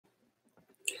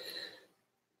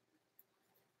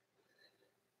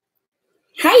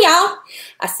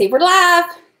I see we're live.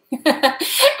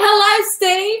 Hello,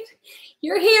 Steve.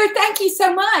 You're here. Thank you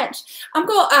so much. I've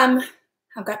got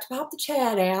to pop the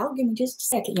chat out. Give me just a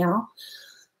second, y'all.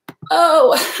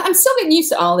 Oh, I'm still getting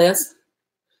used to all this.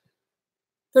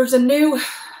 There's a new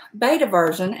beta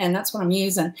version, and that's what I'm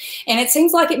using. And it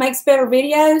seems like it makes better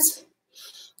videos.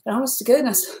 But honest to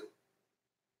goodness,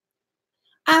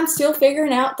 I'm still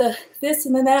figuring out the this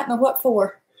and the that and the what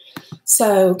for.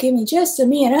 So give me just a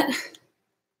minute.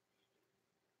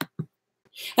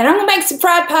 And I'm going to make some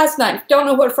fried pies tonight. If you don't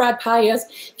know what a fried pie is,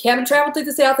 if you haven't traveled through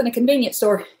the South in a convenience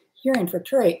store, you're in for a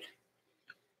treat.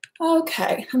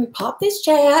 Okay, let me pop this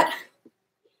chat.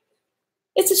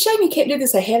 It's a shame you can't do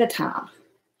this ahead of time,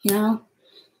 you know,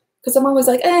 because I'm always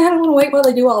like, I don't want to wait while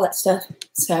they do all that stuff.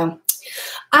 So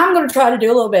I'm going to try to do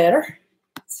a little better.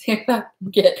 See if I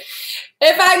can get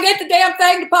the damn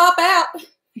thing to pop out.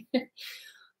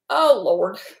 Oh,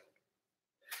 Lord.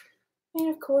 And,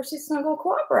 of course, it's not going to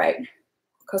cooperate.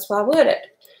 Because why would it?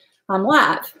 I'm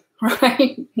live,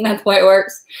 right? And that's the way it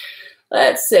works.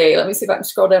 Let's see. Let me see if I can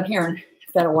scroll down here and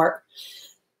if that'll work.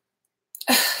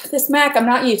 This Mac I'm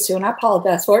not used to, and I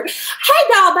apologize for it.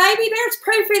 Hey, doll baby, there's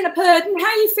proof in the pudding.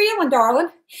 How you feeling, darling?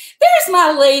 There's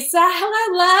my Lisa.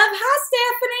 Hello, love. Hi,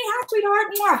 Stephanie. Hi,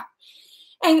 sweetheart.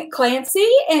 And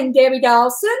Clancy and Debbie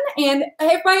Dawson and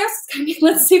everybody else is coming.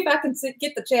 Let's see if I can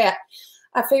get the chat.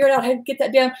 I figured out how to get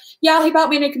that down. Y'all, he bought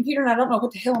me a new computer, and I don't know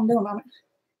what the hell I'm doing on it.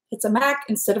 It's a Mac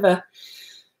instead of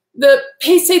the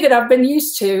PC that I've been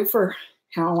used to for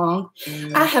how long?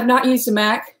 I have not used a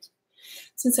Mac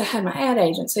since I had my ad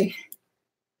agency.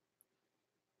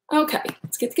 Okay,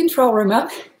 let's get the control room up.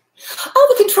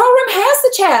 Oh, the control room has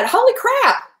the chat. Holy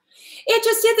crap. It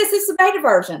just did this. This is the beta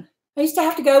version. I used to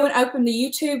have to go and open the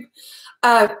YouTube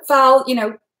file, you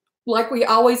know, like we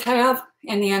always have.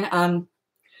 And then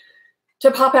to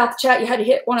pop out the chat, you had to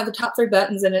hit one of the top 3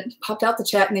 buttons and it popped out the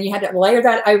chat, and then you had to layer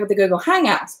that over the Google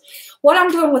Hangouts. What I'm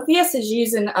doing with this is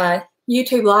using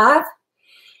YouTube Live,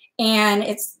 and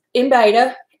it's in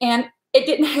beta, and it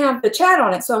didn't have the chat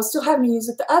on it, so I was still having to use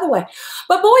it the other way.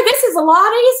 But boy, this is a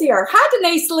lot easier. Hi,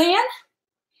 Denise Lynn.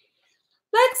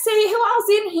 Let's see who else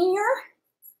in here.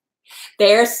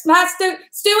 There's my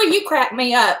Stewie, you crack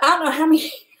me up. I don't know how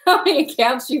many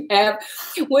accounts you have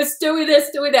with Stewie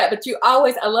this, Stewie that, but you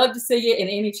always, I love to see you in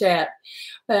any chat.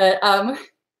 But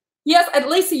yes, at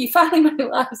least you finally made a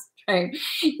live stream.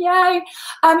 Yay.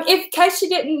 In case you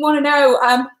didn't want to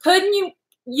know, Puddin',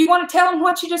 you want to tell them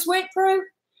what you just went through?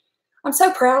 I'm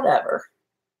so proud of her.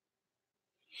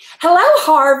 Hello,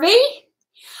 Harvey.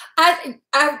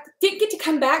 I didn't get to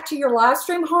come back to your live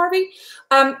stream, Harvey,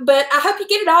 but I hope you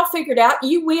get it all figured out.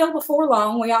 You will before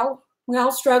long. We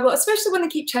all struggle, especially when they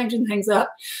keep changing things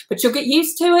up. But you'll get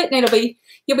used to it, and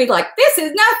you'll be like, this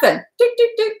is nothing. Doot, doot,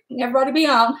 doot. And everybody be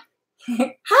on.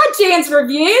 Hi, Jan's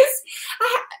Reviews.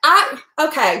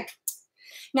 Okay.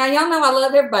 Now, y'all know I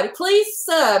love everybody. Please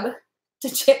sub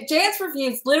to Jan's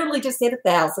Reviews. Literally just hit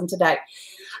 1,000 today.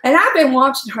 And I've been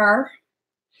watching her,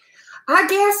 I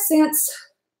guess, since,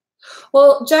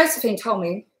 well, Josephine told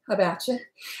me about you.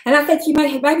 And I think you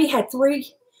maybe had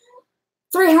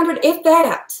 300, if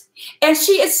that. And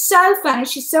she is so funny.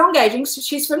 She's so engaging. So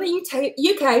she's from the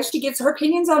UK. She gives her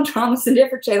opinions on dramas and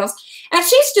different channels. And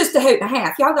she's just a hoot and a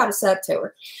half. Y'all got to sub to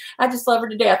her. I just love her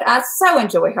to death. I so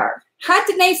enjoy her. Hi,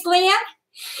 Denise Lynn.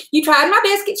 You tried my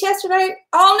biscuits yesterday?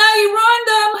 Oh, no, you ruined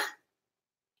them.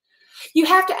 You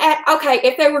have to add, okay,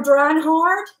 if they were dry and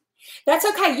hard, that's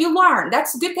okay. You learn.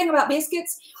 That's the good thing about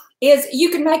biscuits is you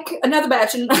can make another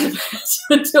batch and another batch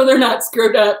until they're not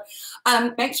screwed up.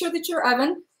 Make sure that your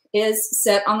oven is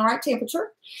set on the right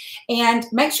temperature, and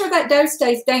make sure that dough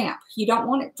stays damp. You don't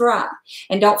want it dry,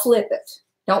 and don't flip it.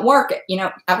 Don't work it. You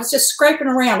know, I was just scraping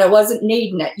around. I wasn't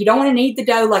kneading it. You don't want to knead the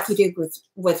dough like you do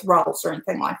with rolls or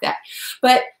anything like that.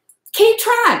 But keep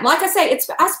trying. Like I say,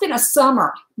 I spent a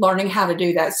summer learning how to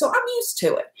do that, so I'm used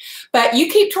to it. But you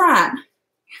keep trying.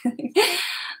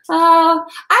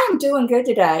 I am doing good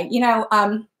today. You know,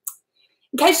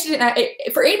 in case you didn't know,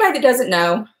 for anybody that doesn't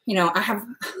know, you know, I have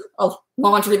a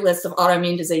laundry list of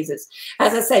autoimmune diseases.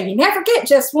 As I say, you never get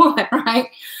just one, right?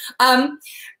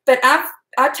 But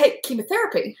I take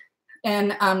chemotherapy,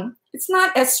 and it's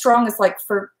not as strong as like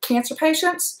for cancer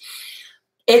patients.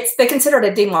 They consider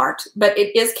it a DMARD, but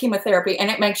it is chemotherapy, and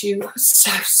it makes you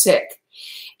so sick.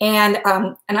 And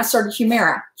I started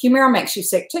Humira. Humira makes you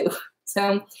sick too.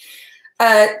 So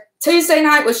Tuesday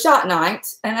night was shot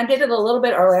night, and I did it a little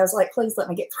bit early. I was like, please let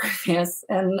me get through this.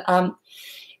 And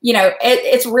you know,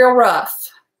 it's real rough.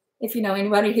 If you know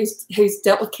anybody who's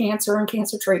dealt with cancer and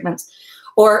cancer treatments,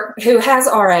 or who has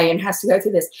RA and has to go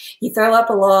through this, you throw up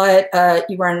a lot.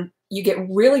 You run you get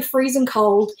really freezing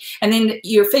cold, and then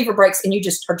your fever breaks and you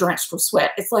just are drenched with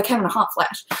sweat. It's like having a hot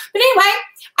flash. But anyway,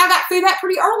 I got through that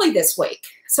pretty early this week.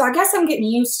 So I guess I'm getting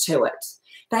used to it.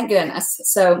 Thank goodness.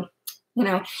 So, you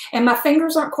know, and my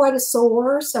fingers aren't quite as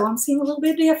sore, so I'm seeing a little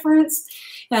bit of difference.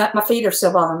 My feet are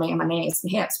still bothering me, and my knees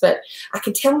and hips, but I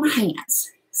can tell my hands.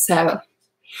 So,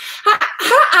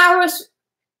 hi Irish.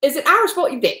 Is it Irish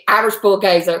Bull? The Irish Bull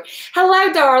Gazer.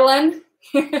 Hello, darling.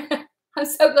 I'm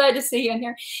so glad to see you in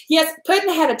here. Yes,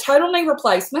 Puddin had a total knee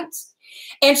replacement,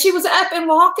 and she was up and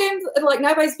walking like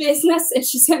nobody's business. And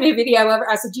she sent me a video of her.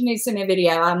 I said, "You need to send me a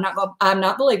video. I'm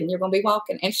not believing you're going to be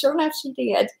walking." And sure enough, she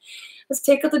did. I was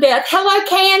tickled to death. Hello,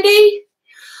 Candy.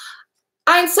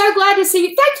 I'm so glad to see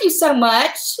you. Thank you so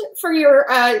much for your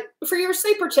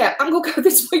super chat. I'm gonna go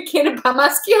this weekend and buy my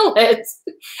skillets,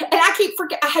 and I keep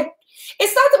forgetting.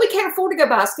 It's not that we can't afford to go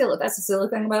buy a skillet. That's the silly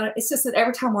thing about it. It's just that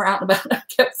every time we're out and about, I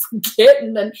kept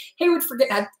forgetting, and he would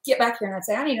forget. I'd get back here and I'd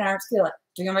say, "I need an iron skillet."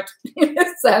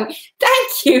 So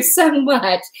thank you so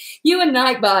much. You and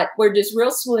Nightbot were just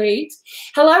real sweet.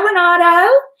 Hello,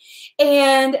 Renato,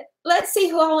 and let's see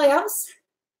who all else.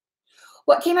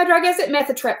 What chemo drug is it?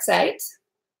 Methotrexate.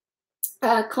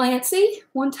 Clancy.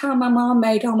 One time my mom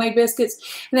made homemade biscuits,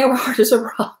 and they were hard as a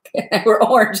rock, and they were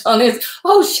orange on his.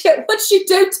 Oh, shit. What'd she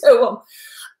do to them?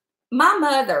 My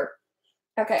mother.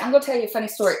 Okay, I'm going to tell you a funny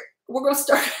story. We're going to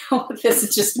start out with this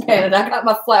in just a minute. I got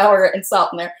my flour and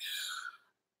salt in there.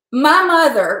 My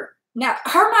mother, now,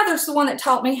 her mother's the one that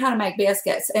taught me how to make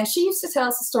biscuits, and she used to tell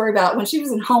us a story about when she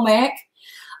was in home ec,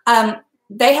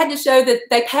 they had to show that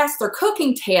they passed their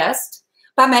cooking test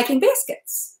by making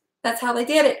biscuits. That's how they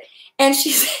did it. And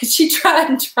she said she tried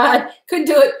and tried, couldn't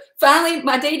do it. Finally,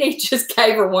 my DD just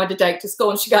gave her one to take to school,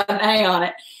 and she got an A on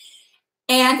it.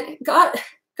 And God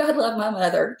love my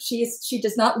mother. She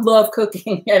does not love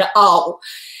cooking at all.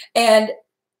 And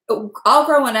all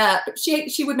growing up,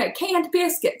 she would make canned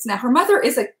biscuits. Now, her mother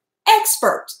is an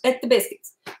expert at the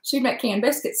biscuits. She'd make canned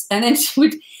biscuits, and then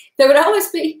they would always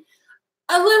be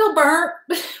a little burnt.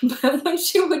 But when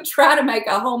she would try to make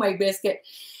a homemade biscuit,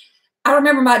 I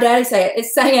remember my daddy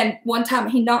saying one time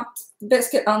he knocked the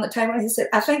biscuit on the table and he said,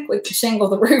 "I think we could shingle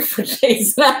the roof with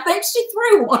these." And I think she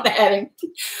threw one at him,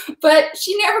 but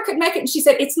she never could make it. And she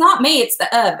said, "It's not me, it's the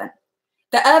oven.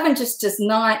 The oven just does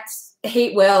not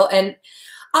heat well." And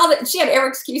all that, she had every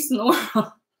excuse in the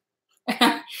world.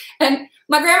 And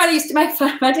my grandmother used to make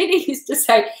fun. My daddy used to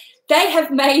say, "They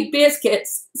have made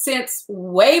biscuits since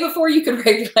way before you could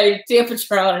regulate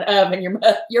temperature on an oven.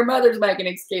 Your mother's making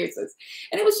excuses."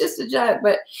 And it was just a joke.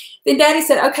 But then Daddy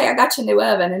said, "Okay, I got you a new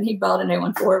oven." And he bought a new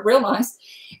one for it, real nice.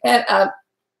 And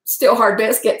still hard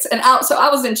biscuits. And so I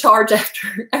was in charge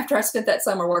after I spent that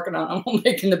summer working on them,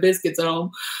 making the biscuits at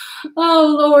home.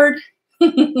 Oh, Lord.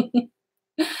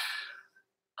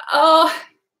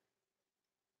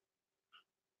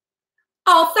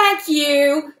 Oh, thank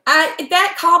you.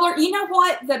 That cobbler, you know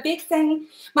what? The big thing,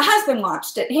 my husband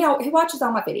watched it. He watches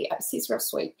all my videos. He's real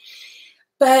sweet.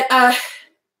 But I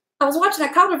was watching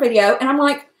that cobbler video, and I'm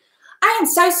like, I am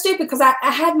so stupid because I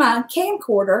had my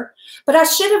camcorder, but I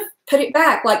should have put it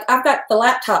back. Like, I've got the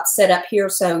laptop set up here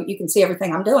so you can see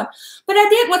everything I'm doing. But I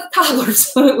did with the cobbler,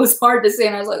 so it was hard to see.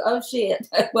 And I was like, oh, shit.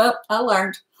 Well, I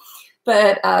learned.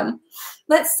 But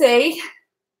let's see.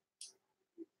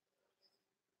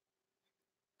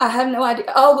 I have no idea.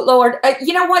 Oh, Lord.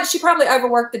 You know what? She probably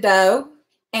overworked the dough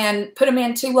and put them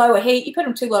in too low a heat. You put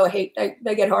them too low a heat,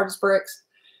 they get hard as bricks.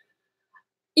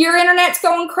 Your internet's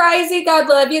going crazy. God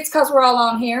love you. It's because we're all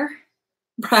on here.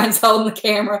 Brian's holding the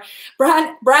camera.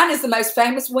 Brian is the most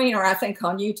famous wiener, I think,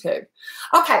 on YouTube.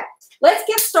 Okay, let's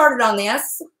get started on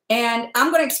this. And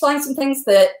I'm going to explain some things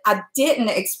that I didn't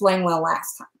explain well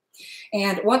last time.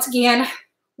 And once again,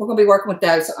 we're going to be working with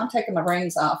dough, so I'm taking my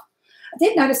rings off. I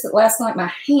did notice that last night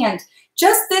my hand,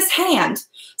 just this hand,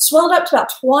 swelled up to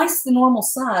about twice the normal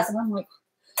size. And I'm like,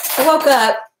 I woke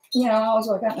up, you know, I always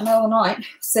wake up in the middle of the night,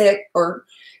 sick, or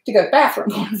to go to the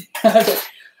bathroom.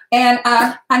 And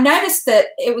I noticed that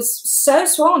it was so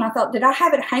swollen. I thought, did I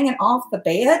have it hanging off the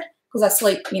bed? Because I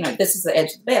sleep, you know, this is the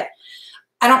edge of the bed.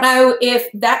 I don't know if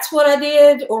that's what I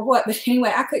did or what, but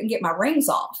anyway, I couldn't get my rings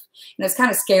off. And it's kind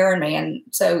of scaring me. And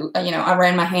so, you know, I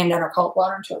ran my hand under cold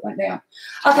water until it went down.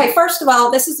 Okay, first of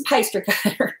all, this is a pastry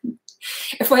cutter.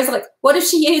 Everybody's like, what is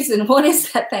she using? What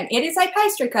is that thing? It is a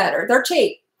pastry cutter. They're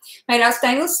cheap. Made out of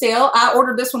stainless steel. I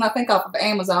ordered this one, I think, off of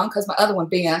Amazon because my other one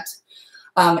bent.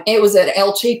 It was at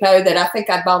El Cheapo that I think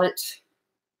I bought it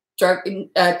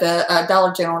at the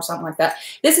Dollar General or something like that.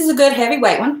 This is a good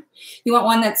heavyweight one. You want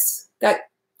one that's got,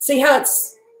 see how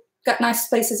it's got nice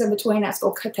spaces in between? That's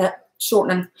going to cut that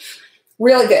shortening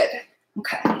really good.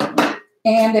 Okay.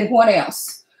 And then what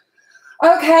else?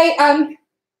 Okay,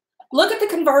 look at the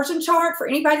conversion chart for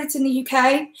anybody that's in the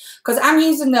UK, because I'm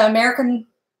using the American,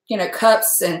 you know,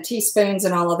 cups and teaspoons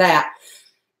and all of that.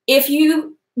 If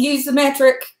you use the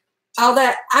metric, all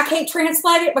that, I can't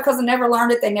translate it because I never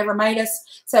learned it. They never made us.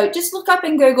 So just look up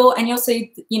in Google and you'll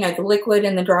see, you know, the liquid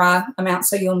and the dry amount,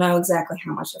 so you'll know exactly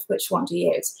how much of which one to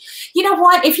use. You know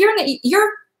what? If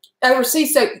you're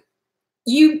overseas, so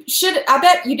you should, I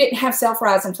bet you didn't have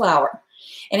self-rising flour.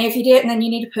 And if you didn't, then you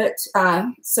need to put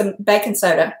some baking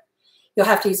soda. You'll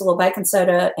have to use a little baking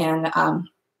soda and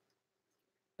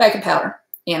baking powder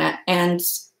in it. And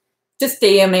just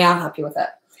DM me, I'll help you with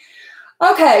that.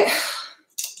 Okay.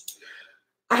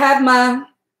 I have my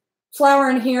flour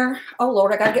in here. Oh,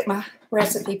 Lord, I got to get my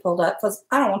recipe pulled up because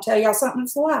I don't want to tell y'all something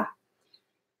that's a lie.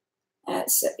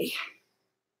 Let's see.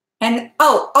 And,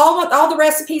 oh, all the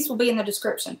recipes will be in the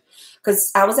description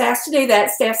because I was asked to do that.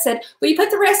 Steph said, will you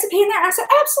put the recipe in there? I said,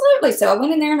 absolutely. So I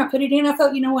went in there and I put it in. I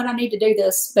thought, you know what, I need to do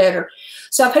this better.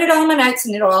 So I put it all in my notes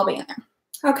and it'll all be in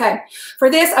there. Okay.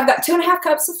 For this, I've got 2.5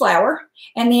 cups of flour.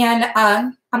 And then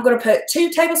I'm going to put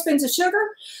 2 tablespoons of sugar,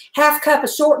 1/2 cup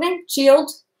of shortening, chilled.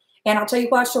 And I'll tell you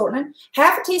why shortening.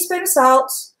 1/2 teaspoon of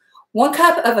salt, 1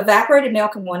 cup of evaporated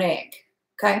milk, and 1 egg.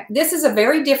 Okay, this is a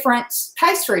very different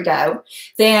pastry dough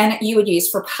than you would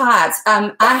use for pies.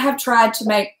 I have tried to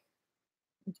make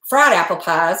fried apple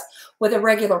pies with a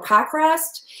regular pie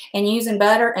crust and using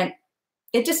butter, and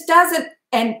it just doesn't,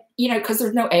 and you know, because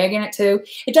there's no egg in it too,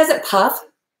 it doesn't puff.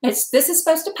 This is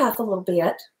supposed to puff a little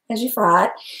bit as you fry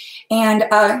it, and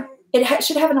it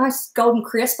should have a nice golden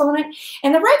crisp on it.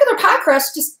 And the regular pie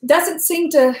crust just doesn't seem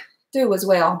to do as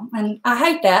well, and I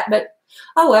hate that, but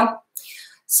oh well.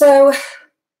 So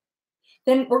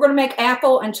then we're going to make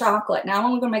apple and chocolate. Now I'm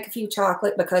only going to make a few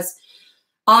chocolate because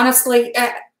honestly,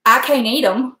 I can't eat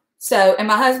them. So, and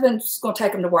my husband's going to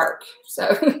take them to work.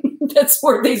 So that's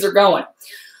where these are going.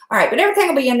 All right, but everything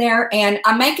will be in there. And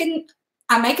I'm making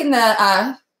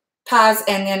the pies,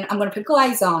 and then I'm going to put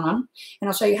glaze on them. And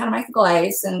I'll show you how to make the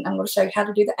glaze. And I'm going to show you how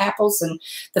to do the apples and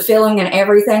the filling and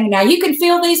everything. Now you can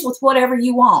fill these with whatever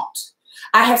you want.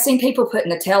 I have seen people put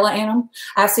Nutella in them.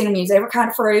 I've seen them use every kind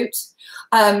of fruit.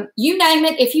 You name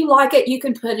it. If you like it, you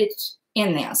can put it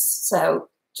in this. So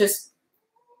just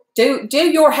do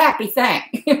your happy thing.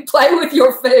 Play with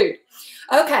your food.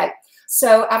 Okay.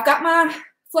 So I've got my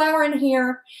flour in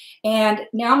here, and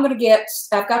now I'm going to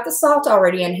I've got the salt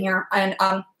already in here, and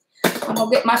I'm going to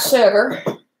get my sugar.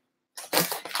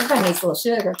 Everybody needs a little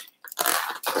sugar.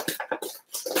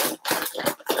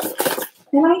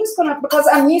 And I'm just going to, because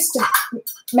I'm used to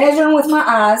measuring with my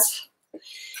eyes.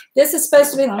 This is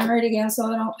supposed to be, let me read it again so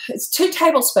I don't, it's 2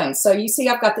 tablespoons. So you see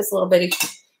I've got this little bitty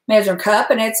measuring cup,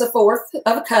 and it's 1/4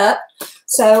 of a cup.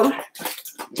 So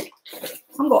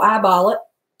I'm going to eyeball it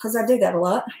because I do that a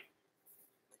lot.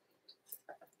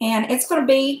 And it's going to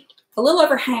be a little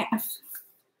over half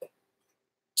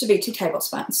to be 2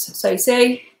 tablespoons. So you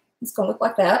see, it's going to look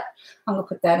like that. I'm going to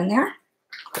put that in there.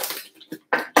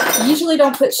 I usually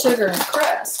don't put sugar in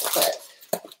crust,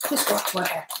 but just watch what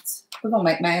happens. We're going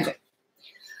to make magic.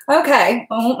 Okay,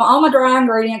 all my dry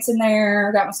ingredients in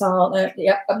there. Got my salt.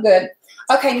 Yep, I'm good.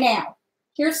 Okay, now,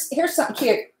 here's something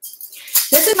cute.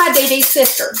 This is my Tbs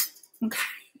sifter.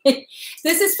 Okay.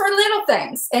 This is for little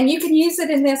things, and you can use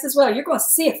it in this as well. You're going to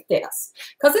sift this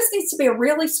because this needs to be a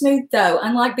really smooth dough,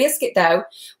 unlike biscuit dough,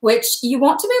 which you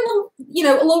want to be a little, you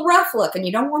know, a little rough looking.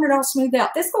 You don't want it all smooth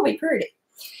out. This is going to be pretty.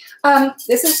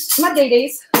 This is my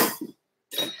Tbs,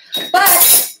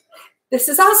 but this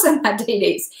is also my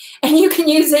Tbs, and you can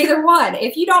use either one.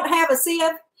 If you don't have a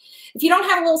sieve, if you don't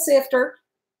have a little sifter,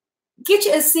 get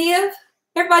you a sieve.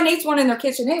 Everybody needs one in their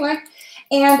kitchen anyway.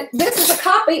 And this is a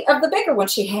copy of the bigger one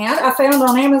she had. I found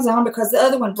on Amazon because the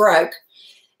other one broke.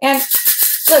 And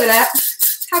look at that.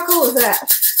 How cool is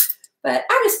that? But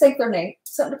I just think they're neat.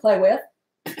 Something to play with.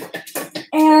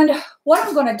 And what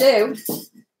I'm going to do,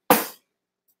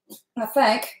 I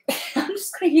think, I'm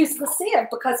just going to use the sieve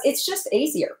because it's just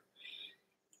easier.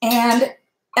 And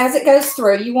as it goes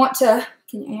through, you want to,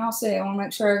 can y'all see? I want to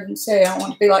make sure you can see. I don't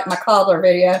want to be like my cobbler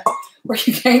video where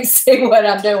you can't see what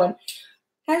I'm doing.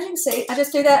 As you can see, I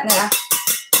just do that and then I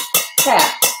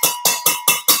tap.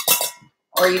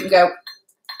 Or you can go,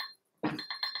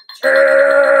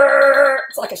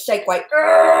 it's like a shake weight.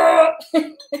 I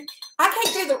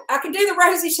can do the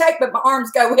rosy shake, but my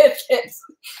arms go with it.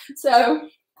 So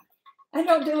I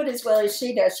don't do it as well as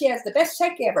she does. She has the best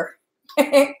shake ever. Who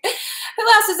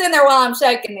else is in there while I'm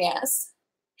shaking this?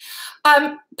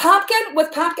 Pumpkin.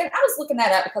 With pumpkin, I was looking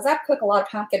that up because I cook a lot of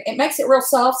pumpkin. It makes it real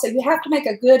soft, so you have to make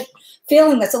a good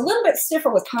filling that's a little bit stiffer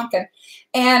with pumpkin.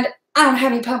 And I don't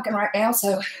have any pumpkin right now,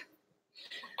 so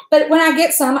But when I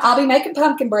get some, I'll be making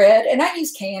pumpkin bread, and I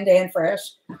use canned and fresh.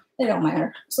 They don't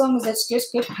matter as long as it's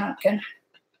just good pumpkin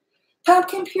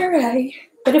puree.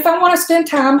 But if I want to spend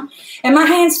time and my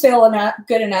hands feel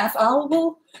good enough, I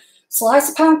will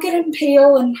slice a pumpkin and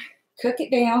peel and cook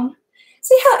it down.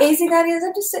 See how easy that is?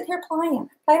 I'm just sitting here playing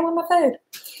with my food.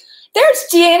 There's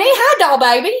Jenny. Hi, doll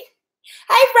baby.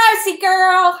 Hey, Rosie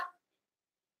girl.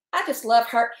 I just love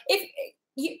her.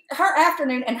 Her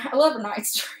afternoon, and I love her night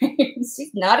streams.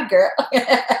 She's not a girl.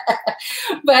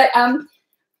 But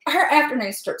her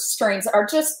afternoon streams are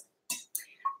just,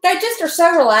 they just are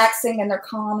so relaxing, and they're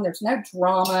calm. There's no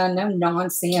drama, no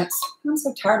nonsense. I'm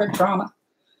so tired of drama.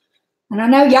 And I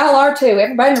know y'all are too.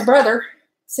 Everybody and their brother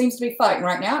seems to be fighting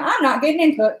right now. I'm not getting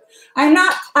into it.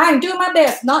 I'm doing my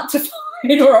best not to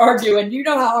fight or argue. And you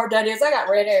know how hard that is. I got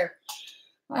red hair.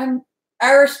 I'm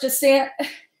Irish descent.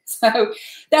 So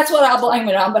that's what I'll blame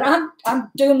it on. But I'm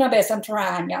doing my best. I'm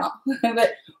trying, y'all.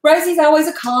 But Rosie's always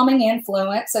a calming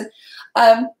influence.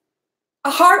 And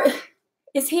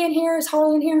is he in here? Is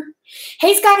Harley in here?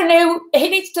 He's got he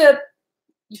needs to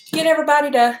get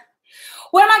everybody to,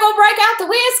 when am I going to break out the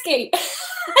whiskey?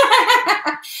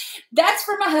 That's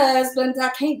for my husband. I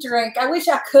can't drink. I wish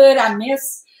I could. I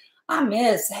miss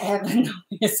having the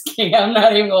whiskey. I'm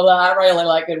not even going to lie. I really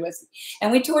like good whiskey.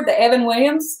 And we toured the Evan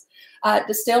Williams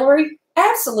distillery.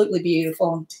 Absolutely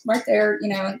beautiful. Right there,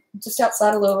 just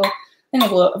outside of Louisville. I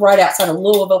think right outside of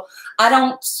Louisville.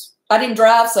 I didn't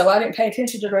drive, so I didn't pay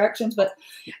attention to directions. But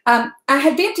I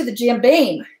had been to the Jim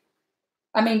Beam.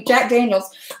 Jack Daniels.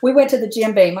 We went to the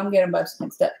Jim Beam. I'm getting both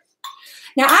mixed up.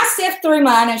 Now, I sift through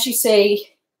mine, as you see,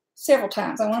 several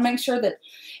times. I want to make sure that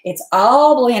it's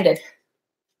all blended.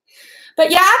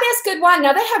 But, yeah, I miss good wine.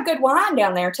 Now, they have good wine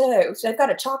down there, too. So they've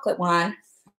got a chocolate wine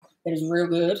that is real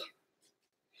good.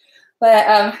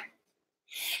 But,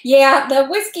 yeah, the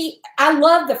whiskey, I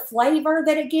love the flavor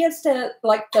that it gives to,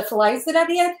 like, the fillets that I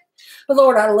did. But,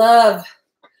 Lord, I love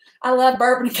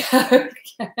bourbon and Coke.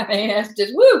 It's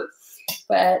just, woo.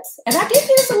 But, and I did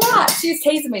this a lot. She was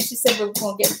teasing me. She said we were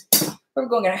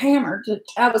going to get hammered.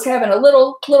 I was having a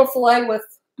little fillet with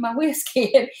my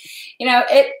whiskey. And,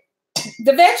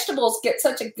 the vegetables get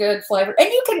such a good flavor. And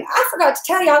I forgot to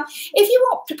tell y'all, if you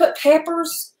want to put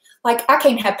peppers, like I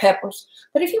can't have peppers,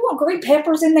 but if you want green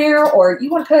peppers in there, or you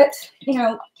want to put,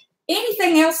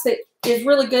 anything else that is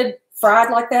really good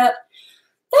fried like that,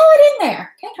 throw it in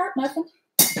there. Can't hurt nothing.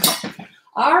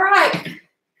 All right.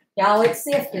 Y'all, it's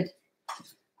sifted.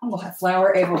 I'm going to have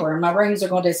flour everywhere. My rings are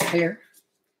going to disappear.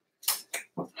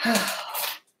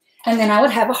 And then I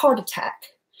would have a heart attack.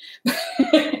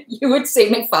 You would see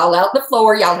me fall out the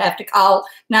floor. Y'all have to call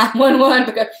 911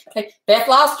 because Beth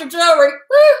lost her jewelry.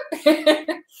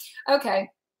 Okay.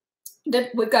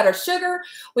 We've got our sugar.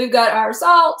 We've got our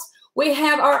salt. We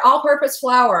have our all-purpose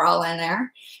flour all in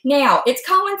there. Now, it's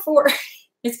calling for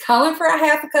a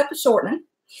half a cup of shortening.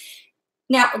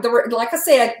 Now, like I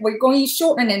said, we're going to use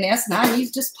shortening in this, and I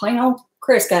use just plain old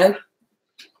Crisco.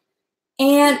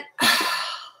 And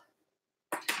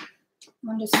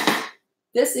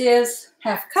this is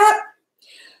half a cup.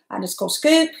 I'm just going to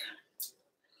scoop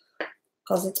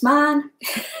because it's mine.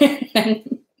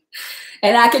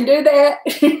 And I can do that.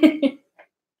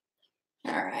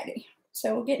 All righty.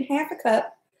 So we're getting half a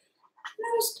cup.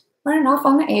 I'm just running off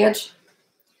on the edge.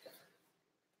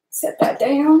 Set that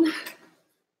down.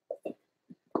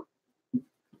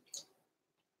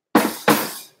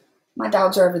 My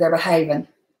dogs are over there behaving.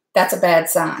 That's a bad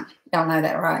sign. Y'all know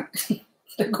that, right?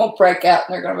 They're going to break out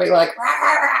and they're going to be like, rah,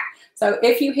 rah, rah. So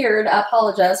if you hear it, I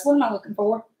apologize. What am I looking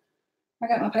for? I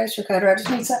got my pastry cutter. I just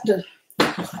need something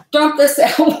to dump this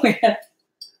out with.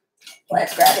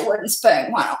 Let's grab a wooden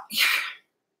spoon. Why don't we?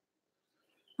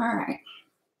 All right.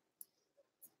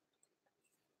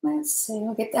 Let's see.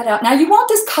 We'll get that out. Now, you want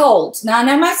this cold. Now, I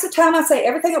know most of the time I say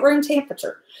everything at room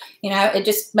temperature. It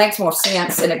just makes more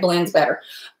sense and it blends better.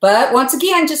 But once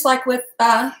again, just like with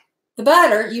the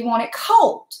butter, you want it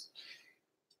cold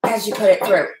as you put it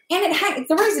through. And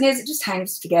the reason is it just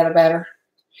hangs together better.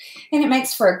 And it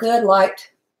makes for a good, light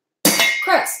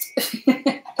crust.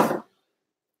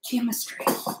 Chemistry.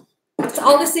 That's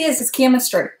all this is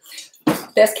chemistry.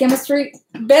 Best chemist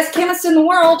in the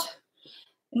world,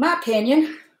 in my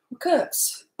opinion, were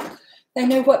cooks. They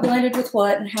knew what blended with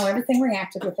what and how everything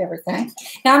reacted with everything.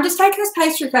 Now, I'm just taking this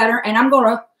pastry cutter and I'm going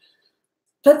to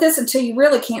put this until you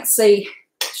really can't see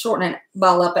shortening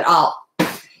ball up at all.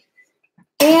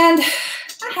 And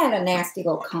I had a nasty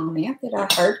little comment that I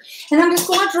heard, and I'm just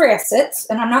going to address it,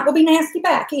 and I'm not going to be nasty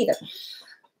back either.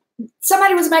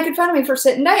 Somebody was making fun of me for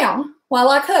sitting down while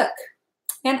I cook.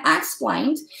 And I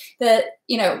explained that,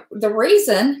 the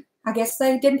reason I guess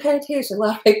they didn't pay attention. A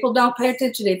lot of people don't pay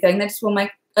attention to anything. They just will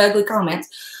make ugly comments.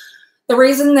 The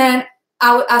reason that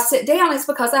I sit down is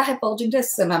because I have bulging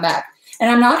discs in my back. And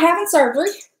I'm not having surgery,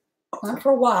 not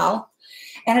for a while.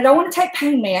 And I don't want to take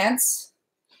pain meds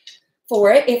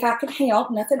for it if I can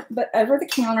help. Nothing but over the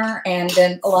counter, and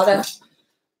then a lot of,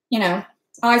 you know,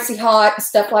 icy hot and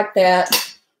stuff like that.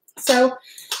 So,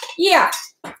 yeah,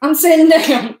 I'm sitting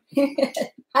down.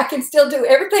 I can still do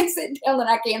everything sitting down that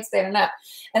I can standing up.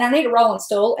 And I need a rolling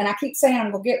stool, and I keep saying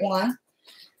I'm going to get one.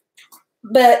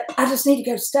 But I just need to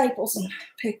go to Staples and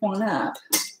pick one up.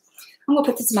 I'm going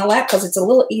to put this in my lap because it's a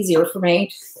little easier for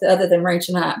me other than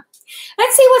reaching up.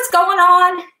 Let's see what's going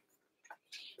on.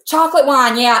 Chocolate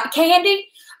wine, yeah. Candy.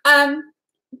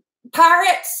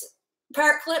 Pirate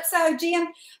Calypso, Jen.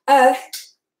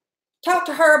 Talk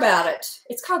to her about it.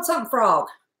 It's called something frog.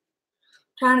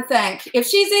 Trying to think. If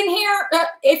she's in here,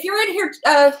 if you're in here,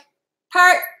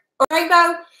 Pirate or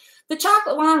Rainbow, the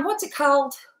chocolate wine, what's it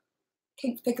called?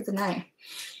 Can't think of the name.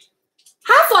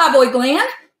 Hi, Flyboy Glenn.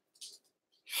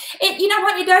 You know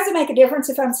what? It doesn't make a difference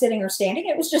if I'm sitting or standing.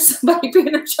 It was just somebody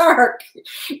being a jerk.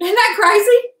 Isn't that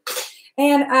crazy?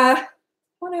 And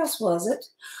what else was it?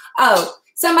 Oh,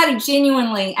 somebody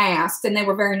genuinely asked, and they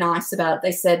were very nice about it.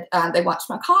 They said they watched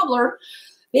my cobbler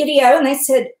video, and they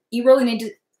said, you really need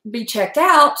to be checked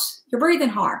out. You're breathing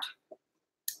hard.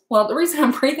 Well, the reason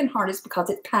I'm breathing hard is because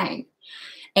it's pain.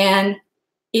 And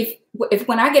if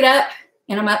when I get up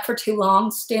and I'm up for too long,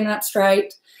 standing up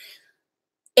straight,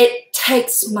 it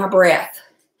takes my breath.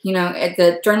 You know,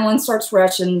 the adrenaline starts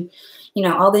rushing, you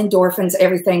know, all the endorphins,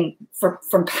 everything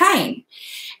from pain.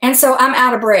 And so I'm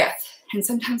out of breath. And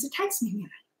sometimes it takes me a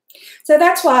minute. So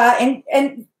that's why,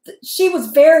 and she was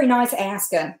very nice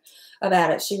asking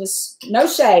about it. She was no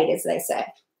shade, as they say.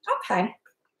 Okay.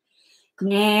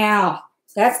 Now,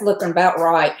 that's looking about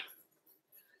right.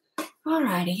 All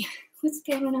righty. What's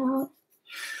going on?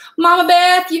 Mama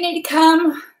Beth, you need to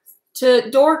come to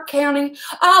Door County.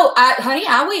 Oh, honey,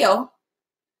 I will.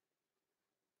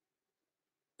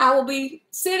 I will be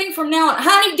sitting from now on.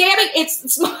 Honey, Debbie,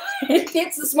 it's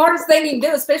the smartest thing you can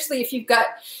do, especially if you've got,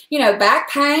 you know,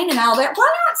 back pain and all that.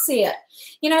 Why not sit?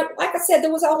 You know, like I said,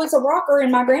 there was always a rocker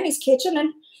in my granny's kitchen.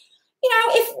 And, you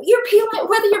know, if you're peeling,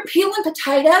 whether you're peeling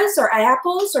potatoes or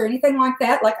apples or anything like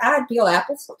that, like I peel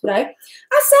apples today,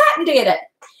 I sat and did it.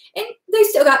 And they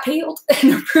still got peeled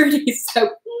and they're pretty.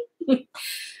 So,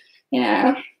 you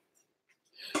know,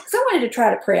 because I wanted to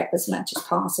try to prep as much as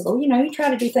possible. You know, you try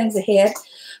to do things ahead.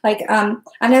 Like,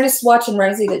 I noticed watching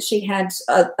Rosie that she had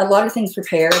a lot of things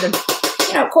prepared. And,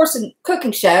 you know, of course, in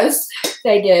cooking shows,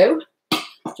 they do.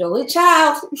 Julie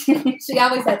Child, she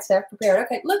always had stuff prepared.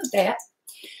 Okay, look at that.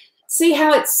 See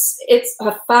how it's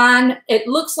a fine, it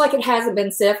looks like it hasn't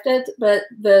been sifted, but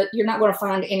you're not going to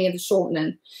find any of the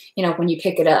shortening, you know, when you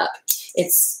pick it up.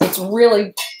 It's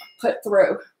really put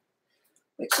through,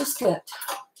 which is good.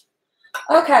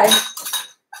 Okay,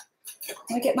 let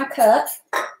me get my cup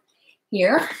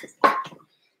here.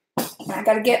 I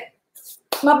got to get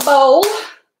my bowl.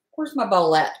 Where's my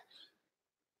bowl at?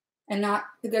 And not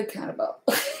the good kind of bowl.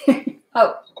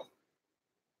 Oh.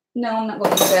 No, I'm not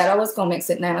going to do that. I was going to mix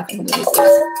it now. I think this is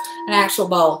an actual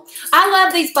bowl. I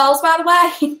love these bowls, by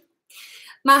the way.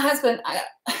 My husband,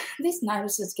 these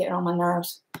notices get on my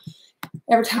nerves.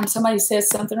 Every time somebody says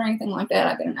something or anything like that,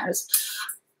 I get a notice.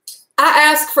 I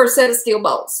asked for a set of steel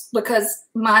bowls because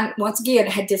mine, once again,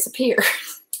 had disappeared.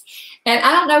 And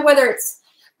I don't know whether it's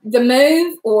the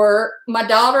move or my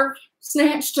daughter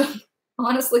snatched them,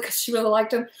 honestly, because she really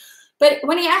liked them. But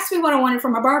when he asked me what I wanted for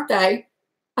my birthday,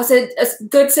 I said, a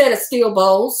good set of steel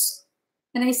bowls.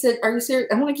 And he said, are you serious?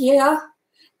 I'm like, yeah.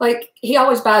 Like, he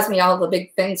always buys me all the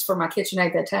big things for my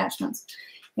KitchenAid attachments.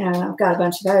 You know, I've got a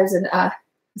bunch of those. And I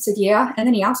said, yeah. And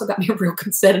then he also got me a real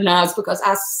good set of knives because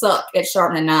I suck at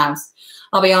sharpening knives.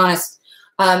 I'll be honest.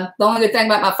 The only good thing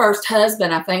about my first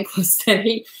husband, I think, was that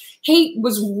he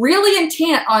was really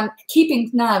intent on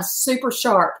keeping knives super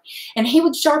sharp. And he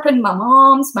would sharpen my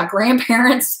mom's, my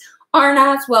grandparents' our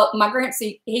knives. Well, my granddad,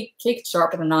 he could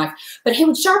sharpen a knife, but he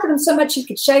would sharpen them so much he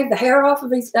could shave the hair off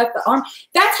of the arm.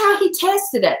 That's how he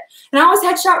tested it. And I always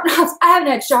had sharp knives. I haven't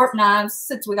had sharp knives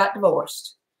since we got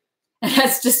divorced. And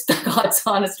that's just God's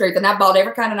honest truth. And I bought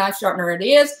every kind of knife sharpener it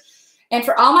is. And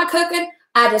for all my cooking,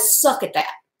 I just suck at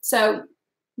that. So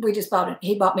we just bought it.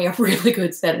 He bought me a really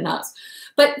good set of knives.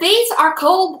 But these are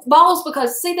cold bowls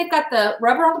because, see, they've got the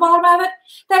rubber on the bottom of it.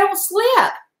 They don't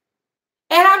slip.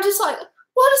 And I'm just like,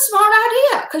 what a smart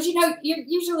idea. Because, you know, you're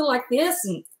usually like this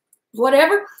and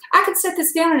whatever. I could set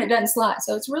this down and it doesn't slide.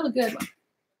 So it's a really good one.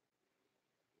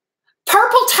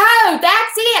 Purple Toad.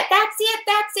 That's it. That's it.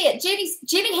 That's it.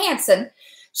 Jenny Hansen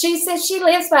She says she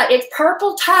lives by it. It's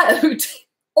purple toad.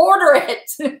 Order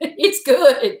it. It's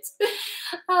good.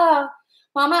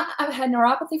 Mama, I've had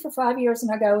neuropathy for 5 years,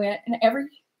 and I go in and every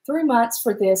 3 months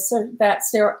for this or that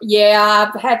steroid.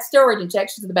 Yeah, I've had steroid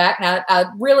injections in the back, and I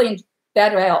really,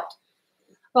 that helped.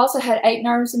 I've also had 8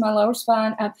 nerves in my lower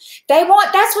spine.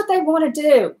 That's what they want to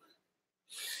do.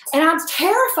 And I'm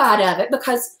terrified of it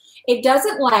because it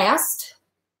doesn't last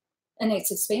and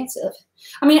it's expensive.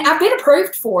 I mean, I've been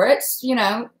approved for it, you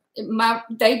know.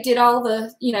 They did all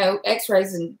the, you know,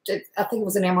 x-rays, and I think it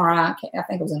was an MRI. I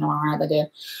think it was an MRI they did.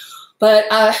 But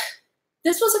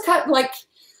this was a cut like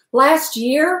last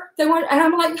year. They went, and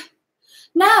I'm like,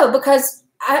 no, because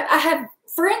I have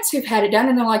friends who've had it done,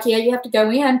 and they're like, yeah, you have to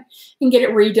go in and get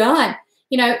it redone,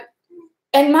 you know.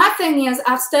 And my thing is,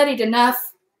 I've studied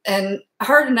enough and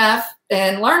heard enough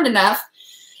and learned enough.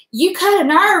 You cut a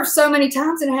nerve so many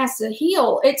times and it has to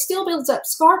heal. It still builds up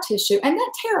scar tissue, and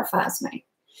that terrifies me.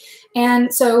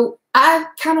 And so I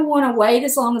kind of want to wait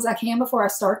as long as I can before I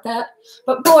start that.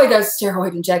 But boy, those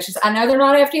steroid injections, I know they're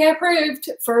not FDA approved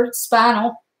for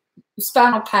spinal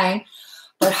pain,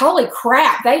 but holy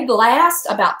crap, they last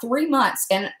about 3 months.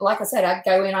 And like I said, I'd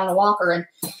go in on a walker and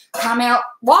come out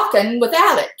walking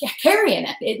without it, carrying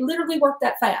it. It literally worked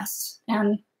that fast.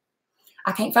 And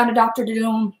I can't find a doctor to do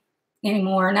them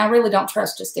anymore. And I really don't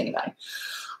trust just anybody.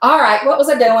 All right, what was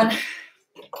I doing?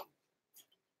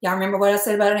 Y'all remember what I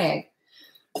said about an egg?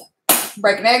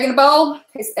 Break an egg in a bowl,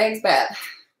 taste the egg's bad.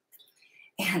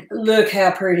 And look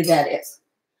how pretty that is.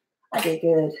 I did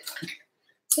good.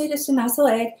 See, just a nice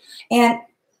little egg. And it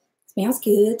smells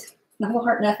good. Not gonna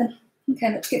hurt nothing.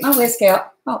 Okay, let's get my whisk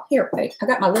out. Oh, here, wait. I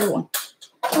got my little one.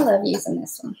 I love using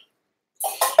this one.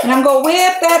 And I'm gonna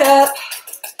whip that up.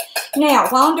 Now,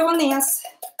 while I'm doing this,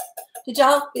 did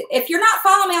y'all, if you're not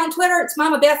following me on Twitter, it's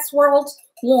Mama Beth's World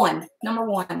 1, number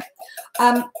 1.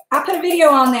 I put a video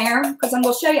on there because I'm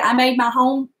going to show you. I made my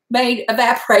homemade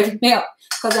evaporated milk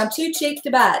because I'm too cheap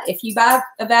to buy it. If you buy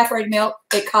evaporated milk,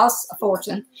 it costs a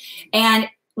fortune. And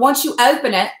once you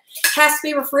open it, it has to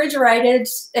be refrigerated,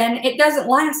 and it doesn't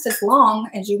last as long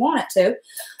as you want it to.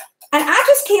 And I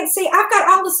just can't see. I've got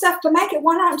all the stuff to make it.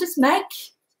 Why not just make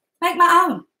my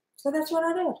own? So that's what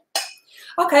I did.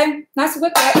 Okay, nice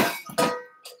whip up.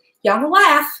 Y'all will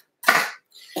laugh.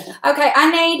 Okay,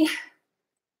 I need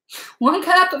 1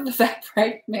 cup of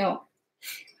evaporated milk.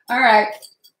 All right.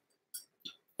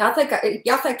 Y'all think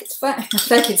it's fun? I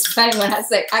think it's funny when I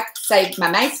say my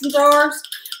mason jars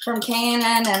from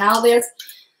Canon and all this.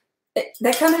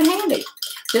 They come in handy.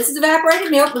 This is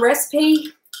evaporated milk. The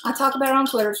recipe, I talk about it on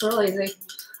Twitter. It's real easy.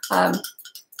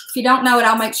 If you don't know it,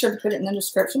 I'll make sure to put it in the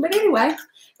description. But anyway,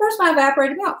 here's my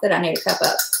evaporated milk that I need a cup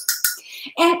of.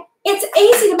 And it's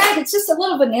easy to make. It's just a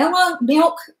little vanilla,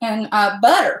 milk, and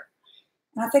butter.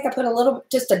 And I think I put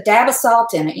just a dab of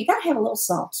salt in it. You got to have a little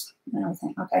salt and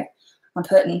everything. Okay, I'm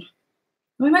putting,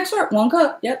 let me make sure, 1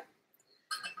 cup. Yep.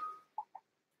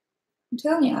 I'm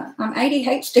telling you, I'm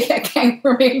ADHD. I can't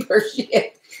remember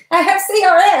shit. I have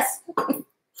CRS.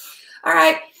 All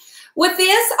right. With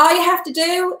this, all you have to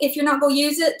do, if you're not going to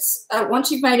use it, once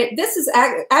you've made it, this is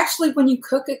actually when you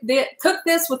cook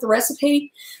this with the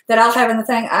recipe that I'll have in the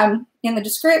thing in the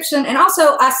description. And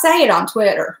also, I say it on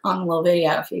Twitter on a little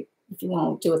video if you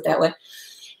want to do it that way.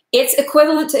 It's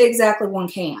equivalent to exactly 1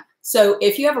 can. So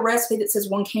if you have a recipe that says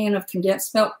 1 can of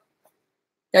condensed milk,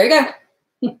 there you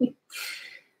go.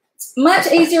 It's much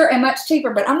easier and much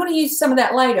cheaper, but I'm going to use some of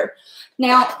that later.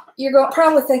 Now, you're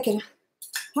probably thinking,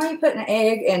 why are you putting an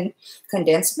egg and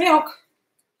condensed milk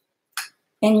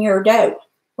in your dough?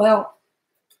 Well,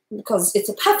 because it's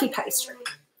a puffy pastry.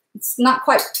 It's not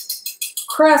quite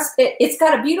crust. It's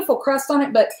got a beautiful crust on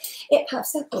it, but it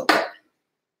puffs up a little bit.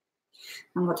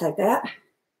 I'm going to take that.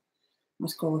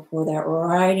 Let's go and pour that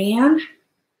right in.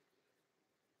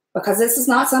 Because this is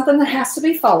not something that has to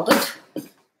be folded.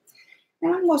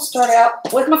 And I'm going to start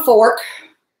out with my fork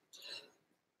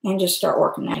and just start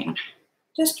working that in.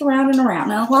 Just around and around.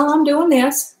 Now, while I'm doing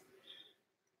this,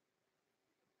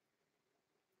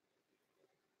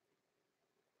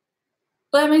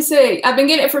 let me see. I've been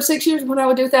getting it for 6 years. What I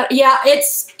would do with that? Yeah,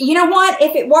 it's, you know what?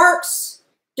 If it works,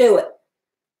 do it.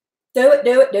 Do it,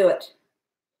 do it, do it.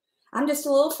 I'm just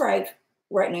a little afraid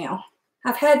right now.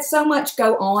 I've had so much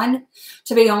go on,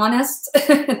 to be honest,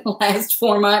 in the last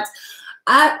 4 months.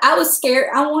 I was scared.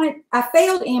 I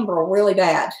failed Embryl really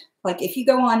bad. Like, if you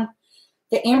go on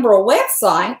the Embryl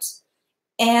website,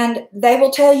 and they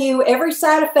will tell you every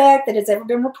side effect that has ever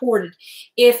been reported.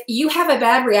 If you have a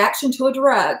bad reaction to a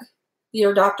drug,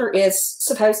 your doctor is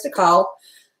supposed to call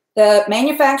the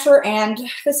manufacturer and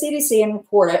the CDC and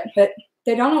report it, but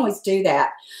they don't always do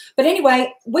that. But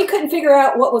anyway, we couldn't figure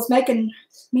out what was making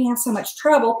me have so much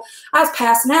trouble. I was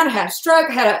passing out. I had a stroke.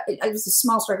 It was a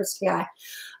small stroke, it was TI.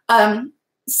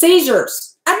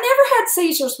 Seizures. I never had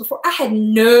seizures before. I had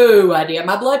no idea.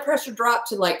 My blood pressure dropped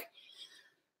to like,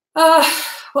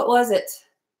 what was it?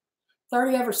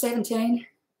 30/17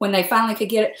 when they finally could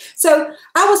get it. So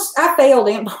I failed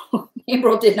Enbrel.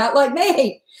 Enbrel did not like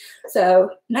me. So,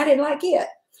 and I didn't like it.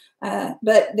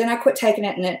 But then I quit taking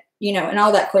it and it, you know, and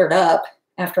all that cleared up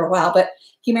after a while. But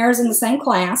Humira's in the same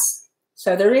class.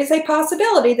 So there is a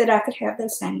possibility that I could have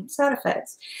those same side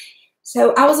effects.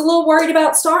 So I was a little worried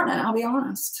about starting it, I'll be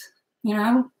honest. You know,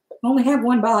 I only have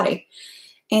one body.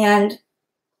 And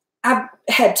I've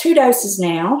had 2 doses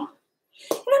now.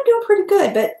 And I'm doing pretty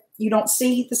good, but you don't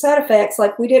see the side effects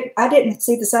like we did. I didn't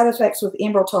see the side effects with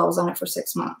Enbrel till I was on it for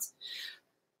 6 months.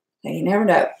 So you never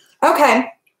know.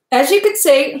 Okay, as you can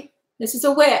see, this is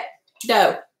a wet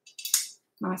dough.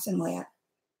 Nice and wet.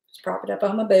 Just prop it up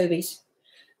on my boobies.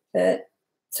 But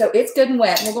so it's good and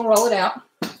wet. We're gonna roll it out.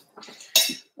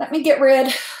 Let me get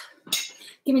rid.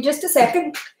 Give me just a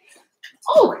second.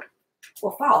 Oh,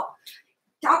 we'll fall.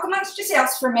 Talk amongst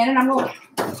yourselves for a minute. I'm gonna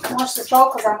wash this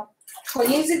bowl because I'm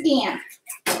gonna use it again.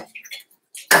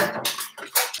 No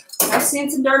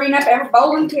sense in dirtying up every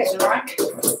bowl in the kitchen, right?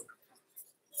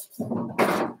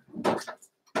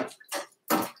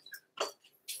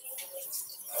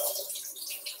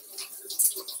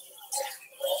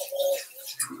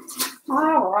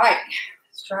 All right,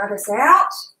 let's try this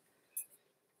out.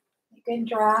 Good and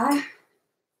dry.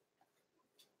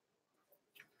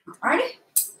 All righty.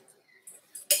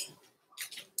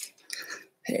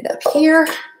 Put it up here.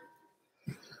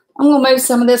 I'm going to move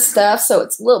some of this stuff so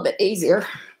it's a little bit easier.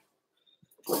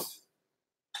 You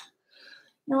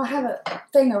know, I have a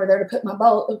thing over there to put my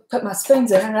bowl, put my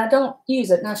spoons in, and I don't use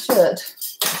it, and I should.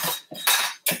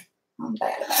 I'm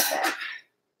bad about that.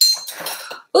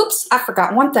 Oops, I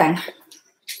forgot one thing.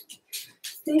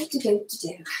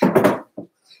 It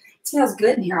smells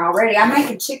good in here already. I'm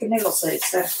making chicken noodle soup,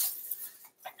 so.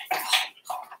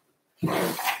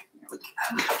 There we go.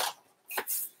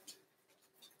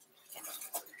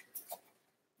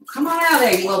 Come on out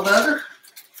there, you little bugger.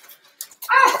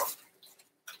 Ah!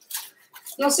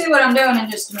 You'll see what I'm doing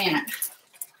in just a minute.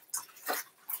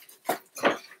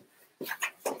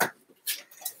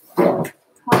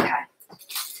 Okay.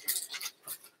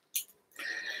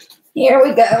 Here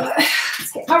we go.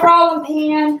 Let's get my rolling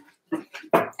pin.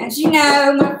 As you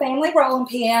know, my family rolling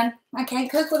pin. I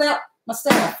can't cook without my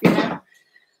stuff, you know.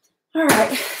 All right.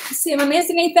 Let's see, am I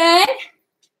missing anything?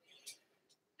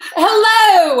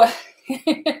 Hello.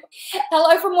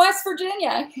 Hello from West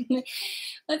Virginia.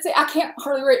 Let's see. I can't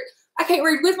hardly read. I can't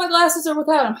read with my glasses or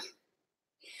without them.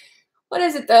 What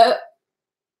is it? The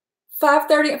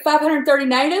 530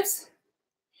 natives?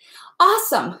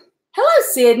 Awesome. Hello,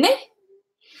 Sydney.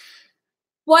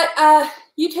 What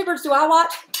YouTubers do I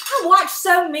watch? I watch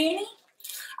so many.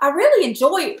 I really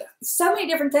enjoy so many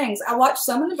different things. I watch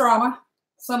some of the drama,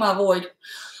 some I avoid.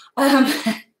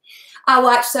 I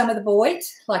watch some of the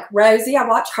boys, like Rosie. I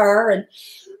watch her,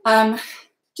 and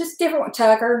just different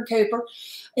Tucker and Cooper.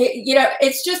 You know,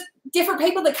 it's just different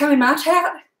people that come in my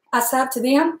chat. I sub to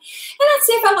them, and I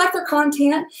see if I like their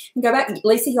content, and go back and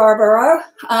Lisa Yarborough.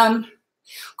 Of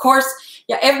course,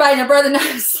 yeah, everybody and their brother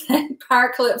knows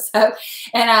Power Calypso,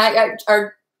 and I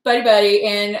are buddy,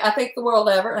 and I think the world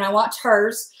of her, and I watch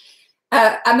hers.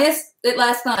 I missed it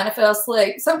last night. I fell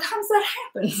asleep. Sometimes that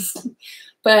happens,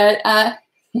 but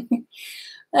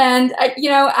and you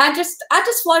know, I just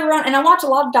float around, and I watch a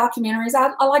lot of documentaries.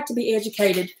 I like to be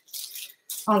educated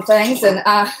on things, and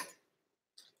I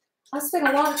spend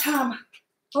a lot of time.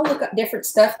 I'll look up different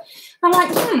stuff. I'm like,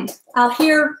 I'll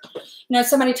hear, you know,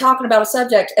 somebody talking about a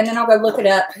subject, and then I'll go look it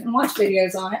up and watch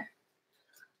videos on it.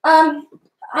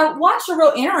 I watched a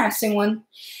real interesting one.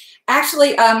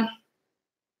 Actually, who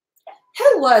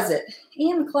was it?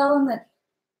 Ian McClellan that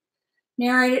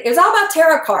narrated. It was all about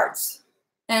tarot cards,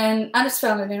 and I just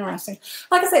found it interesting.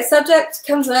 Like I said, subject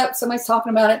comes up, somebody's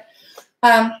talking about it.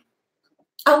 I'll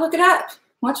look it up,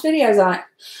 watch videos on it.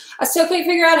 I still can't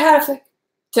figure out how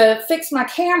to fix my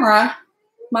camera,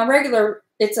 my regular,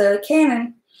 it's a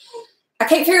Canon. I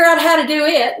can't figure out how to do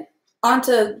it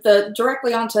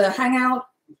directly onto Hangout.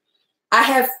 I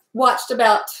have watched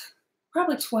about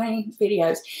probably 20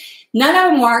 videos. None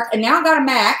of them work, and now I got a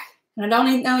Mac, and I don't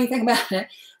even know anything about it.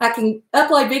 I can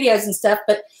upload videos and stuff,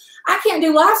 but I can't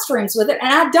do live streams with it,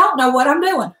 and I don't know what I'm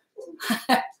doing.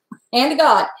 And to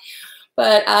God.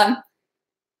 But, oh,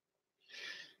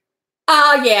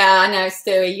 yeah, I know,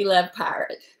 Stewie, you love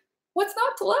Pirate. What's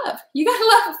not to love? You got to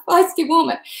love a feisty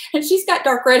woman. And she's got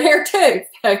dark red hair, too.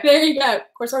 So there you go.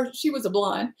 Of course, she was a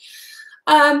blonde.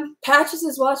 Patches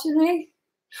is watching me.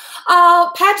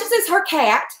 Patches is her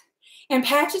cat, and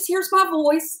Patches hears my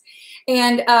voice,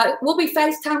 and we'll be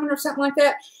FaceTiming or something like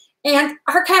that. And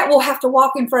her cat will have to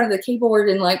walk in front of the keyboard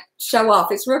and like show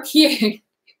off. It's real cute.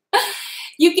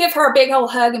 You give her a big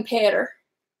old hug and pet her.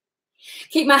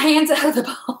 Keep my hands out of the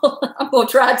bowl. I'm going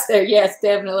to try to. Yes,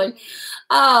 definitely.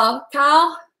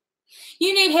 Kyle,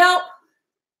 you need help?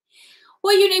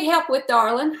 What do you need help with,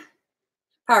 darling?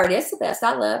 Pirate is the best.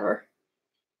 I love her.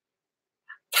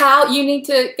 Kyle, you need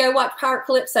to go watch Pirate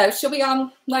Calypso. She'll be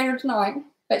on later tonight.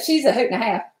 But she's a hoot and a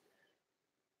half.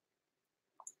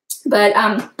 But,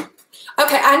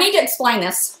 okay, I need to explain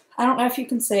this. I don't know if you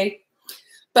can see.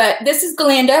 But this is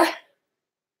Glenda.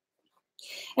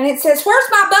 And it says, where's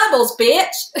my bubbles,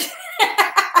 bitch?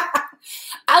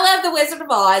 I love the Wizard of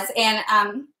Oz.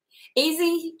 And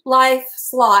Easy Life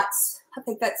Slots. I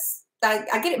think that's,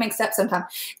 I get it mixed up sometimes.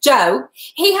 Joe,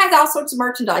 he has all sorts of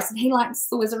merchandise. And he likes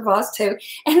the Wizard of Oz too.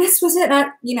 And this was it,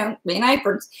 you know, in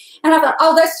aprons. And I thought,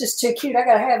 oh, that's just too cute. I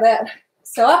got to have that.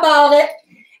 So I bought it.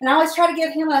 And I always try to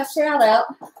give him a shout out.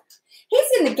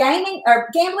 He's in the gaming or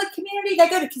gambling community. They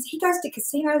go to, because he goes to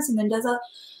casinos and then does a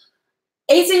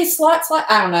easy slot.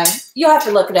 I don't know. You'll have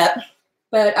to look it up.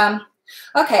 But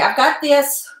okay, I've got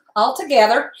this all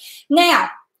together. Now,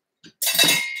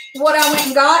 what I went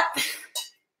and got,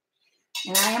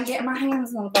 and I am getting my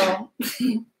hands on the bowl,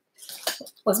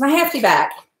 was my hefty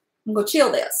bag. I'm gonna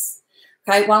chill this.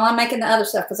 Okay, while I'm making the other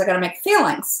stuff because I gotta make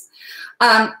fillings.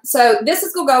 So this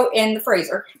is gonna go in the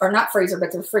freezer, or not freezer,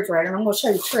 but the refrigerator. And I'm gonna show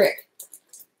you a trick.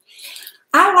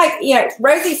 I like, you know,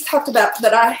 Rosie's talked about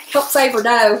that I help save her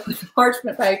dough with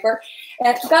parchment paper.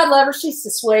 And God love her, she's so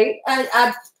sweet.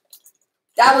 I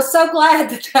was so glad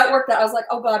that that worked out. I was like,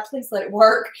 oh God, please let it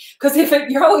work. Because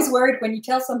you're always worried when you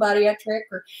tell somebody a trick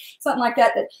or something like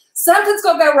that, that something's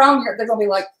gonna go wrong. They're gonna be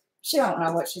like, she don't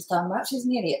know what she's talking about. She's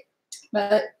an idiot.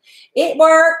 But it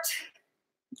worked.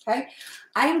 Okay.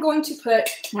 I am going to put,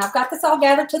 now I've got this all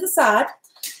gathered to the side.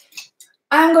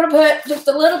 I'm going to put just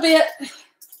a little bit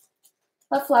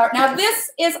of flour. Now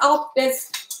this is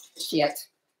shit.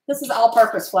 This is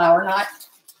all-purpose flour, not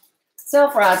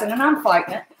self-rising, and I'm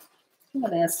fighting it. Look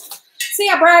at this. See,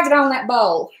 I bragged on that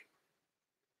bowl.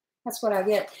 That's what I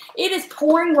get. It is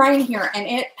pouring rain here, and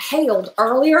it hailed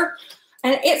earlier,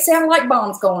 and it sounded like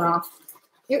bombs going off.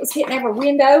 It was hitting every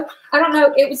window. I don't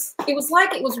know. It was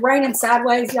like it was raining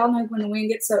sideways. Y'all know when the wind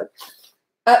gets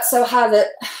up so high that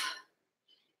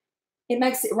it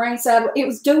makes it rain sideways. It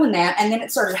was doing that, and then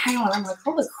it started hailing. I'm like,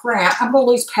 holy crap, I'm going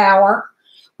to lose power,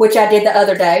 which I did the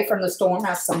other day from the storm.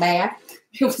 I was so mad.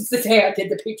 It was the day I did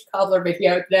the peach cobbler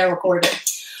video that I recorded.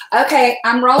 Okay,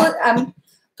 I'm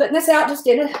putting this out just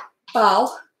in a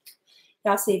ball.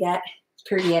 Y'all see that? It's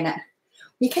pretty in it.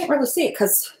 You can't really see it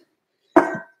because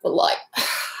the light.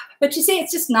 But you see,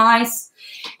 it's just nice.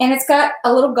 And it's got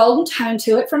a little golden tone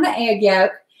to it from the egg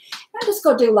yolk. I'm just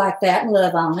going to do like that and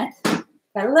love on it.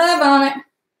 Got to love on it.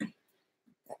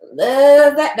 Gotta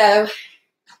love that dough.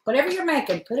 Whatever you're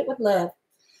making, put it with love.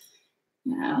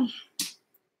 You know.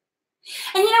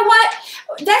 And you know what?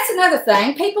 That's another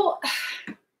thing. People,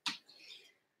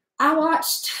 I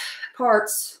watched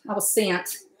parts I was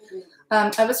sent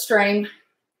of a stream.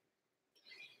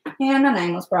 And my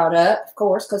name was brought up, of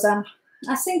course, because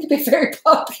I seem to be very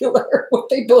popular with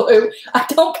people who I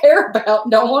don't care about,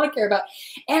 don't want to care about.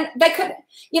 And they couldn't,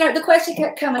 you know, the question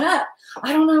kept coming up.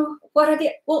 I don't know what I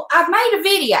did. Well, I've made a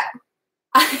video.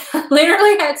 I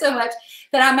literally had so much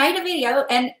that I made a video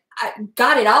and I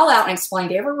got it all out and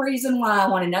explained every reason why I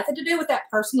wanted nothing to do with that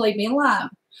person. Leave me alone.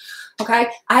 Okay.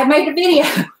 I made a video.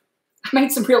 I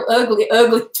made some real ugly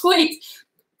tweets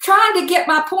trying to get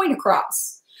my point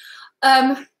across.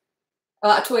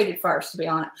 I tweeted first, to be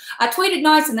honest. I tweeted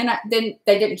nice, and then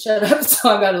they didn't shut up,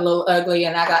 so I got a little ugly,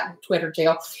 and I got in Twitter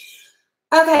jail.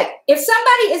 Okay, if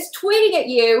somebody is tweeting at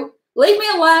you, leave me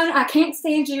alone, I can't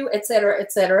stand you,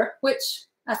 etc., which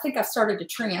I think I've started to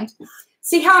trend.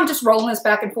 See how I'm just rolling this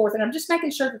back and forth, and I'm just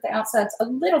making sure that the outside's a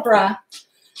little dry,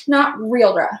 not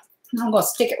real dry. And I'm going to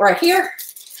stick it right here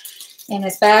in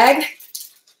this bag,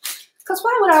 because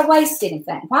why would I waste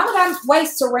anything? Why would I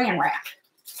waste saran wrap,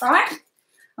 right?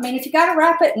 I mean, if you got to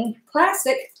wrap it in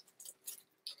plastic,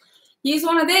 use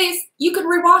one of these. You could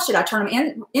rewash it. I turn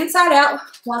them inside out,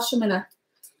 wash them in a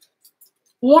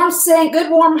warm sink, good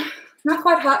warm, not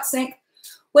quite hot sink,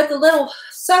 with a little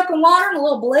soap and water and a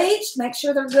little bleach to make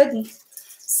sure they're good and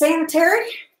sanitary.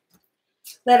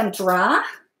 Let them dry,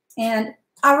 and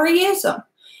I reuse them.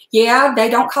 Yeah, they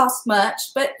don't cost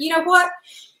much, but you know what?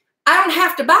 I don't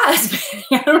have to buy as many.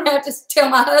 I don't have to tell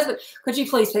my husband, could you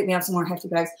please pick me up some more hefty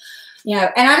bags? You know,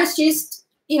 and I just used,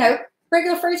 you know,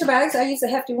 regular freezer bags. I use the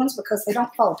hefty ones because they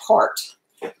don't fall apart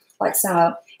like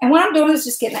so. And what I'm doing is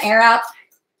just getting the air out.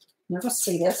 You're going to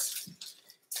see this.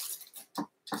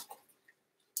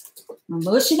 I'm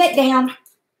mushing it down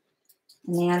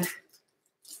and then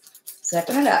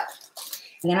zipping it up.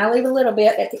 And then I leave a little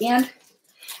bit at the end.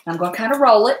 I'm going to kind of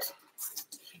roll it.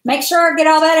 Make sure I get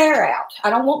all that air out. I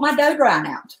don't want my dough drying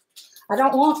out. I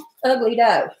don't want ugly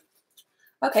dough.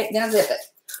 Okay, then I zip it.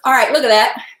 All right, look at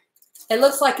that. It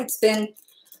looks like it's been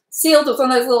sealed with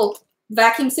one of those little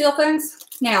vacuum seal things.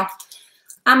 Now,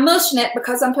 I'm mushing it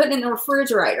because I'm putting it in the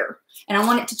refrigerator and I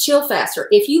want it to chill faster.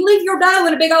 If you leave your dough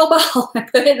in a big old bowl and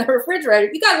put it in the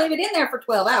refrigerator, you got to leave it in there for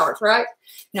 12 hours, right?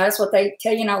 You know, that's what they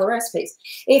tell you in all the recipes.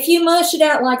 If you mush it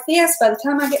out like this, by the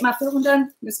time I get my filling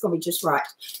done, it's going to be just right.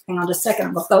 Hang on just a second.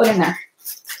 I'm going to throw it in there.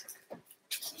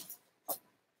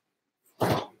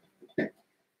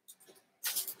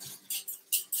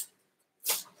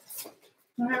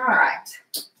 All right.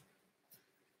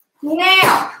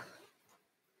 Now,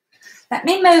 let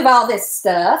me move all this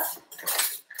stuff.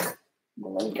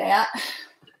 We'll leave that.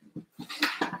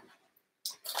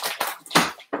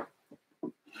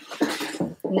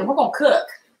 And then we're going to cook.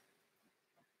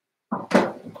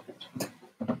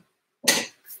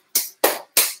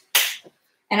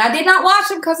 And I did not wash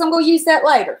them because I'm going to use that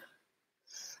later.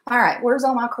 All right, where's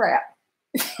all my crap?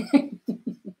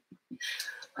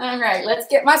 All right, let's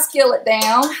get my skillet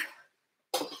down.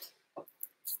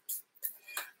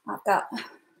 I've got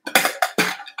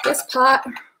this pot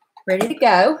ready to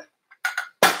go.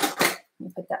 Let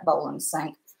me put that bowl in the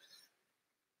sink.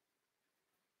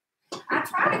 I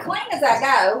try to clean as I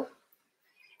go.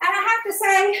 And I have to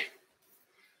say,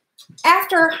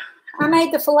 after I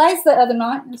made the fillets the other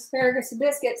night, asparagus and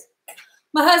biscuits,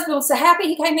 my husband was so happy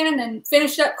he came in and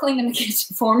finished up cleaning the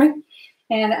kitchen for me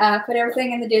and put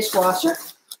everything in the dishwasher.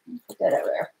 Put that over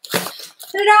there.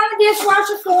 Put it on the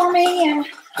dishwasher for me and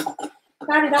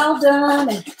got it all done.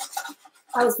 And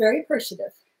I was very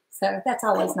appreciative. So that's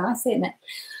always nice, isn't it?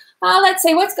 Let's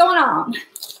see what's going on.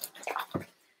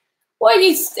 What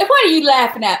are you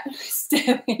laughing at,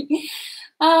 Stephanie?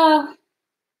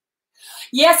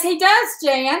 Yes, he does,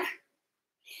 Jan.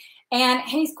 And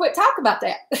he's quit talking about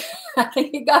that. I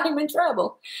think it got him in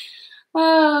trouble.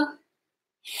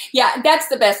 Yeah, that's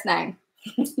the best name.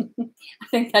 I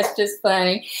think that's just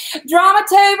funny. Drama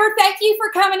Tuber, thank you for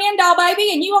coming in, doll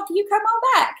baby, and you come on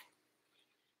back.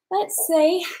 Let's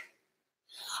see.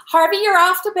 Harvey, you're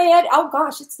off to bed. Oh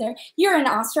gosh, it's there. You're in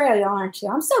Australia, aren't you?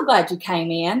 I'm so glad you came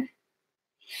in.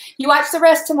 You watch the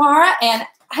rest tomorrow, and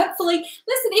hopefully,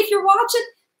 listen, if you're watching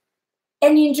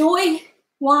and you enjoy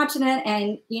watching it,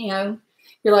 and you know,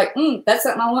 you're like, that's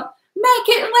something I want, make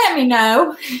it and let me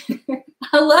know.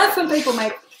 I love when people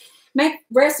make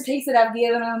recipes that I've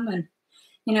given them, and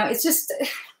you know, it's just,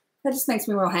 that just makes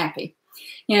me real happy.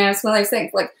 You know, it's one of those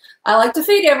things, like, I like to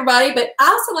feed everybody, but I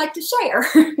also like to share.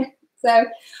 So,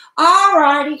 all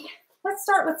righty, let's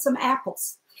start with some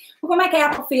apples. We're gonna make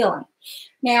apple filling.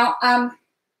 Now,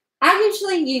 I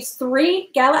usually use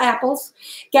 3 gala apples,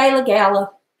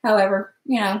 gala, however,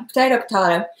 you know,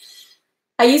 potato.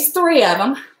 I use 3 of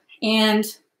them, and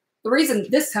the reason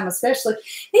this time especially,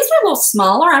 these are a little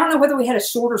smaller. I don't know whether we had a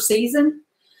shorter season.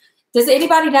 Does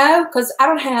anybody know? Because I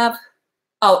don't have,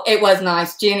 oh, it was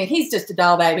nice, Jenny. He's just a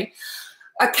doll baby.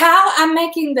 Kyle, I'm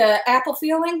making the apple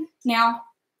filling. Now,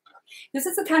 this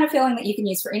is the kind of filling that you can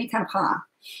use for any kind of pie.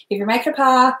 If you're making a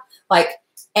pie, like,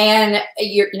 and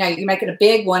you're making a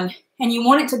big one, and you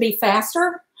want it to be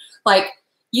faster, like,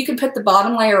 you can put the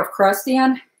bottom layer of crust in,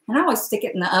 and I always stick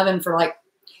it in the oven for, like,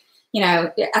 you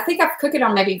know, I think I cook it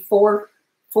on maybe 400,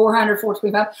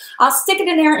 425. I'll stick it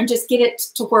in there and just get it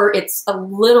to where it's a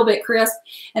little bit crisp,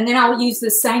 and then I'll use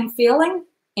the same filling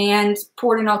and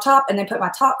pour it in on top, and then put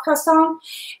my top crust on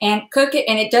and cook it,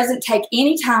 and it doesn't take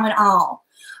any time at all.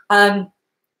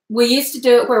 We used to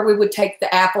do it where we would take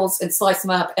the apples and slice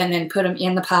them up and then put them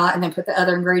in the pie and then put the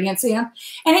other ingredients in.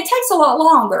 And it takes a lot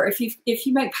longer if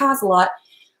you make pies a lot.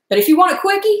 But if you want a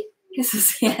quickie, this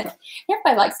is it.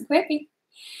 Everybody likes a quickie.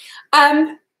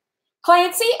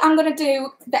 Clancy, I'm going to do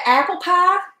the apple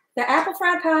pie, the apple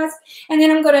fried pies, and then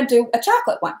I'm going to do a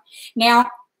chocolate one. Now,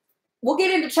 we'll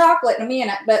get into chocolate in a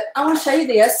minute, but I want to show you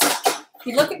this. If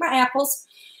you look at my apples,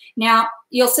 now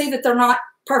you'll see that they're not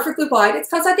perfectly white. It's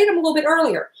because I did them a little bit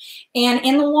earlier. And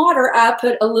in the water, I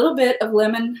put a little bit of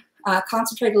lemon,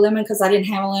 concentrated lemon, because I didn't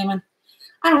have a lemon.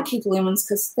 I don't keep lemons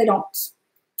because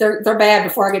they're bad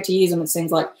before I get to use them, it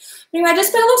seems like. Anyway, I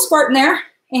just put a little squirt in there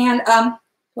and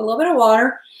put a little bit of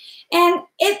water. And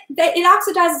it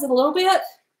oxidizes a little bit,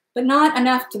 but not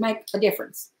enough to make a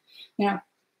difference. You know,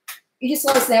 you just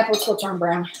slice the apple, it's going to turn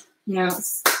brown. You know,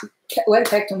 it's the way the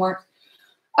pectin works.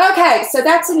 Okay, so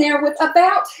that's in there with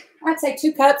about, I'd say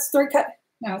 2 cups, 3 cups.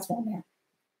 No, it's one there.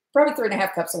 Probably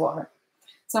 3.5 cups of water.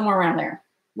 Somewhere around there.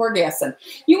 We're guessing.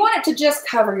 You want it to just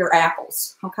cover your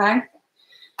apples, okay?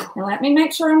 Now let me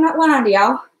make sure I'm not lying to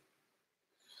y'all.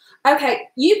 Okay,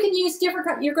 you can use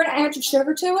different, you're going to add your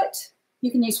sugar to it.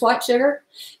 You can use white sugar.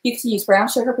 You can use brown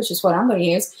sugar, which is what I'm going to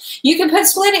use. You can put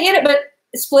Splenda in it, but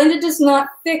Splenda does not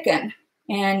thicken.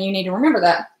 And you need to remember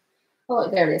that. Oh,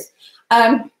 there it is.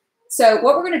 So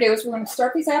what we're going to do is we're going to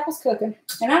start these apples cooking.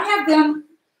 And I have them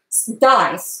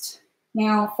diced.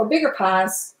 Now, for bigger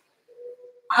pies,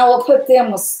 I will put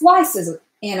them with slices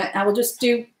in it. I will just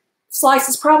do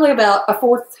slices probably about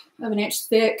 1/4 of an inch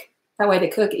thick. That way they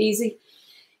cook easy.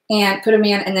 And put them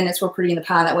in, and then it's real pretty in the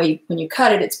pie. That way, when you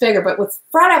cut it, it's bigger. But with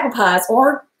fried apple pies,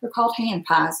 or they're called hand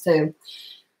pies too,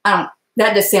 that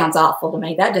just sounds awful to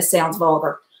me. That just sounds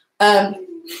vulgar.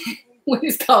 We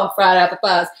just call them fried apple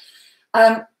pies.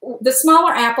 The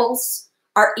smaller apples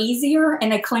are easier,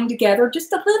 and they cling together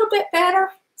just a little bit better,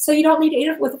 so you don't need to eat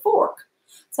it with a fork.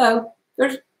 So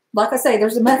there's, like I say,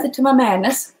 there's a method to my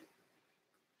madness.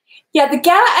 Yeah, the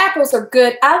Gala apples are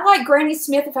good. I like Granny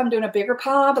Smith if I'm doing a bigger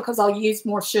pie because I'll use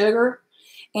more sugar.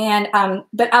 And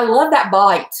but I love that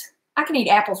bite. I can eat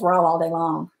apples raw all day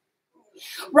long.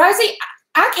 Rosie,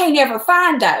 I can't ever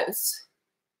find those.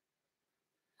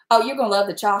 Oh, you're going to love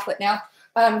the chocolate now.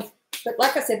 But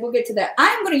like I said, we'll get to that.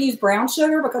 I'm going to use brown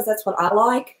sugar because that's what I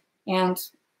like. And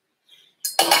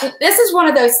this is one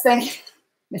of those things.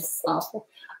 This is awful.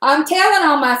 I'm telling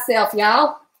on myself,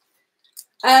 y'all.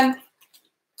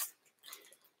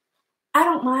 I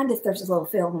don't mind if there's a little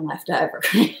filling left over.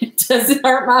 It doesn't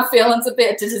hurt my feelings a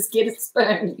bit to just get a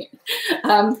spoon.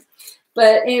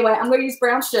 But anyway, I'm going to use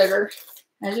brown sugar,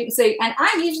 as you can see. And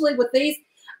I usually with these,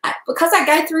 because I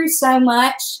go through so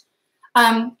much,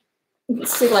 you can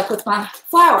see like with my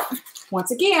flour.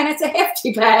 Once again, it's a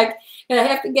hefty bag, a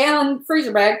hefty gallon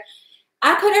freezer bag.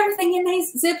 I put everything in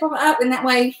these, zip them up, and that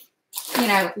way, you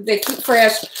know, they keep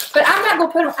fresh. But I'm not going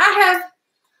to put them, I have,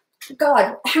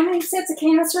 God, how many sets of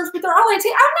canisters? But they're all in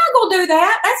tea. I'm not going to do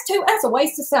that. That's a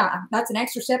waste of time. That's an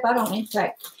extra step I don't need to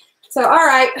take. So, all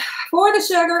right, for the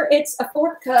sugar, it's a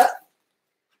 1/4 cup.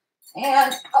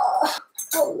 And, oh,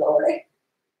 Lordy.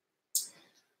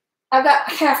 I've got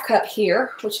a 1/2 cup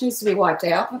here, which needs to be wiped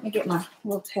out. Let me get my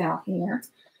little towel here.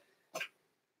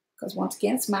 Because once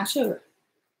again, it's my sugar.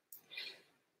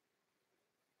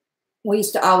 We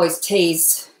used to always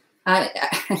tease. I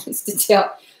used to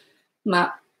tell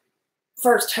my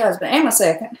first husband and my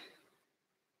second,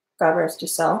 God rest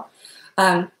his soul,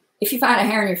 if you find a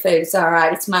hair in your food, it's all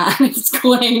right. It's mine. It's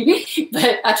clean.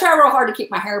 But I try real hard to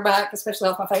keep my hair back, especially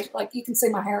off my face. Like you can see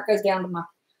my hair goes down to my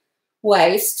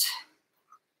waist,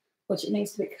 which it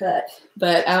needs to be cut.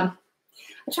 But I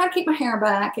try to keep my hair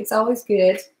back. It's always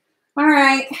good. All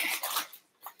right.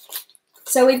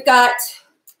 So we've got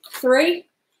 3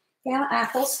 gallon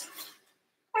apples.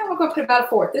 And we're going to put about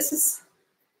a 1/4. This is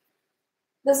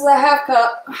a 1/2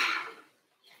 cup.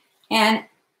 And,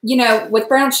 you know, with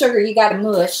brown sugar, you got to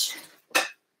mush.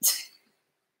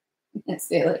 That's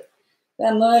silly.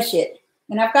 Got to mush it.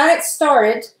 And I've got it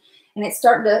started. And it's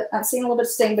starting to, I'm seeing a little bit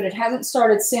of steam, but it hasn't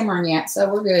started simmering yet. So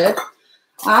we're good.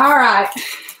 All right.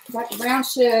 Got the brown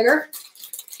sugar.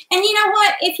 And you know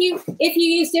what? If you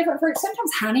use different fruits,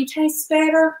 sometimes honey tastes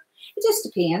better. It just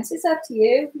depends. It's up to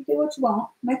you. You do what you want.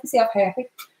 Make yourself happy.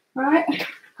 All right?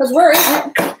 Because we're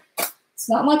eating it. It's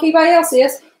not like anybody else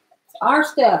is. It's our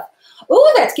stuff.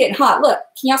 Ooh, that's getting hot. Look,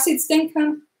 can y'all see the steam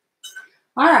coming?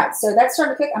 All right, so that's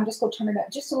starting to cook. I'm just going to turn it up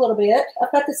just a little bit.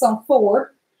 I've got this on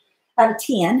 4 out of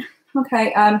 10.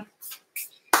 Okay.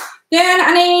 Then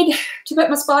I need to put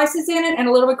my spices in it and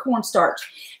a little bit of cornstarch.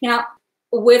 Now,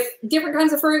 with different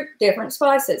kinds of fruit, different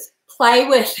spices. Play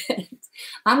with it.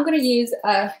 I'm going to use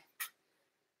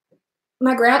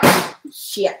my ground.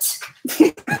 Shit.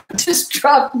 Just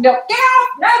drop. No, no,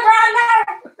 no.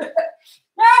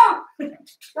 No,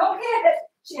 don't hit it.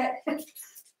 Shit.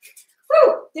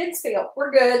 Whew, didn't spill.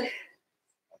 We're good.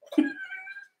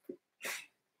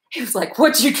 He was like,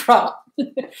 what'd you drop?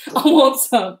 I want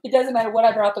some. It doesn't matter what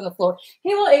I drop on the floor.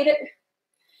 He will eat it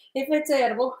if it's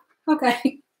edible. Okay.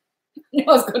 I knew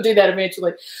I was going to do that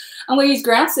eventually. I'm going to use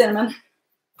ground cinnamon.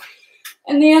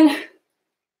 And then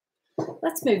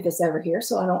let's move this over here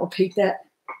so I don't repeat that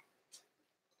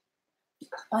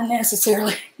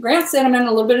unnecessarily. Ground cinnamon,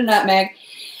 a little bit of nutmeg.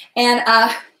 And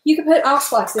you can put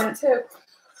allspice in it too.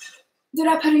 Did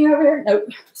I put any over here? Nope.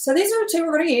 So these are the 2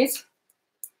 we're going to use.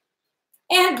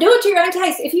 And do it to your own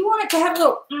taste. If you want it to have a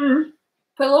little,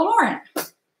 put a little more in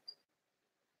it.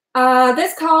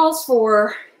 This calls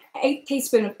for 1/8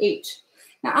 teaspoon of each.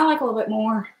 Now, I like a little bit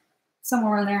more,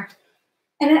 somewhere in there.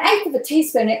 And 1/8 of a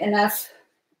teaspoon isn't enough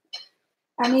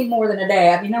I need more than a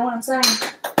dab. You know what I'm saying?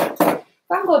 If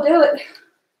I'm going to do it,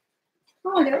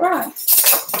 I'm going to do it right.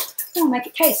 I'm going to make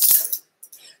it taste.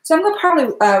 So I'm going to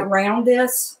probably round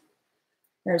this.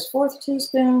 There's a 1/4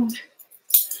 teaspoon.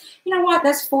 You know what?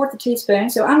 That's a 1/4 teaspoon.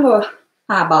 So I'm going to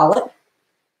eyeball it.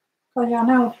 Because y'all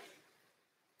know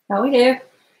how we do.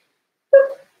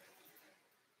 Boop.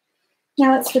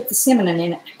 Now let's put the cinnamon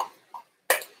in it.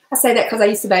 I say that because I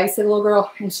used to babysit a little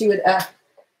girl, and she would,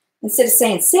 instead of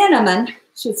saying cinnamon,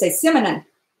 she would say cinnamon.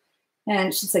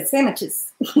 And she'd say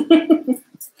sandwiches.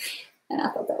 And I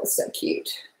thought that was so cute.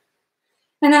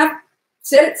 And I've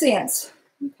said it since.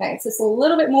 Okay, it's just a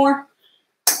little bit more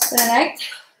than an 1/8.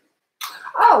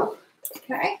 Oh,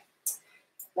 okay.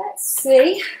 Let's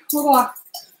see. We're going to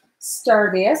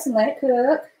stir this and let it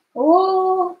cook.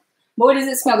 Oh, boy, does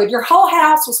it smell good. Your whole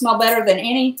house will smell better than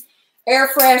any air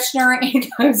freshener, any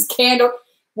of those candle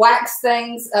wax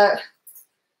things.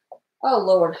 Oh,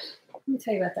 Lord. Let me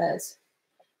tell you about those.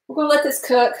 We're going to let this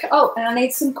cook. Oh, and I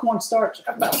need some cornstarch.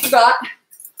 I about forgot.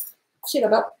 Shit, I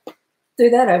about threw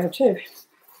that over, too.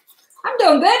 I'm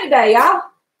doing good today, y'all.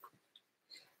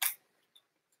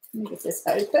 Let me get this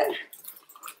open.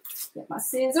 Get my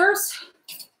scissors.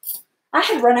 I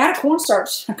had run out of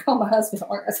cornstarch. I called my husband.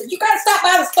 I said, you got to stop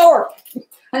by the store.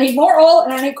 I need more oil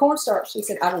and I need cornstarch. He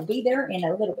said, I will be there in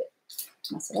a little bit.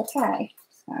 I said, okay.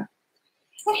 So,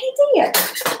 and he did.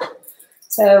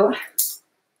 So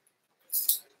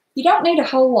you don't need a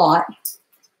whole lot.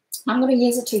 I'm going to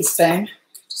use a teaspoon to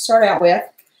start out with.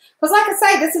 Because like I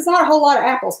say, this is not a whole lot of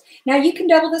apples. Now you can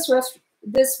double this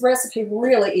recipe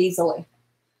really easily.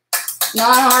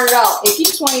 Not hard at all. If you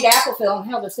just want to eat apple filling,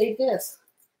 hell, just eat this.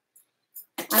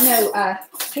 I know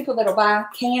people that'll buy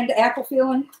canned apple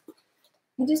filling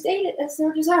and just eat it as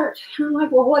their dessert. I'm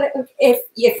like, well, what if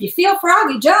you feel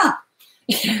froggy, jump.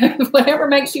 Whatever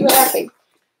makes you happy.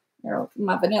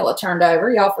 My vanilla turned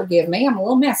over. Y'all forgive me. I'm a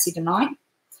little messy tonight.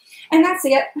 And that's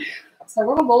it. So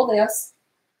we're going to boil this.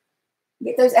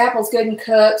 Get those apples good and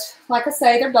cooked. Like I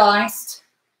say, they're diced.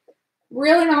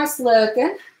 Really nice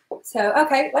looking. So,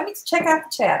 okay, let me check out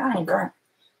the chat. I ain't drunk.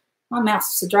 My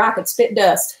mouth's so dry I could spit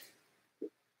dust.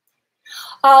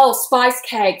 Oh, spice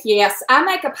cake. Yes, I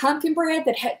make a pumpkin bread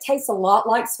that tastes a lot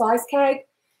like spice cake,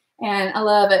 and I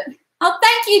love it. Oh,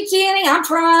 thank you, Jenny. I'm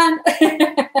trying.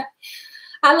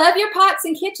 I love your pots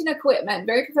and kitchen equipment.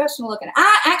 Very professional looking.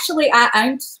 I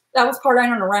was part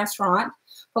owner in a restaurant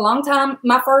for a long time.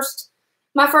 My first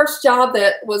job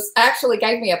that was actually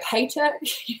gave me a paycheck,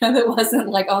 that wasn't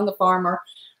like on the farm or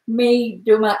me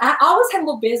doing I always had a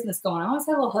little business going. I always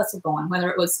had a little hustle going, whether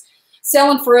it was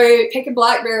selling fruit, picking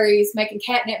blackberries, making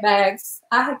catnip bags.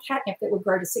 I had catnip that would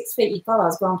grow to 6 feet. You thought I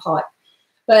was grown pot.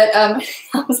 But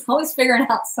I was always figuring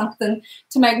out something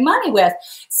to make money with.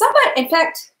 In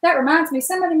fact, that reminds me,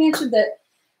 somebody mentioned that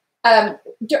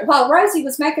while Rosie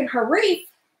was making her wreath,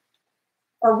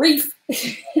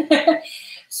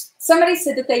 somebody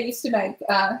said that they used to make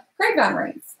grapevine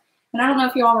wreaths. And I don't know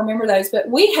if you all remember those, but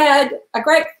we had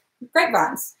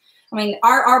grapevines. I mean,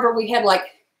 our arbor, we had like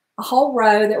a whole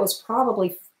row that was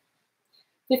probably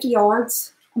 50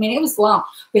 yards. I mean, it was long.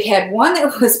 We had one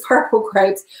that was purple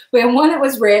grapes. We had one that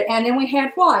was red, and then we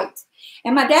had white.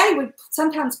 And my daddy would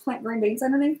sometimes plant green beans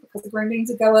underneath because the green beans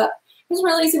would go up. It was a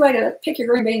really easy way to pick your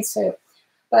green beans too.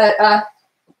 But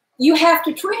you have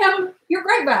to trim your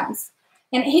grapevines.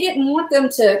 And he didn't want them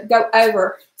to go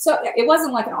over. So it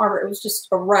wasn't like an arbor. It was just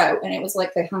a row. And it was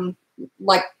like they hung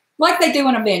like they do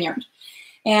in a vineyard.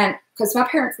 And because my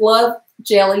parents love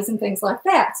jellies and things like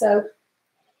that. So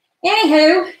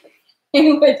anywho,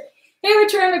 he would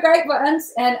trim the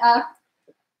grapevines. And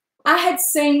I had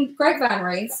seen grapevine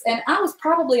wreaths. And I was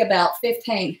probably about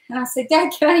 15. And I said,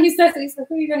 Dad, can I use this? And he said,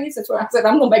 who are you going to use this for? I said,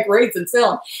 I'm going to make wreaths and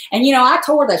sell them. And, you know, I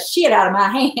tore the shit out of my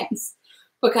hands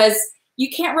because you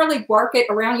can't really work it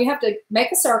around. You have to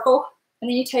make a circle, and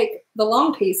then you take the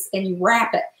long piece and you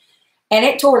wrap it. And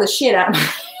it tore the shit out of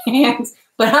my hands.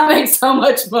 But I made so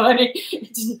much money.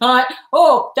 It's not.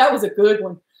 Oh, that was a good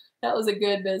one. That was a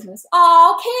good business.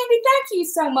 Oh, Candy, thank you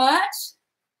so much.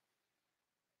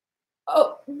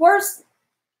 Oh, where's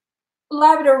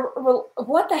Lavender?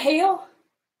 What the hell?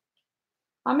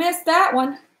 I missed that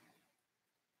one.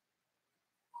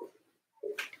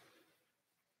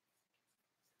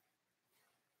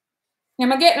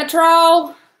 Am I getting a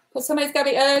troll? Because somebody's got to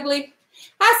be ugly.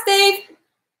 Hi, Steve.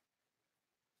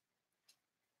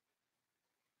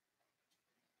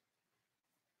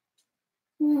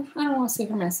 I don't want to see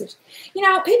her message. You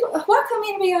know, people, why come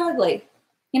in to be ugly?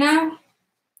 You know?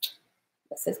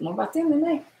 That says more about them than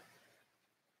me.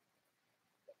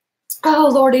 Oh,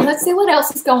 Lordy, let's see what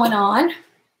else is going on.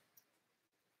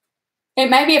 It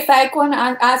may be a fake one.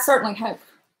 I certainly hope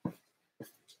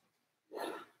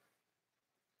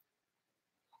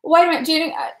Wait a minute,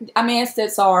 Jenny. I missed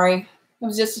it. Sorry. It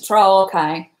was just a troll.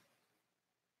 Okay.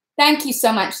 Thank you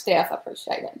so much, Steph. I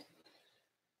appreciate it.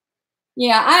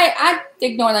 Yeah, I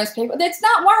ignore those people. It's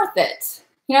not worth it.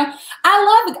 You know,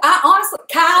 I honestly,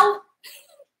 Kyle,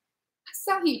 I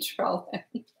saw you trolling.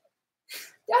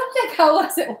 Don't think I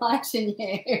wasn't watching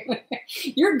you.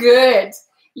 You're good.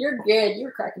 You're good.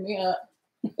 You're cracking me up.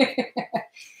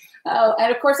 Oh,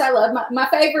 and of course I love my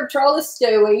favorite troll is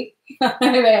Stewie.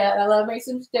 Man, I love me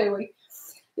some Stewie.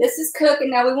 This is cooking.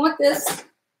 Now we want this. Did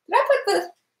I put the,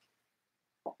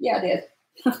 yeah, I did.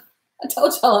 I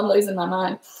told y'all I'm losing my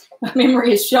mind. My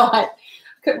memory is shot. I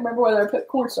couldn't remember whether I put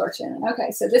cornstarch in it. Okay,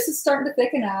 so this is starting to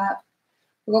thicken up.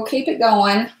 We're going to keep it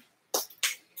going.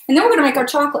 And then we're going to make our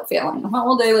chocolate filling. And what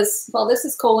we'll do is, while this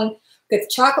is cooling, get the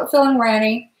chocolate filling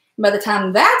ready. And by the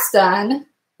time that's done,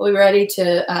 we'll be ready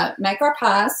to make our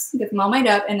pies, get them all made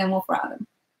up, and then we'll fry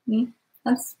them.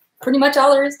 That's pretty much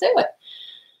all there is to it.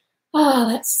 Oh,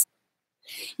 that's,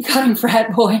 you got him,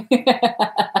 frat boy.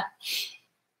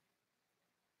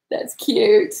 That's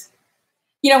cute.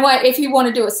 You know what? If you want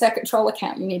to do a second troll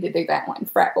account, you need to do that one,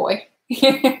 frat boy.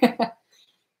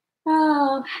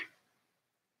 Oh,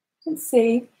 let's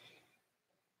see.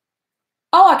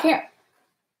 Oh, I can't.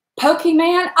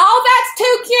 Pokemon. Oh, that's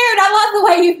too cute. I love the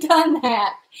way you've done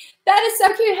that. That is so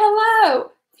cute.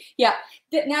 Hello. Yeah.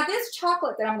 Now, this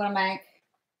chocolate that I'm going to make,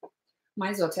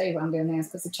 might as well tell you why I'm doing this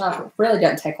because the chocolate really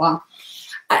doesn't take long.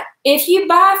 If you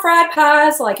buy fried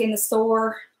pies like in the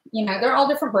store, you know, they're all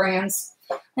different brands.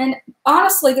 And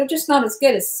honestly, they're just not as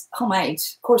good as homemade.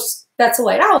 Of course, that's the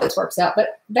way it always works out.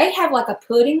 But they have like a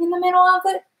pudding in the middle of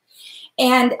it.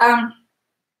 And I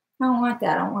don't like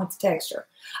that. I don't like the texture.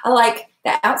 I like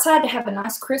the outside to have a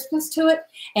nice crispness to it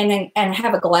and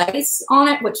have a glaze on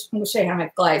it, which I'm going to show you how to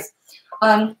make glaze.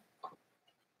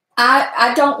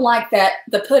 I don't like that,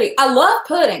 the pudding. I love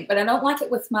pudding, but I don't like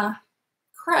it with my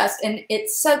crust. And it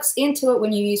soaks into it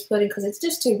when you use pudding because it's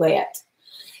just too wet.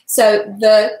 So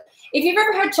if you've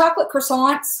ever had chocolate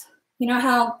croissants, you know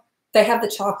how they have the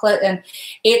chocolate and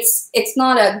it's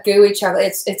not a gooey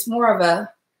chocolate. It's more of a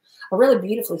really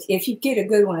beautiful, if you get a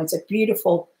good one, it's a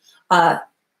beautiful,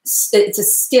 it's a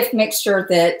stiff mixture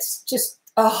that just,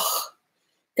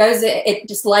 goes, it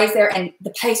just lays there and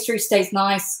the pastry stays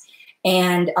nice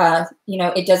and, you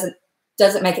know, it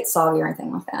doesn't make it soggy or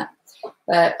anything like that.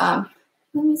 But,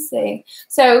 let me see.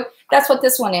 So that's what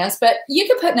this one is. But you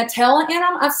can put Nutella in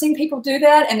them. I've seen people do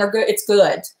that, and they're good. It's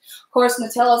good. Of course,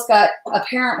 Nutella's got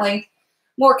apparently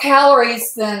more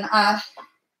calories than an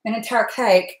entire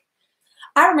cake.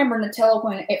 I remember Nutella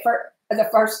when I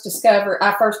first discovered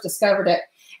it,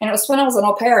 and it was when I was an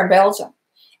au pair in Belgium.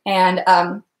 And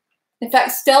in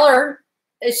fact, Stellar,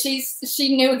 she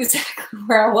knew exactly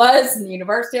where I was and the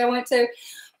university I went to.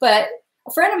 But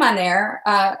a friend of mine there,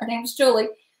 her name was Julie.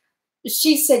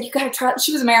 She said, you got to try it.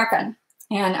 She was American.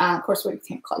 And, of course, we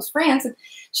became close friends. And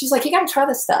she's like, you got to try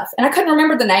this stuff. And I couldn't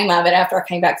remember the name of it after I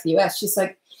came back to the U.S. She's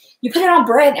like, you put it on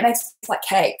bread and it makes it like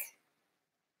cake.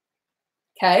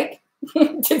 Cake?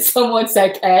 Did someone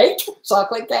say cake?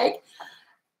 Chocolate cake?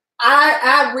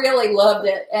 I really loved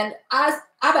it. And I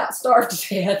about starved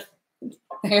to death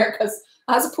there because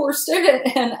I was a poor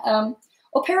student. And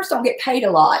au pairs don't get paid a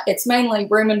lot. It's mainly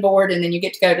room and board. And then you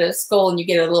get to go to school and you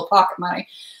get a little pocket money.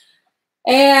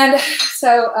 And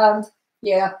so,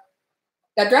 yeah,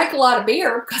 I drank a lot of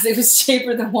beer because it was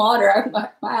cheaper than water. My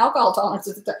alcohol tolerance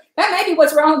is that may be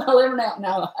what's wrong with my liver now.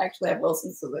 No, I actually have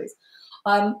Wilson's disease.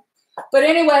 But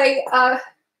anyway,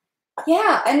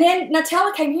 yeah. And then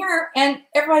Nutella came here and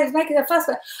everybody was making a fuss.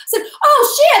 I said,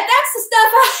 oh shit, that's the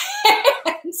stuff I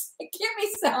had. Give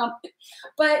me some.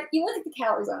 But you look at the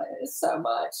calories on it, it's so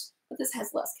much. But this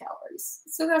has less calories.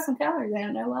 It still got some calories in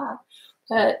it, no lie.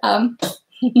 But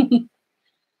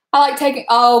I like taking,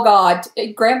 oh God,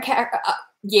 graham crackers.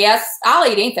 Yes, I'll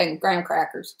eat anything with graham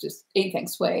crackers, just anything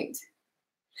sweet.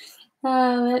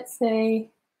 Let's see.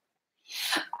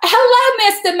 Hello,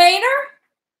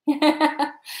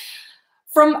 Misdemeanor.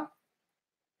 From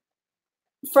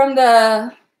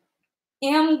the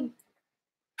wait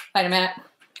a minute.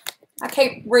 I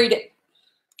can't read it.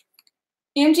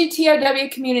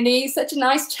 MGTOW community, such a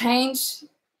nice change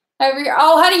over here.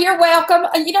 Oh, honey, you're welcome.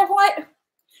 You know what?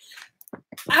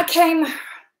 I came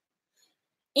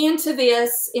into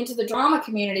the drama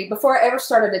community before I ever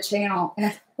started a channel,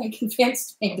 and they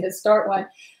convinced me to start one.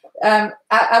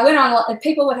 I went on,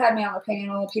 people would have me on the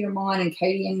panel, Peter Mon and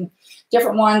Katie and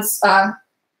different ones.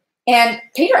 And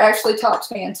Peter actually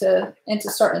talked me into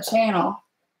starting a channel.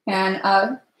 And,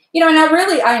 you know, and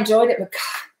I enjoyed it, but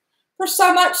God, there's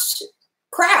so much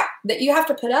crap that you have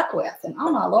to put up with. And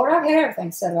oh my Lord, I've had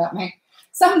everything said about me.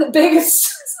 some of the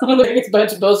biggest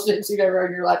bunch of bullshit you've ever heard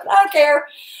in your life. But I don't care.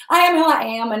 I am who I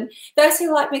am, and those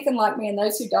who like me can like me, and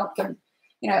those who don't can,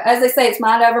 you know, as they say, it's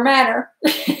mind over matter.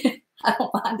 I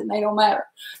don't mind, and they don't matter.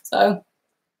 So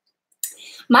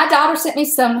my daughter sent me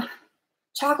some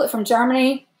chocolate from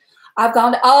Germany. I've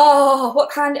gone to, oh, what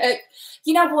kind of,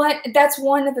 you know what? That's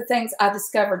one of the things I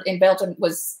discovered in Belgium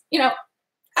was, you know,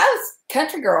 I was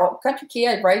country girl, country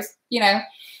kid, raised, you know,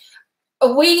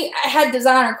 we had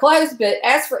designer clothes, but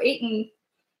as for eating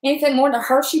anything more than a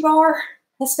Hershey bar,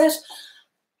 especially,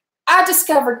 I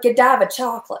discovered Godiva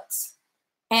chocolates.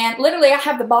 And literally I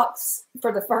have the box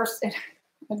for the first, and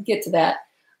I'll get to that.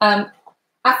 I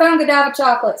found Godiva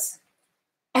chocolates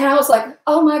and I was like,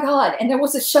 oh my God. And there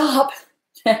was a shop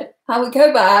that I would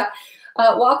go by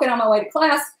walking on my way to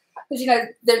class, because, you know,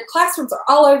 the classrooms are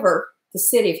all over the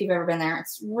city if you've ever been there.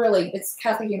 It's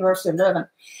Catholic University of Durban.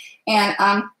 And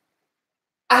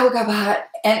I would go by,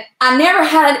 and I never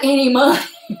had any money.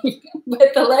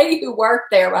 But the lady who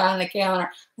worked there behind the counter,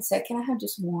 I said, can I have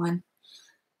just one?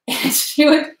 And she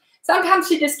would, sometimes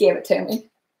she'd just give it to me,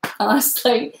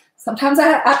 honestly. Sometimes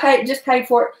I just paid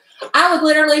for it. I would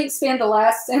literally spend the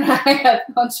last cent I had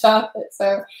on chocolate.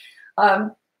 So I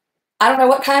don't know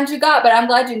what kind you got, but I'm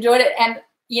glad you enjoyed it. And,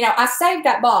 you know, I saved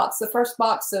that box, the first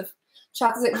box of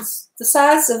chocolates. It was the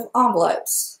size of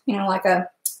envelopes, you know, like a,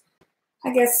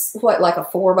 I guess, what, like a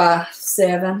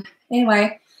 4x7.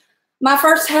 Anyway, my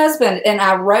first husband and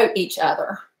I wrote each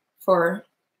other for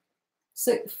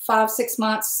 5-6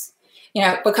 months, you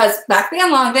know, because back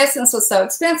then long distance was so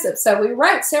expensive. So we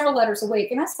wrote several letters a week,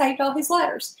 and I saved all his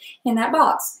letters in that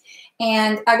box.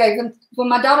 And I gave them, when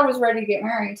my daughter was ready to get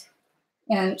married,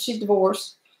 and she's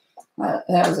divorced,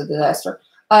 that was a disaster,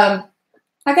 I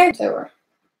gave it to her.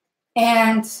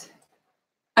 And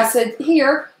I said,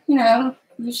 here, you know,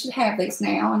 you should have these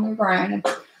now, and you're grown. And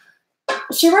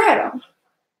she read them.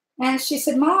 And she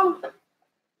said, Mom,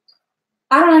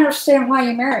 I don't understand why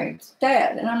you married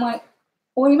Dad. And I'm like,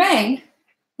 what do you mean?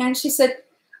 And she said,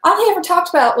 all he ever talked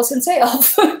about was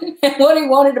himself and what he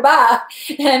wanted to buy.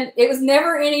 And it was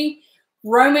never any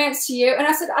romance to you. And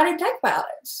I said, I didn't think about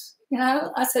it. You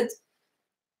know, I said,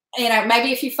 you know,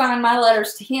 maybe if you find my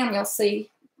letters to him, you'll see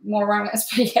more romance.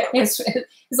 But yeah, he's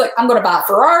like, I'm going to buy a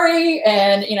Ferrari,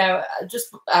 and, you know,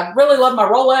 I really love my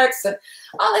Rolex and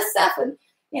all this stuff. And,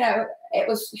 you know, it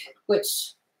was,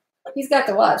 which he's got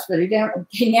the watch, but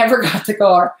he never got the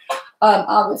car,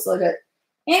 obviously. But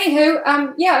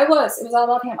anywho, yeah, it was all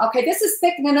about him. Okay, this is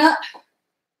thickening up,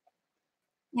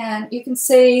 and you can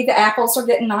see the apples are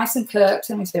getting nice and cooked.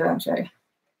 Let me see if I can show you.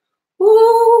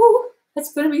 Ooh,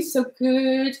 that's going to be so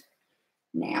good.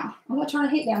 Now, I'm going to turn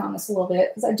the heat down on this a little bit,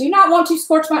 because I do not want to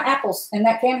scorch my apples, and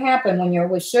that can happen when you're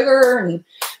with sugar and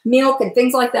milk and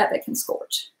things like that that can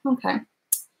scorch. Okay,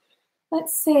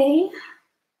 let's see.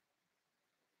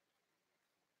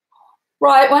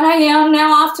 Right, when I am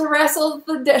now off to wrestle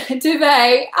the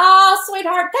duvet. Oh,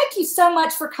 sweetheart, thank you so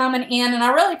much for coming in, and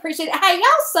I really appreciate it. Hey,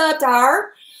 y'all sub to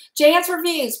her. Jan's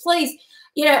Reviews, please.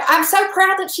 You know, I'm so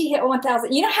proud that she hit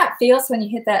 1,000. You know how it feels when you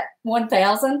hit that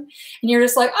 1,000 and you're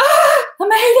just like, ah, I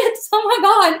made it. Oh my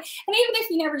God. And even if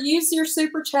you never use your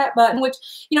super chat button, which,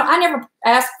 you know, I never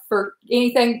ask for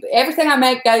anything. Everything I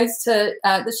make goes to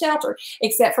the shelter,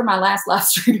 except for my last live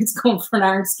stream. It's going for an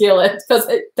iron skillet, because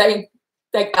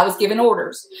I was given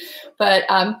orders. But,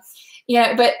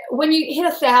 yeah, but when you hit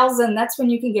 1,000, that's when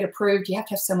you can get approved. You have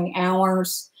to have so many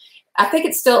hours. I think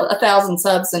it's still 1,000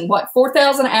 subs and what,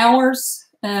 4,000 hours?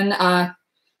 And I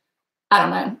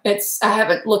don't know. I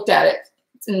haven't looked at it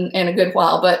in a good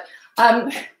while, but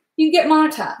you get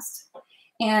monetized.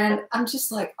 And I'm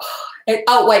just like,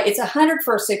 oh wait, it's 100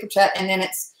 for a super chat, and then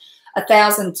it's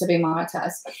 1,000 to be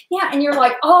monetized. Yeah, and you're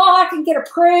like, oh, I can get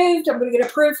approved. I'm going to get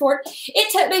approved for it.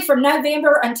 It took me from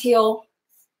November until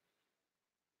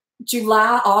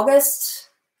July, August.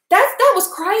 That was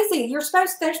crazy. They're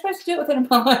supposed to do it within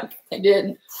a month. They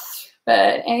didn't.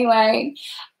 But anyway,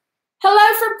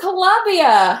 hello from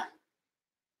Colombia.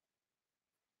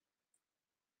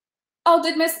 Oh,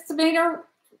 did Miss Sabina,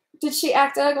 did she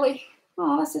act ugly?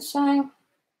 Oh, that's a shame.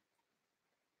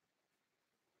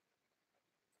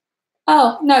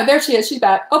 Oh, no, there she is. She's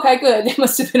back. Okay, good. It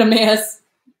must have been a miss.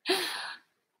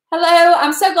 Hello,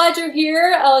 I'm so glad you're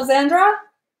here, Alessandra.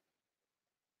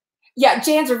 Yeah,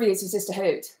 Jan's Reviews is just a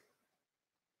hoot.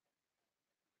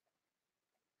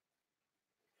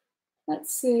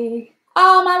 Let's see.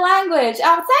 Oh, my language.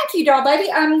 Oh, thank you, doll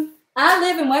baby. I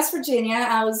live in West Virginia.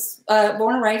 I was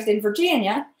born and raised in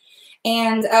Virginia.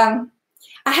 And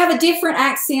I have a different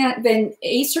accent than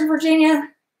Eastern Virginia,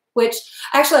 which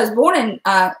actually I was born in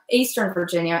Eastern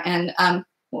Virginia. And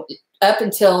up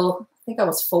until think I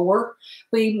was 4.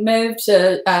 We moved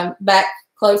to back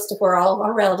close to where all of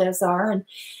our relatives are, and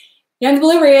in the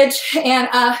Blue Ridge. And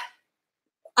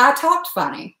I talked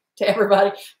funny to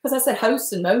everybody because I said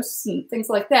hosts and most and things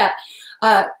like that.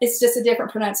 It's just a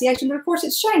different pronunciation, but of course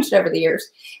it's changed over the years.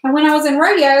 And when I was in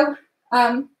radio,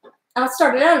 I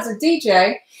started out as a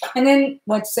DJ and then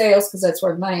went to sales because that's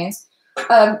where the money is.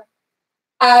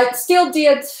 I still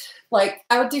did, like,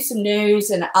 I would do some news,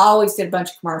 and I always did a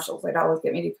bunch of commercials. They'd always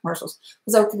get me to do commercials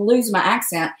because I could lose my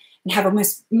accent and have a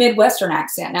Midwestern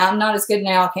accent. Now, I'm not as good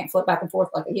now. I can't flip back and forth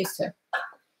like I used to.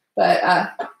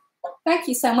 But thank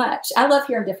you so much. I love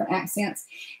hearing different accents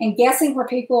and guessing where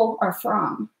people are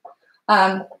from.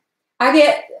 I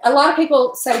get a lot of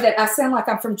people say that I sound like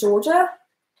I'm from Georgia,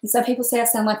 and some people say I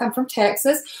sound like I'm from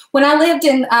Texas. When I lived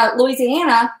in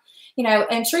Louisiana, you know,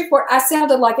 in Shreveport, I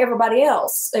sounded like everybody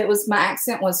else. It was, my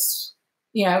accent was,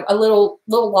 you know, a little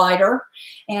lighter,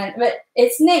 but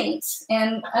it's neat,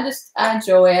 and I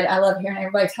enjoy it. I love hearing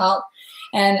everybody talk,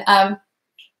 and I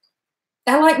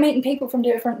like meeting people from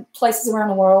different places around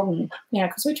the world, and you know,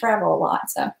 because we travel a lot.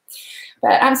 So,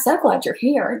 but I'm so glad you're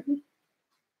here.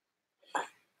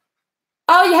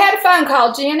 Oh, you had a phone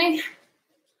call, Jenny.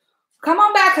 Come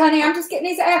on back, honey. I'm just getting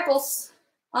these apples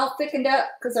all thickened up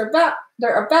because they're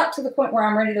about to the point where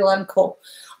I'm ready to let them cool.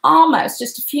 Almost,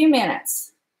 just a few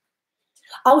minutes.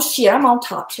 Oh shit, I'm on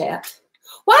Top Chat.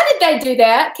 Why did they do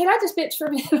that? Can I just bitch for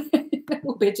a minute?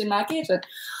 We'll bitch in my kitchen.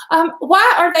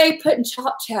 Why are they putting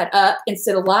Top Chat up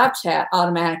instead of live chat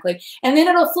automatically? And then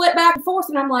it'll flip back and forth,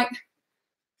 and I'm like,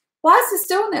 why is this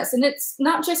doing this? And it's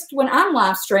not just when I'm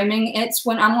live streaming, it's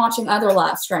when I'm watching other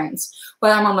live streams.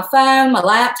 Whether I'm on my phone, my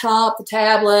laptop, the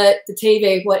tablet, the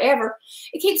TV, whatever,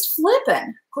 it keeps flipping.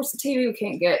 Of course, the TV, we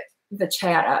can't get the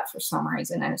chat up for some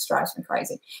reason, and it drives me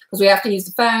crazy because we have to use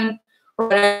the phone or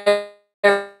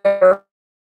whatever.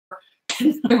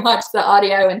 We watch the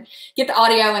audio and get the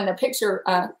audio and the picture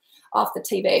off the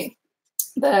TV.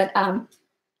 But hi,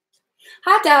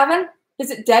 Davin.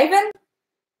 Is it Davin?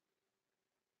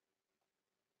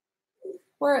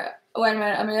 Where? Wait a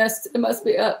minute. I mean, it must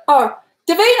be. Oh,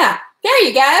 Davina. There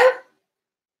you go.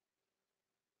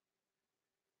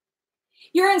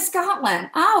 You're in Scotland.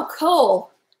 Oh,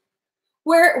 cool.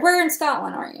 Where in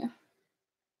Scotland are you?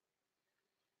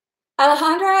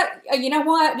 Alejandra, you know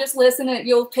what? Just listen and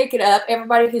you'll pick it up.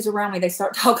 Everybody who's around me, they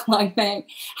start talking like me.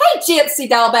 Hey, Gypsy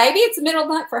doll baby. It's the middle of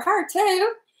the night for her,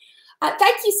 too.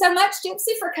 Thank you so much,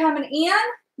 Gypsy, for coming in.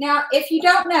 Now, if you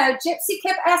don't know, Gypsy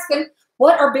kept asking,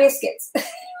 what are biscuits?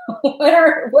 what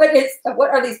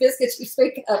are these biscuits you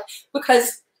speak of?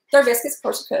 Because they're biscuits, of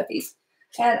course, are cookies.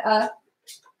 And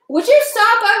would you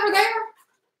stop over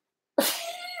there?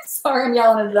 Sorry, I'm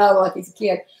yelling at the dog like he's a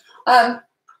kid.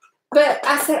 But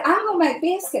I said, I'm going to make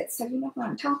biscuits, so you know what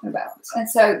I'm talking about. And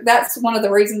so that's one of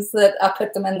the reasons that I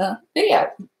put them in the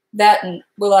video. That, and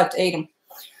we like to eat them.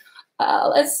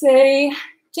 Let's see.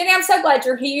 Jenny, I'm so glad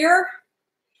you're here.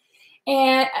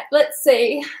 And let's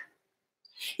see.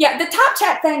 Yeah, the Top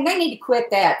Chat thing, they need to quit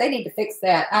that. They need to fix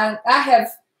that. I have,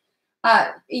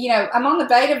 you know, I'm on the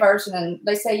beta version, and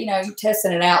they say, you know, you're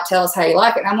testing it out. Tell us how you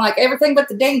like it. And I'm like, everything but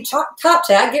the dang Top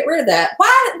Chat, get rid of that.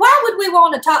 Why would we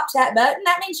want a Top Chat button?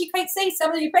 That means you can't see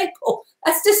some of your people.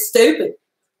 That's just stupid.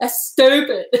 That's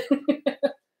stupid.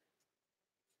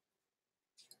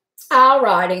 All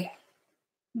righty.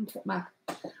 I'm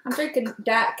drinking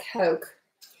Diet Coke.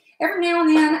 Every now and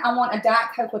then, I want a Diet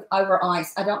Coke with over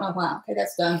ice. I don't know why. Okay,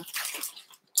 that's done.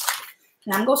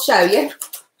 And I'm going to show you.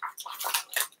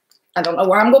 I don't know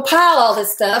where I'm going to pile all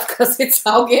this stuff because it's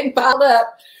all getting piled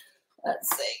up. Let's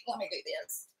see. Let me do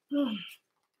this.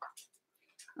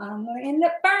 I'm going to end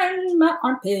up burning my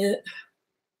armpit.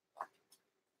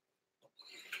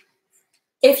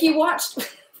 If you watched...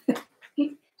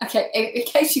 Okay, in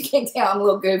case you can't tell, I'm a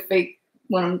little goofy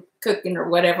when I'm cooking or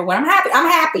whatever. When I'm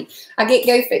happy. I get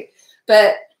goofy.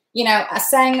 But, you know, I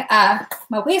sang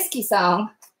my whiskey song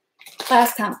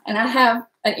last time, and I have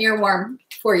an earworm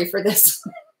for you for this.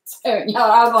 So, y'all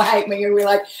all going to hate me. You're going to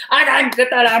be like, I got to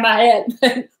get that out of my head.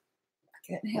 I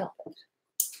couldn't help it.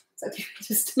 It's okay.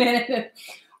 Just a minute.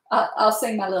 I'll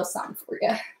sing my little song for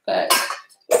you. But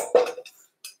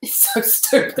it's so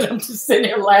stupid. I'm just sitting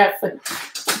here laughing.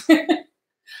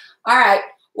 All right.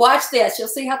 Watch this. You'll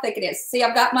see how thick it is. See,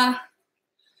 I've got my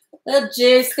little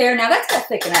juice there. Now, that's going to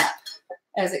thicken up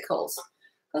as it cools.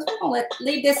 Because we're going to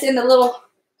leave this in the little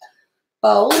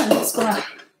bowl, and it's going to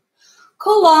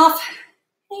cool off.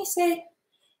 You see? Isn't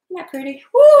that pretty?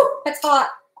 Woo! That's hot.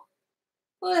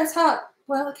 Oh, that's hot.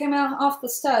 Well, it came out off the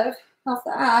stove, off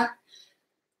the eye.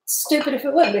 Stupid if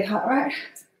it wouldn't be hot, right?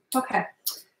 Okay.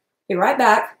 Be right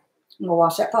back. I'm going to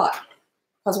wash that pot.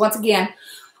 Because once again,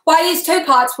 Well, I use 2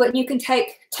 pots, but you can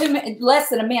take less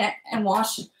than a minute and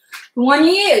wash the one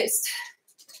you used.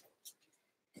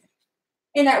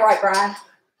 Isn't that right, Brian?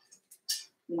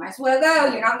 You might as well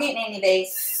go. You're not getting any of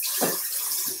these.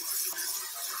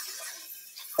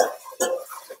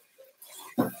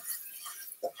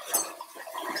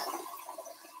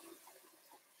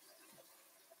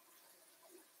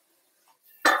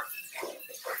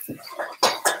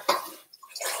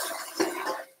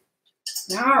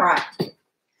 All right.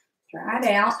 Dry it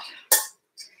out.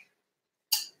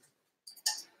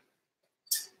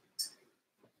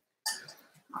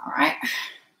 All right.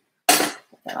 Put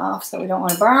that off so we don't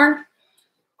want to burn.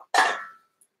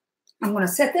 I'm going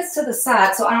to set this to the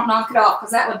side so I don't knock it off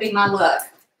because that would be my luck.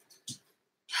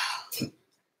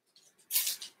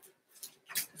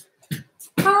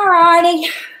 All righty.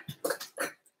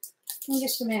 In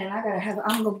just a minute, I've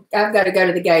got to go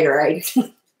to the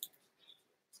Gatorade.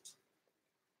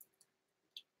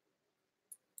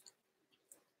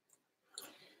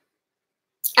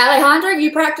 Alejandra,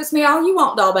 you practice me all you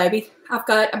want, doll baby. I've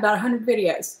got about 100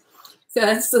 videos.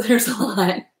 So there's a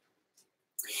lot.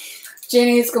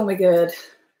 Jenny, it's going to be good.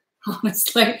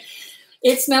 Honestly.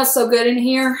 It smells so good in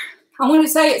here. I want to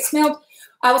say it smelled,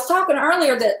 I was talking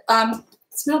earlier that it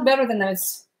smelled better than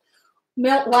those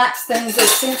milk wax things, those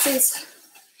Scentsies.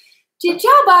 Did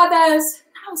y'all buy those?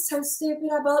 I was so stupid.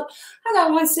 I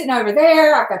got one sitting over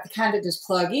there. I've got the kind of just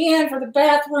plug in for the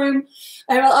bathroom.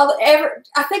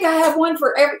 I think I have one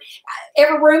for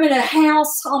every room in a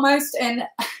house almost. And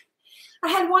I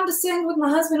had one to send with my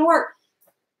husband to work.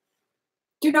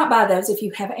 Do not buy those if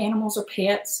you have animals or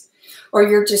pets or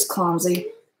you're just clumsy.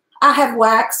 I have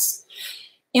wax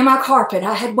in my carpet.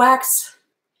 I had wax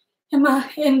in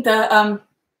the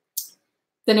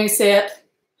new set.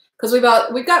 Because we've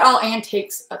got all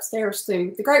antiques upstairs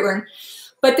through the great room.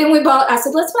 But then I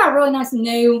said, let's buy a really nice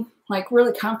new, like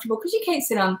really comfortable, because you can't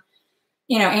sit on,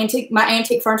 you know, my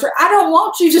antique furniture. I don't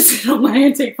want you to sit on my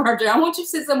antique furniture. I want you to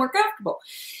sit somewhere comfortable.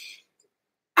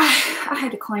 I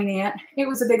had to clean it. It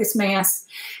was the biggest mess.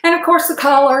 And of course the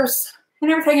colors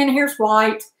and everything in here is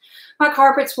white. My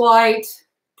carpet's white.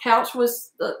 Couch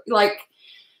was like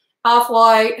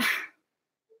off-white.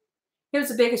 It was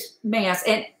the biggest mess.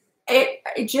 And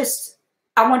it just,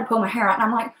 I wanted to pull my hair out. And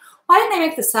I'm like, why didn't they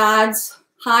make the sides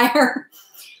higher?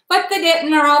 But they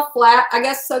didn't. They're all flat, I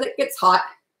guess, so that it gets hot.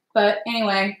 But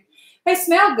anyway, they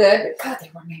smell good. But God, they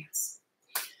were a mess.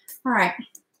 All right.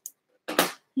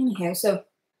 Anyhow, so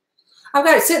I've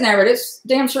got it sitting there, but it's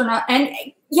damn sure not. And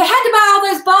you had to buy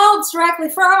all those bulbs directly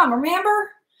from them,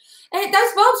 remember? And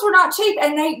those bulbs were not cheap,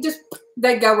 and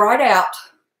they'd go right out.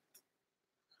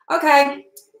 Okay.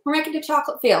 We're making a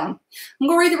chocolate filling. I'm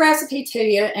going to read the recipe to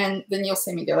you, and then you'll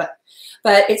see me do it.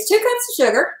 But it's 2 cups of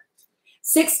sugar,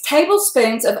 6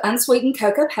 tablespoons of unsweetened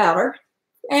cocoa powder,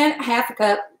 and ½ a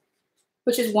cup,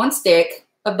 which is 1 stick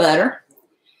of butter,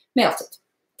 melted.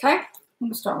 Okay? I'm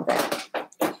going to start with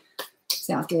that.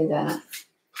 Sounds good, doesn't it?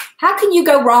 How can you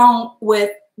go wrong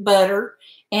with butter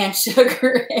and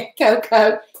sugar and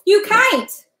cocoa? You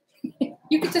can't.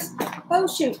 You could just, oh,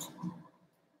 shoot.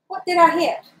 What did I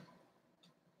hit?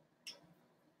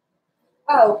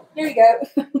 Oh, here you go.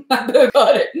 I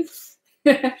got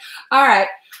it. All right.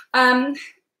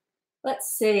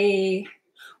 Let's see.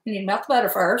 We need to melt the butter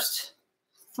first.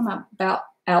 I'm about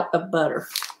out of butter.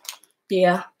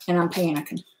 Yeah, and I'm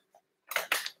panicking.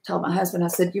 Told my husband, I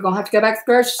said, you're going to have to go back to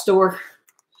the grocery store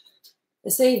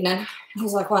this evening.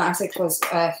 He's like, why? I said, because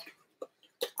I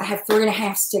have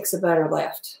 3½ sticks of butter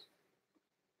left.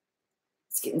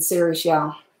 It's getting serious,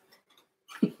 y'all.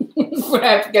 We're going to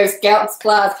have to go scout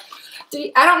supplies.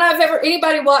 I don't know if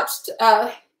anybody watched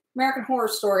American Horror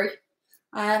Story.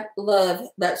 I love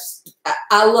that.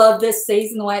 I love this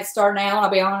season the way it started out. I'll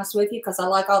be honest with you because I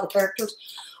like all the characters.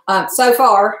 So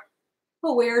far, a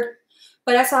little weird,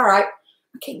 but that's all right.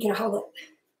 I can't get a hold of it.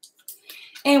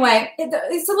 Anyway,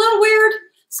 it's a little weird.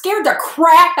 Scared the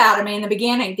crap out of me in the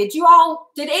beginning. Did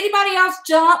anybody else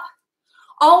jump?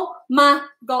 Oh my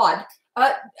God.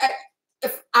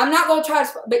 I'm not going to try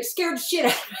to, but it scared the shit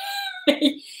out of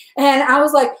me. And I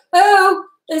was like, oh,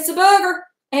 it's a booger.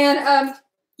 And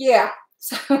yeah.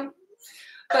 So,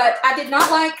 but I did not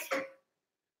like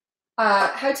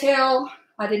Hotel.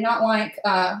 I did not like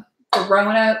the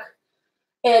Roanoke.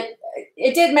 It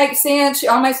did make sense. You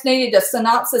almost needed a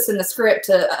synopsis in the script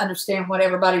to understand what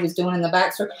everybody was doing in the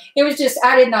backstory. It was just,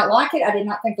 I did not like it. I did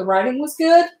not think the writing was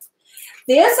good.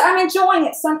 This, I'm enjoying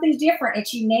it. Something different.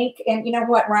 It's unique. And you know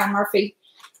what? Ryan Murphy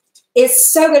is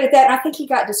so good at that. I think he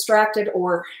got distracted,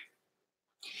 or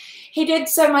he did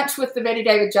so much with the Betty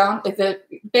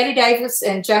Davis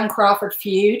and Joan Crawford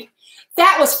feud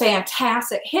That was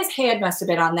fantastic. His head must have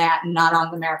been on that and not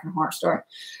on the American Horror Story.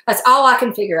 That's all I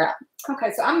can figure out.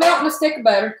 Okay, so I'm melting a stick of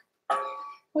butter.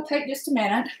 We'll take just a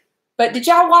minute. But did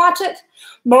y'all watch it?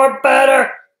 More butter.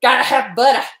 Gotta have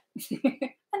butter.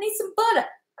 I need some butter.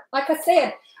 Like I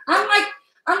said, I'm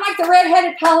like the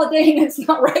red-headed paladin. It's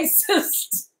not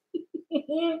racist.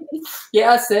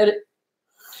 Yeah, I said it.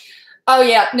 Oh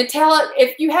yeah, Nutella.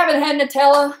 If you haven't had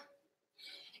Nutella,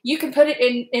 you can put it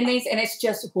in these, and it's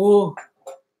just whoa.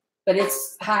 But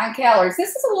it's high in calories.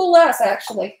 This is a little less,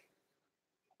 actually.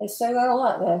 They say that a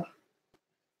lot, though.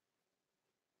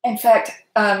 In fact,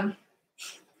 I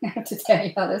have to tell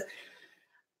you how this.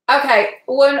 Okay,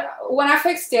 when I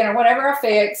fix dinner, whatever I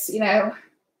fix, you know,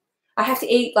 I have to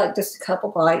eat like just a couple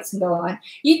bites and go on.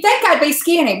 You'd think I'd be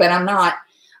skinny, but I'm not.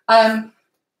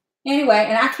 Anyway,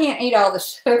 and I can't eat all the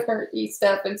sugary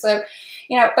stuff, and so,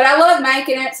 you know, but I love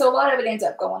making it, so a lot of it ends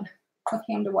up going with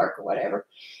him to work or whatever.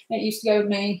 And it used to go with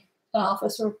me to the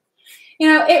office, or, you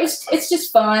know, it's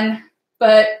just fun.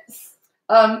 But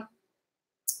when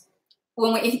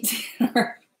we eat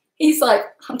dinner, he's like,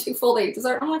 I'm too full to eat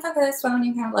dessert. I'm like, okay, that's fine.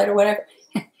 You can have it later, whatever.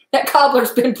 That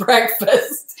cobbler's been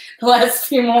breakfast the last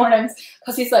few mornings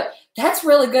because he's like, that's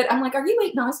really good. I'm like, are you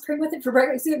eating ice cream with it for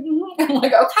breakfast? He's like, I'm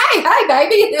like, okay, hey,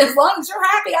 baby, as long as you're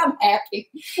happy, I'm happy.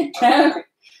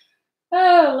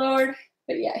 Oh, Lord.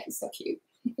 But yeah, he's so cute.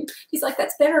 He's like,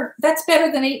 that's better. That's better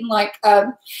than eating like,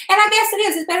 and I guess it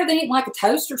is. It's better than eating like a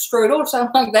toast or strudel or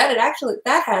something like that. It actually,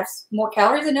 that has more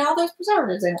calories and all those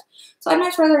preservatives in it. So I'd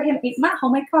much rather him eat my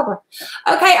homemade cobbler.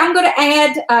 Okay, I'm going to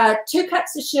add 2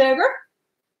 cups of sugar.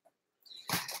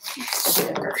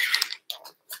 Sugar.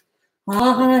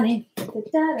 Oh, honey. Da,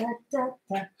 da, da, da,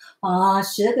 da. Oh,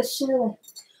 sugar, sugar.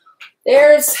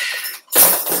 There's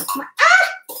my,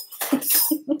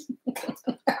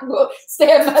 I will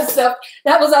stab myself.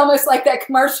 That was almost like that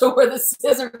commercial where the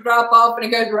scissors drop off and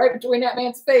it goes right between that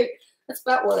man's feet. That's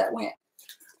about where that went.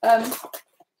 I'm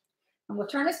going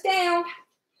to turn this down.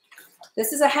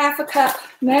 This is a 1/2 cup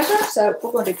measure, so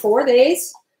we're going to do 4 of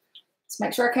these. Let's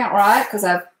make sure I count right because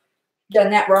I've done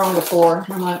that wrong before.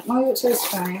 I'm like, oh, it's so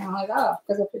funny. I'm like, oh,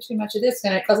 because I put too much of this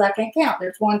in it because I can't count.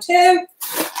 There's 1, 2,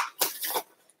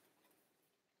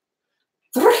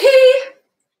 3.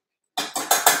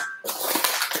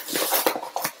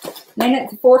 And then at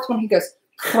the 4th one, he goes,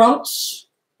 crunch.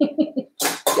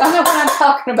 Y'all know what I'm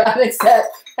talking about. It's the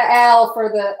owl for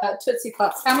the Tootsie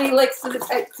Pops. How many licks does it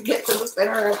take to get to the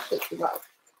center of Tootsie Pops?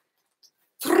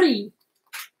 3.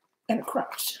 And a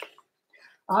crunch.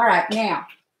 All right, now,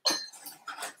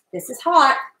 this is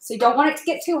hot, so you don't want it to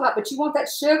get too hot, but you want that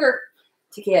sugar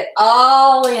to get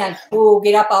all in. Ooh,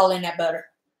 get up all in that butter.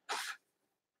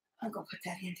 I'm going to put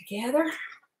that in together.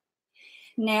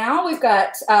 Now we've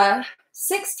got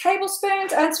 6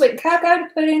 tablespoons unsweetened cocoa to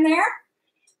put in there,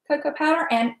 cocoa powder,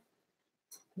 and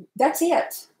that's it. A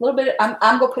little bit.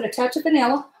 I'm going to put a touch of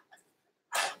vanilla.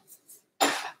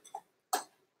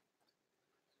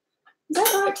 Is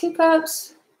that right? 2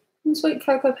 cups unsweetened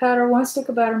cocoa powder, 1 stick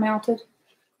of butter melted.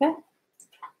 Okay.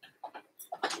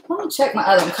 Let me check my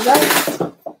other one because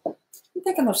I'm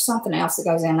thinking there's something else that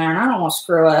goes in there, and I don't want to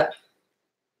screw up.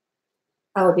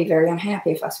 I would be very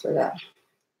unhappy if I screwed up.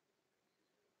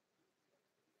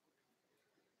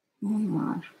 Hang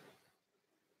on.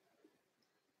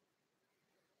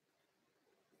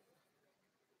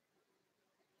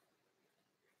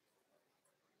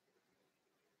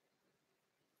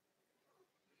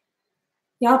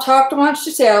 Y'all talked amongst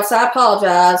yourselves. I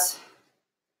apologize.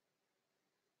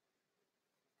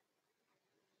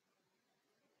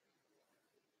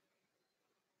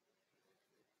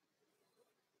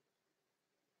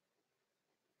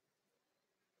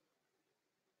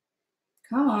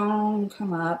 Come on,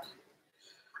 come up.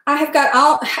 I have got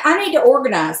all, I need to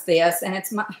organize this, and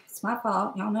it's my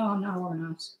fault. Y'all know I'm not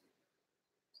organized.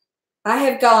 I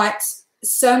have got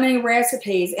so many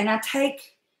recipes, and I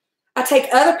take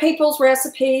other people's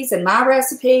recipes and my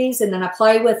recipes, and then I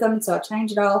play with them, so I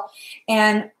change it all.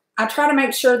 And I try to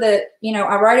make sure that, you know,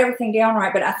 I write everything down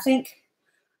right, but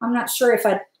I'm not sure if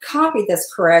I copied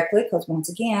this correctly, because once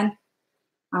again,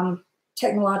 I'm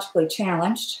technologically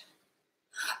challenged.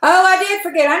 Oh, I did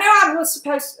forget. I know I was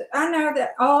supposed to, I know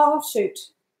that, oh, shoot.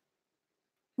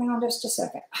 Hang on just a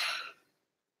second.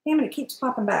 Damn it, it keeps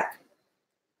popping back.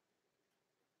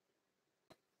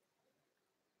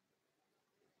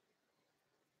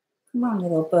 Come on, you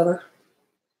little bugger.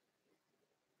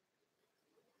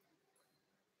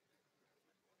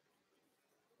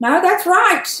 No, that's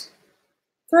right.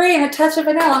 3 and a touch of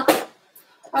vanilla.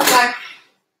 Okay.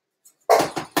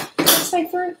 Let's say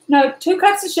 3. No, 2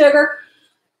 cups of sugar.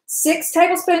 6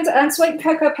 tablespoons of unsweetened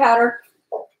cocoa powder.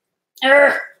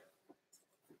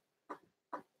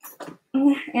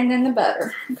 And then the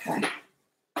butter. Okay.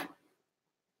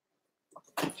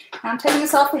 I'm taking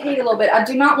this off the heat a little bit. I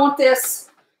do not want this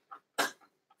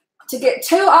to get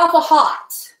too awful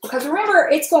hot, because remember,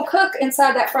 it's going to cook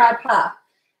inside that fried pie,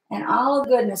 and all the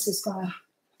goodness is going to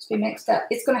be mixed up.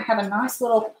 It's going to have a nice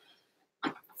little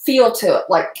feel to it,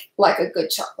 like a good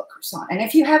chocolate croissant. And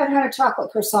if you haven't had a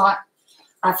chocolate croissant,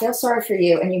 I feel sorry for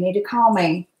you, and you need to call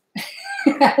me.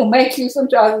 I will make you some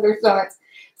chocolate croissants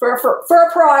for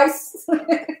a price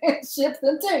and ship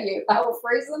them to you. I will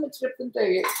freeze them and ship them to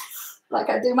you, like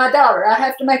I do my daughter. I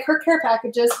have to make her care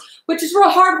packages, which is real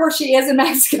hard where she is in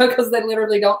Mexico, because they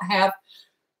literally don't have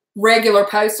regular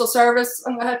postal service.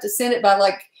 I'm going to have to send it by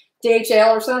like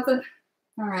DHL or something.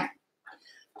 All right.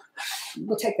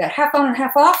 We'll take that half on and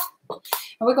half off. And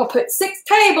we're going to put 6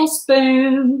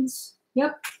 tablespoons.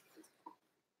 Yep.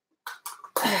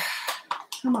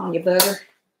 Come on, you butter.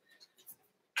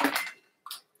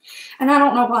 And I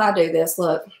don't know why I do this.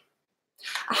 Look.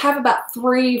 I have about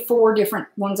 3, 4 different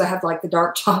ones. I have like the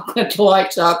dark chocolate, the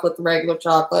light chocolate, the regular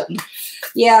chocolate. And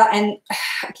yeah, and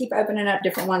I keep opening up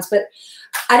different ones. But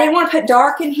I didn't want to put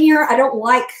dark in here. I don't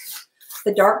like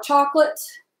the dark chocolate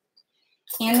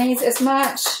in these as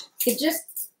much. It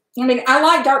just, I mean, I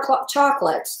like dark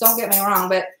chocolates. Don't get me wrong.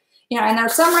 But, you know, and there are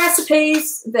some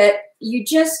recipes that you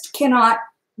just cannot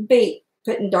beat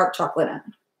putting dark chocolate in.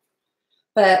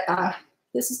 But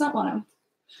this is not one of them.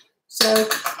 So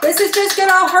this is just good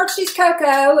old Hershey's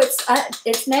cocoa.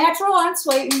 It's natural,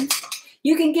 unsweetened.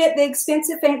 You can get the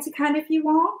expensive, fancy kind if you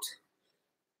want.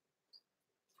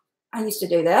 I used to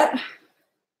do that.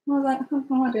 What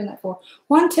am I doing that for?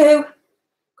 1, 2,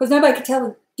 because nobody could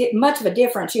tell much of a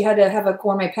difference. You had to have a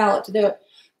gourmet palette to do it.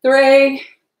 3.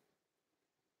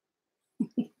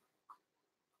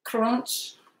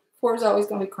 Crunch. 4 is always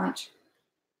going to be crunch.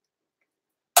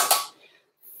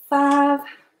 5.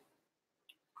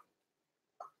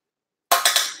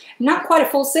 Not quite a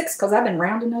full 6, because I've been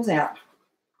rounding those out.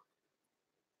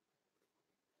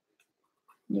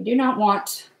 You do not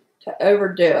want to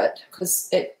overdo it, because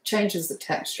it changes the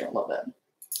texture a little bit.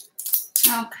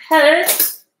 Okay.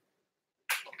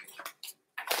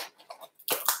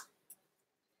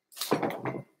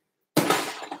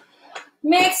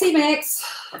 Mixy mix.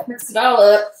 Mix it all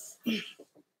up.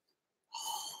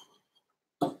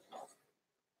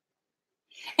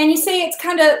 And you see, it's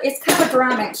kind of a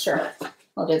dry mixture.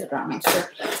 Well, it is a dry mixture.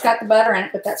 It's got the butter in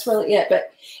it, but that's really it.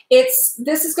 But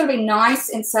this is going to be nice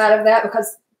inside of that, because,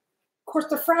 of course,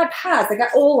 they're fried pies. They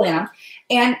got oil in them,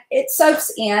 and it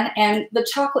soaks in, and the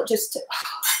chocolate just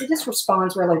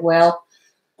responds really well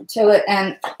to it,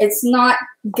 and it's not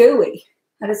gooey.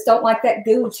 I just don't like that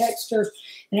gooey texture,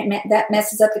 and that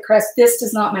messes up the crust. This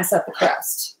does not mess up the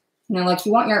crust. You know, like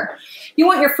you want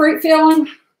your fruit filling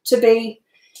to be,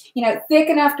 you know, thick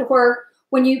enough to where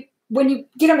when you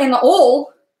get them in the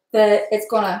oil, that it's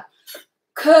going to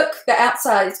cook the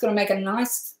outside. It's going to make a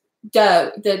nice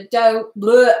dough. The dough,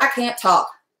 I can't talk.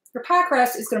 Your pie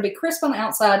crust is going to be crisp on the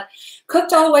outside,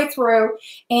 cooked all the way through,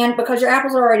 and because your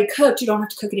apples are already cooked, you don't have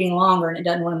to cook it any longer, and it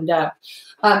doesn't run the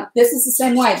dough. This is the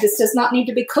same way. This does not need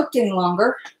to be cooked any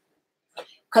longer,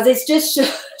 because it's just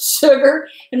sugar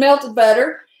and melted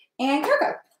butter and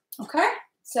cocoa. Okay?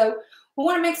 So we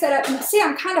want to mix that up. And see,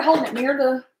 I'm kind of holding it near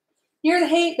the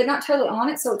heat, but not totally on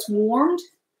it, so it's warmed.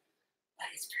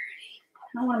 That is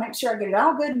pretty. I want to make sure I get it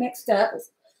all good mixed up with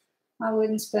my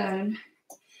wooden spoon.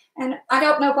 And I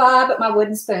don't know why, but my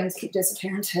wooden spoons keep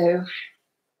disappearing too.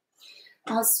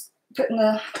 I was putting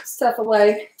the stuff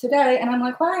away today, and I'm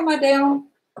like, why am I down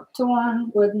to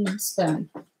 1 wooden spoon?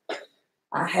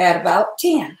 I had about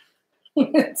 10.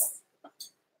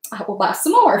 I will buy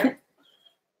some more.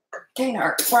 Can't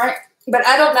hurt, right? But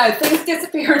I don't know. Things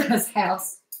disappear in this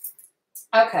house.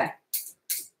 Okay.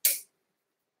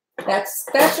 That's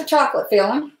your chocolate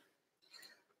filling.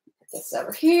 Put this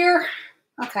over here.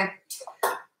 Okay.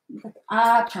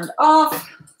 I turned off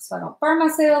so I don't burn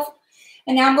myself.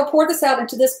 And now I'm going to pour this out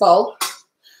into this bowl,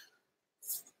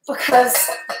 because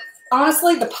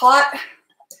honestly, the pot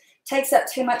takes up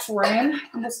too much room.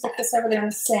 I'm going to stick this over there in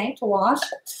the sink to wash.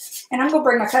 And I'm going to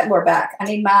bring my cutting board back. I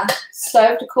need my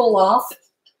stove to cool off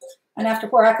enough to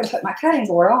where I can put my cutting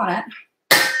board on it.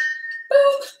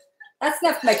 Boom. That's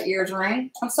enough to make your ears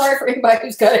ring. I'm sorry for anybody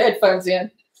who's got headphones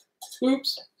in.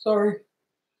 Oops, sorry.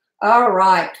 All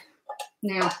right.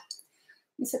 Now, let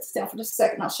me set this down for just a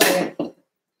second. I'll show you.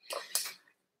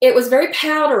 It was very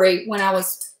powdery when I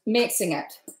was mixing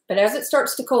it. But as it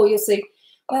starts to cool, you'll see.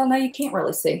 Well, no, you can't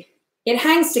really see. It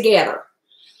hangs together.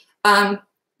 The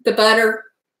butter,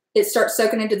 it starts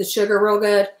soaking into the sugar real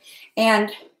good.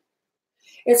 And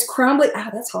it's crumbly. Oh,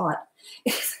 that's hot.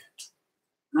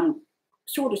 I'm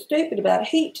sort of stupid about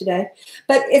heat today.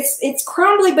 But it's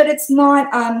crumbly, but it's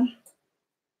not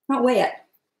wet.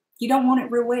 You don't want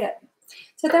it real wet.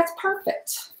 So that's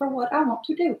perfect for what I want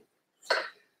to do.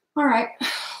 All right.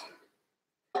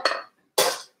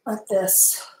 Like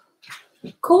this.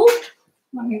 Cool.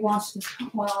 Let me wash this.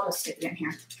 Well, I'll just stick it in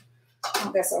here. I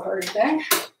don't guess I'll hurry today.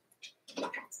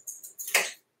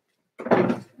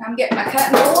 I'm getting my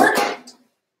cutting board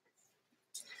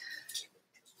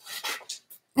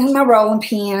and my rolling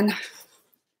pin.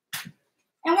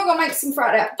 And we're going to make some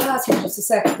fried apple pies here in just a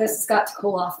second. This has got to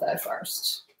cool off, though,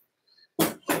 first.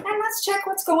 And let's check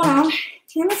what's going on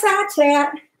in the side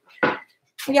chat.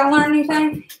 Have y'all learned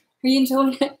anything? Are you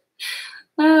enjoying it?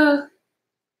 Oh.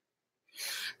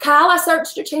 Kyle, I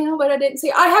searched your channel, but I didn't see.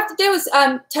 All I have to do is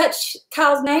touch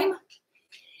Kyle's name.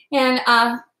 And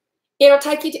it'll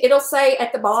take you to, it'll say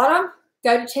at the bottom,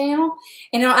 go to channel.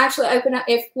 And it'll actually open up,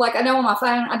 if, like I know on my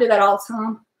phone, I do that all the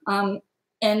time.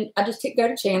 And I just hit go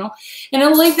to channel. And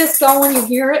it'll leave this going, you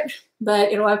hear it.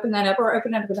 But it'll open that up, or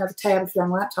open up another tab if you're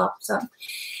on a laptop or something.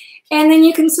 And then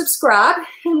you can subscribe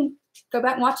and go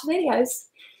back and watch the videos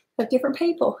of different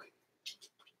people.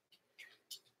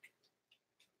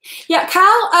 Yeah,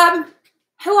 Kyle,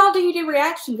 who all do you do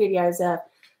reaction videos of?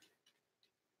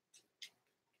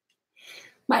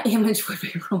 My image would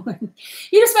be ruined.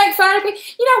 You just make fun of me.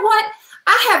 You know what?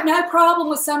 I have no problem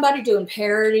with somebody doing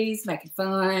parodies, making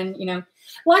fun, you know.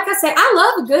 Like I say, I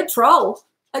love a good troll.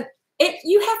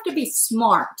 You have to be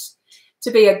smart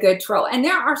to be a good troll. And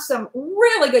there are some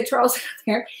really good trolls out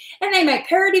there. And they make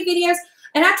parody videos.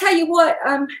 And I tell you what,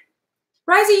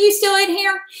 Rosie, you still in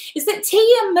here? Is it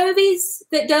TM Movies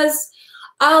that does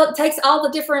takes all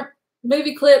the different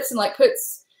movie clips and like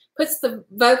puts the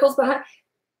vocals behind?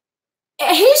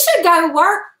 He should go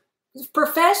work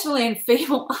professionally in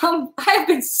film. I have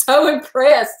been so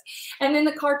impressed. And then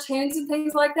the cartoons and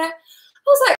things like that. I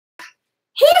was like,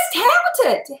 he's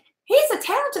talented. He's a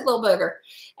talented little booger.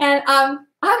 And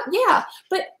yeah,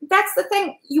 but that's the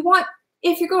thing. You want,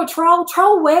 if you're going to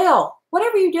troll well.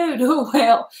 Whatever you do, do it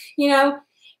well. You know,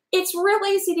 it's real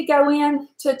easy to go in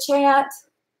to chat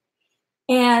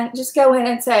and just go in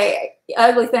and say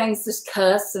ugly things, just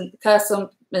cuss them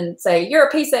and say, you're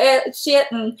a piece of shit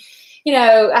and, you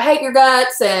know, I hate your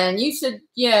guts and you should,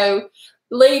 you know,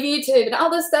 leave YouTube and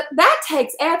all this stuff. That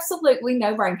takes absolutely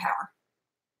no brain power.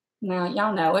 Now,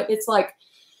 y'all know it. It's like,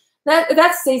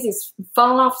 that's the easiest,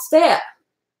 falling off step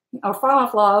or falling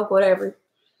off log, whatever.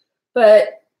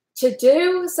 But to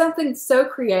do something so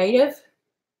creative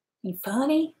and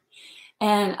funny,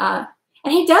 and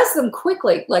he does them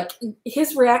quickly, like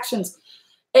his reactions,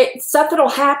 something will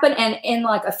happen, and in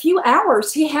like a few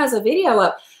hours he has a video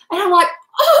up, and I'm like,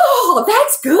 oh,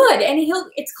 that's good, and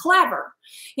it's clever,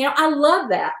 you know. I love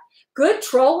that. Good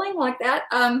trolling like that.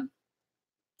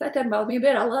 That doesn't bother me a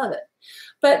bit. I love it.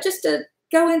 But just to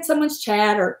go in someone's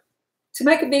chat or to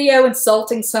make a video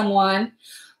insulting someone,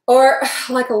 or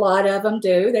like a lot of them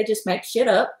do, they just make shit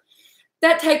up.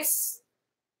 That's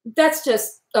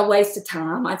just a waste of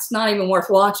time. It's not even worth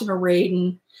watching or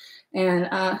reading. And,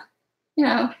 you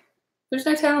know, there's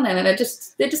no talent in it. It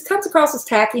just comes across as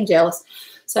tacky and jealous.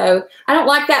 So I don't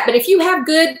like that. But if you have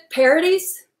good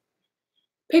parodies,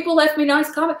 people left me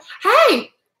nice comments.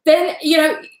 Hey, then, you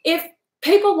know, if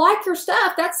people like your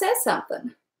stuff, that says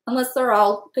something. Unless they're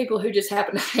all people who just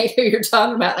happen to hate who you're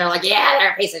talking about. And they're like, yeah,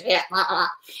 they're a piece of shit.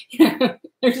 You know,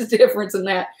 there's a difference in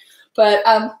that. But,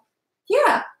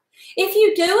 yeah, if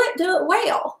you do it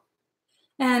well.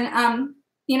 And,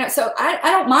 you know, so I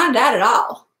don't mind that at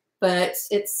all. But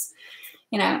it's,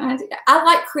 you know, I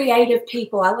like creative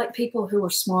people. I like people who are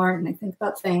smart and they think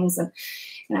about things. And,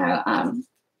 you know,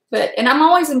 and I'm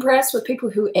always impressed with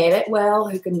people who edit well,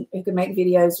 who can make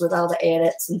videos with all the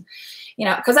edits. And, you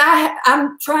know, because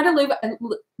I'm trying to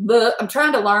I'm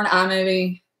trying to learn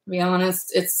iMovie, to be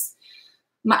honest.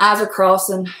 My eyes are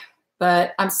crossing,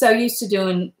 but I'm so used to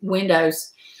doing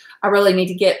Windows. I really need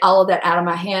to get all of that out of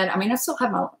my head. I mean, I still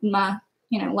have my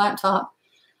you know, laptop,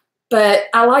 but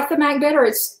I like the Mac better.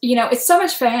 It's, you know, it's so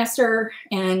much faster,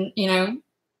 and, you know,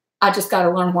 I just got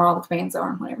to learn where all the commands are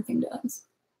and what everything does.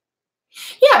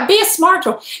 Yeah, be a smart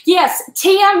troll. Yes,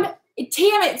 TM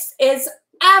is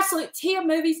absolute TM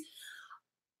Movies.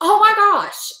 Oh my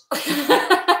gosh.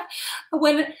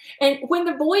 when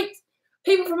the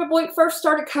people from the Boyd first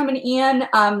started coming in,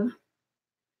 I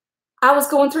was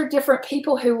going through different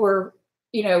people who were,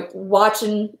 you know,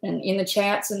 watching and in the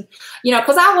chats, and, you know,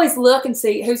 because I always look and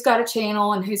see who's got a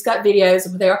channel and who's got videos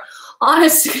over there.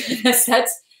 Honest to goodness,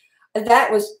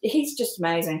 he's just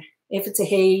amazing. If it's a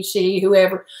he, she,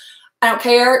 whoever, I don't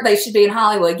care. They should be in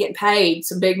Hollywood getting paid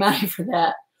some big money for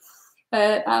that.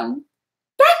 But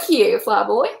Thank you,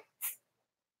 Flyboy.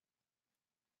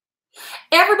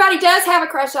 Everybody does have a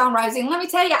crush on Rosie. And let me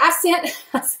tell you, I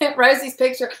sent Rosie's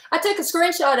picture. I took a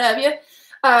screenshot of you,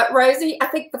 Rosie. I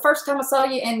think the first time I saw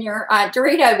you in your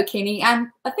Dorito bikini,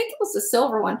 I think it was the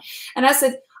silver one. And I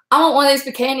said, I want one of these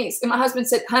bikinis. And my husband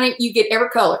said, honey, you get every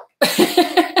color.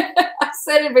 I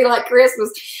said it'd be like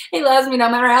Christmas. He loves me no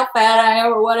matter how fat I am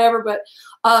or whatever. But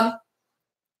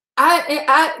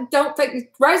I don't think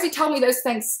Rosie told me those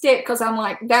things stick because I'm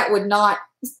like, that would not.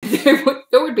 There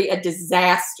would be a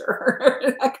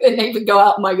disaster. I couldn't even go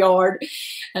out in my yard.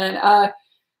 And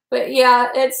but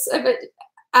yeah,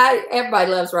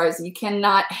 everybody loves Rosie. You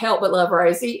cannot help but love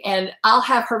Rosie. And I'll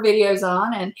have her videos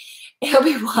on and he'll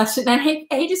be watching and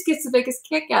he just gets the biggest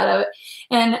kick out of it.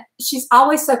 And she's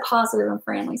always so positive and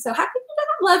friendly. So how can you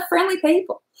not love friendly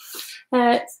people?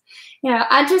 You know,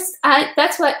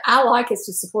 that's what I like, is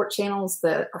to support channels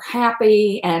that are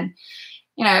happy and,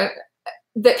 you know,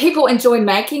 that people enjoy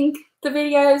making the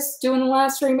videos, doing the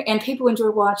live stream, and people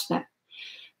enjoy watching it.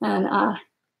 And,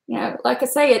 you know, like I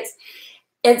say,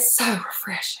 it's so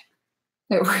refreshing.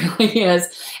 It really is.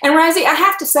 And Rosie, I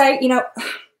have to say, you know,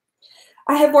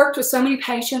 I have worked with so many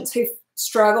patients who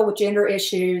struggle with gender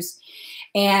issues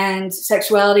and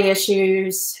sexuality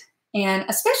issues, and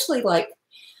especially like,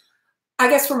 I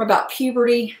guess from about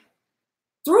puberty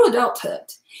through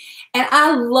adulthood. And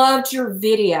I loved your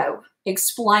video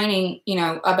explaining, you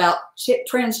know, about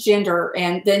transgender,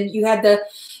 and then you had the,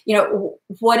 you know,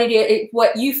 what it is,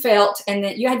 what you felt, and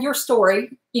then you had your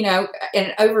story, you know,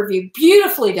 an overview,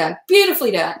 beautifully done,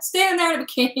 standing there in a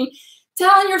bikini,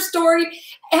 telling your story,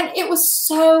 and it was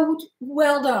so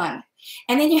well done.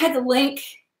 And then you had the link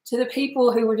to the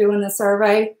people who were doing the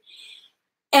survey,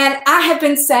 and I have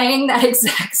been saying that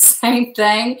exact same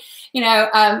thing, you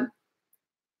know,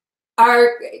 are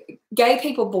gay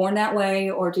people born that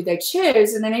way, or do they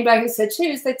choose? And then anybody who said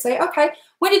choose, they'd say, okay,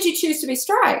 when did you choose to be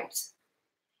straight?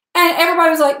 And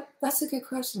everybody was like, that's a good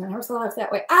question. I never thought of it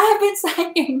that way. I have been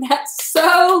saying that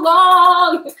so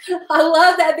long. I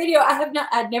love that video.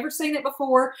 I'd never seen it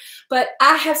before, but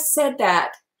I have said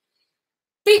that,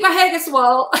 beat my head against the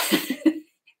wall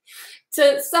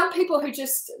to some people who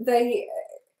just, they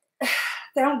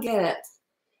don't get it.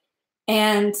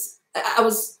 And I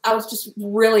was just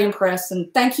really impressed,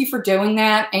 and thank you for doing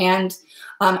that. And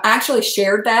I actually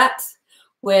shared that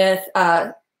with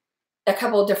a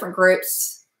couple of different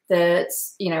groups that,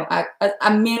 you know,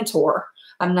 I mentor.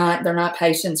 They're not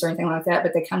patients or anything like that,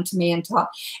 but they come to me and talk.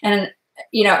 And,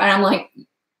 you know, and I'm like,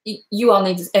 you all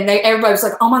need to, and everybody was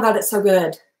like, oh my God, that's so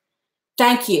good.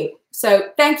 Thank you. So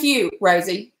thank you,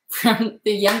 Rosie, from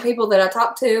the young people that I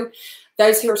talk to,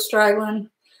 those who are struggling.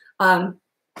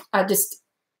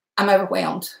 I'm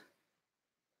overwhelmed.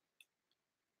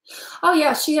 Oh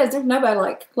yeah, she is. There's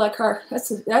nobody like her. That's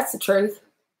the truth.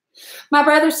 My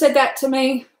brother said that to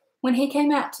me when he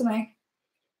came out to me.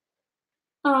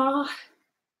 I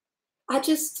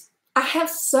have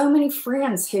so many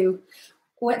friends who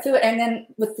went through it, and then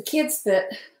with the kids that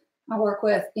I work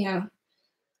with, you know,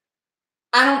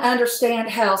 I don't understand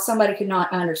how somebody could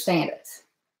not understand it.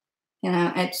 You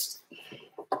know,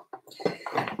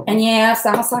 and yes,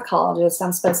 I'm a psychologist.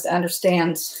 I'm supposed to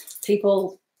understand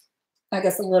people, I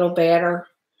guess, a little better.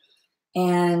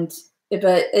 But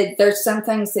there's some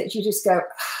things that you just go,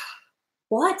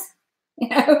 what? You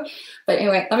know? But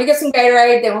anyway, let me get some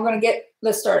Gatorade, then we're going to get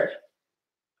this started.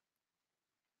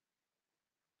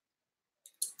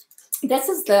 This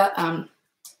is the,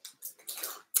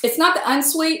 it's not the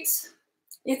unsweet.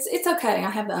 It's okay. I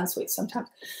have the unsweet sometimes.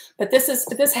 But this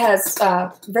has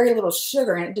very little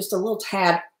sugar in it, just a little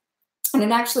tad. And it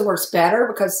actually works better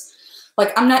because,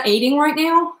 like, I'm not eating right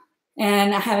now,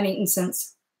 and I haven't eaten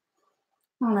since,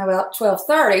 I don't know, about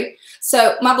 12:30.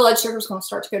 So my blood sugar is going to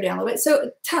start to go down a little bit. So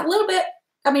a little bit,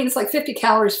 I mean, it's like 50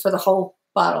 calories for the whole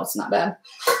bottle. It's not bad.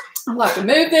 I'll have to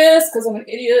move this because I'm an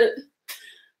idiot.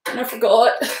 And I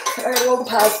forgot. I gotta roll the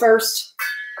pies first.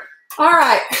 All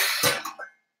right.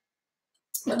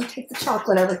 Let me take the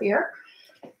chocolate over here.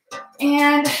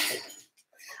 And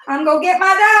I'm going to get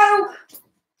my dough,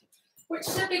 which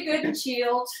should be good and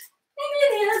chilled. And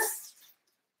it is.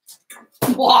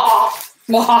 Wah,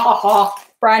 wah.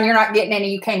 Brian, you're not getting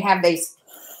any. You can't have these.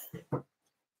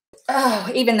 Oh,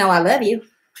 even though I love you.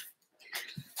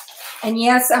 And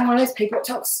yes, I'm one of those people that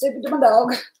talk stupid to my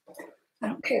dog. I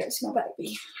don't care. It's my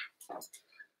baby.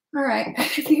 All right.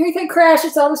 If you hear anything crash,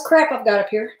 it's all this crap I've got up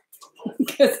here.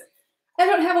 Because I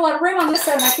don't have a lot of room on this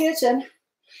side of my kitchen.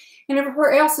 And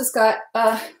everywhere else has got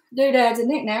doodads and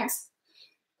knickknacks.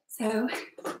 So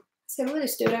we'll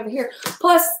just do it over here.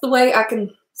 Plus, the way I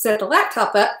can set the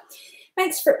laptop up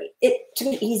makes for it to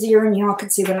be easier and y'all can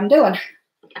see what I'm doing.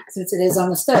 since it is on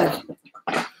the stove.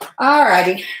 All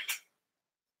righty.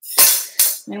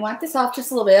 Let me wipe this off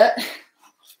just a little bit.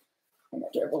 I'm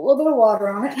going to drip a little bit of water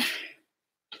on it.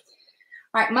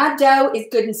 All right, my dough is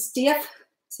good and stiff.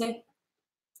 See?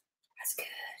 That's good.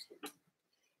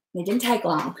 It didn't take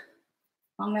long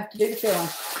enough to do the filling. All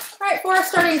right, before I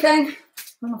start anything,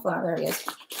 where's my flour? There it is.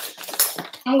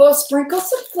 I'm going to sprinkle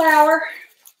some flour.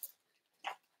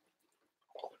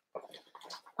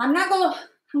 I'm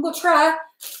going to try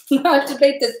not to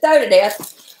beat this dough to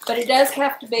death, but it does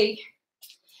have to be.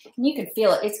 And you can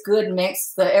feel it. It's good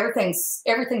mixed.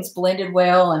 Everything's blended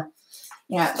well, and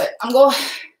yeah. But I'm going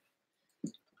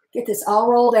to get this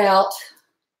all rolled out,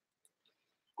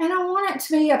 and I want it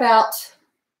to be about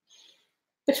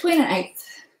between 1/8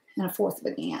 and 1/4 of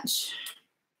an inch.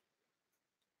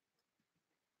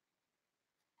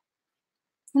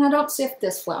 And I don't sift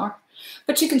this flour,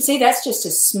 but you can see that's just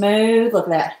as smooth. Look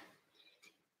at that.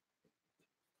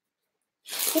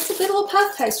 It's a good little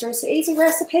puff pastry. It's an easy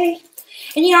recipe.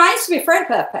 And, you know, I used to be afraid of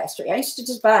puff pastry. I used to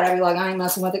just buy it. I'd be like, I ain't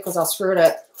messing with it because I'll screw it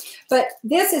up. But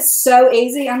this is so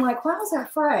easy. I'm like, why was I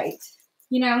afraid?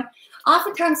 You know,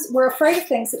 oftentimes we're afraid of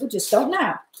things that we just don't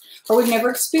know or we've never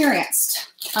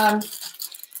experienced.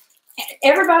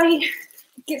 Everybody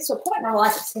gets to a point in our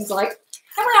life, it seems like,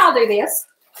 and we all do this,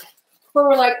 where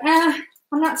we're like,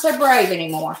 I'm not so brave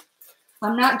anymore.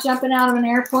 I'm not jumping out of an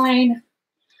airplane,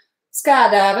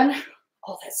 skydiving.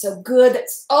 Oh, that's so good.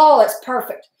 That's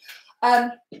perfect.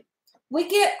 We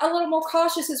get a little more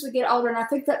cautious as we get older, and I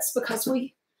think that's because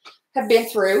we have been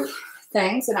through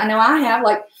things, and I know I have.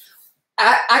 Like,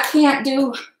 I can't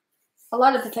do a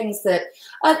lot of the things that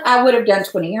I would have done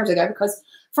 20 years ago because,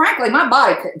 frankly, my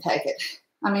body couldn't take it.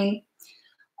 I mean,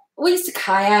 we used to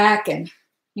kayak, and,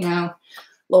 you know,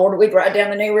 Lord, we'd ride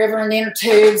down the New River in inner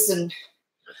tubes, and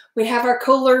we'd have our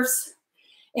coolers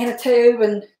in a tube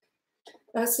and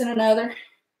us in another.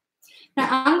 Now,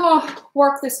 I'm going to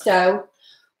work this dough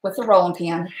with the rolling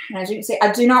pin. And as you can see,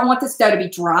 I do not want this dough to be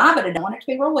dry, but I don't want it to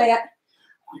be real wet.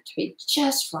 I want it to be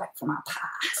just right for my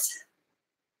pies.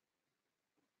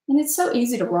 And it's so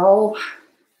easy to roll.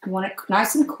 I want it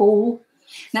nice and cool.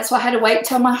 And that's why I had to wait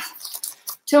till my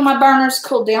burners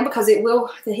cooled down, because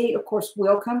the heat, of course,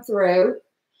 will come through.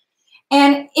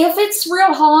 And if it's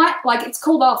real hot, like it's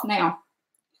cooled off now,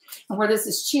 and where this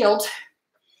is chilled,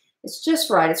 it's just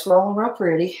right. It's rolling real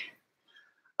pretty.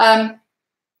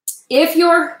 If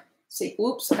you're, see,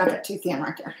 whoops, I got that too thin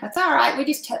right there. That's all right. We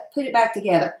just put it back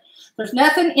together. There's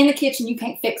nothing in the kitchen you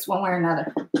can't fix one way or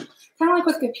another. Kind of like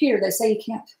with a computer, they say you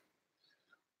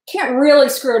can't really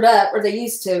screw it up, or they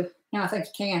used to. Now I think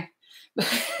you can.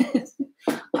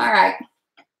 All right.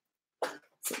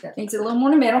 So that needs a little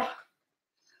more in the middle.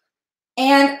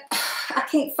 And I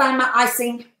can't find my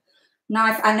icing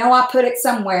knife. I know I put it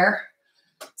somewhere,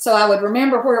 so I would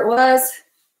remember where it was,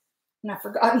 and I've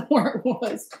forgotten where it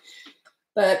was.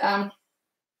 But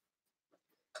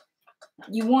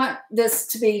you want this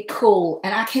to be cool,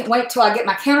 and I can't wait till I get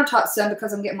my countertops done,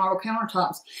 because I'm getting marble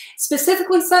countertops.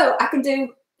 Specifically so I can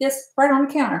do this right on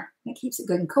the counter. It keeps it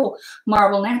good and cool.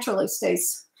 Marble naturally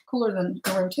stays cooler than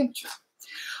the room temperature.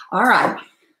 All right.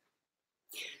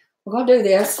 We're going to do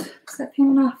this. Is that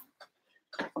thin enough?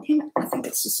 I think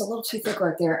it's just a little too thick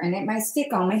right there, and it may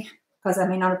stick on me because I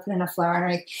may not have put enough flour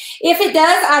underneath. If it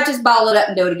does, I just ball it up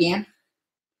and do it again.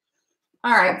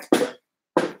 All right.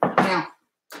 Now,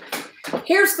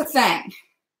 here's the thing.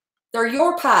 They're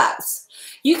your pies.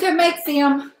 You can make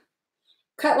them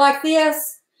cut like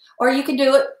this, or you can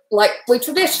do it like we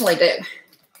traditionally do.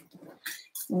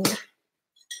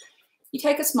 You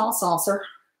take a small saucer,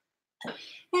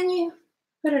 and you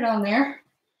put it on there.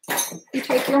 You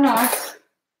take your knife.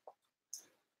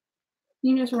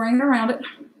 You just ring it around it.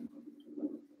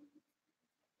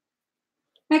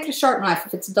 Make it a sharp knife.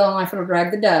 If it's a dull knife, it'll drag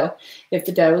the dough if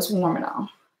the dough is warm at all.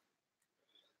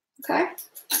 Okay.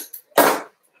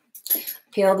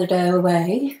 Peel the dough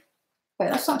away. Okay,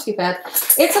 that's not too bad.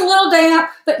 It's a little damp,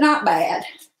 but not bad.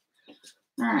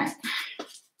 All right.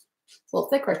 It's a little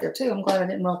thick right there, too. I'm glad I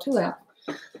didn't roll too out.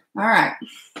 All right.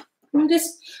 I'm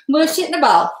just mush it in a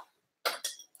ball.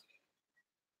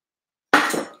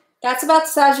 That's about the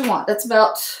size you want. That's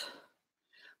about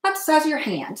the size of your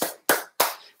hand.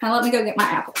 Now let me go get my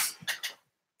apples.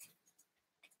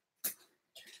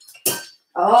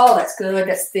 Oh, that's good.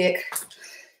 That's thick.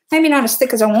 Maybe not as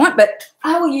thick as I want, but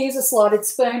I will use a slotted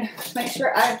spoon. Make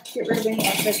sure I get rid of any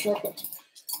excess liquid.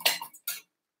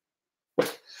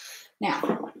 Now,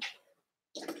 I'm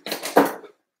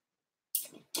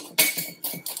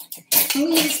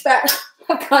going to use that.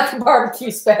 I've got the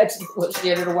barbecue spatula.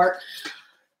 It'll work.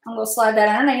 I'm going to slide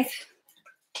that underneath.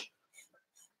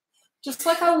 just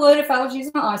like I would if I was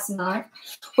using an icing knife,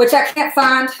 which I can't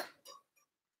find.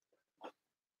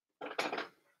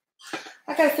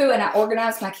 I go through and I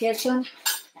organize my kitchen.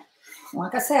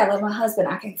 Like I said, I love my husband.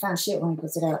 I can't find shit when he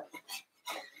puts it up.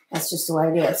 That's just the way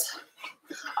it is.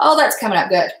 Oh, that's coming up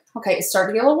good. Okay, it's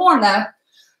starting to get a little warm though.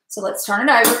 So let's turn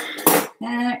it over.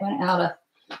 And it went out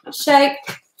of shape.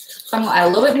 I'm going to add a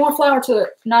little bit more flour to it.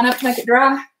 Not enough to make it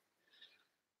dry,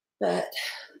 but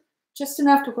just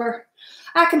enough to where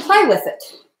I can play with it.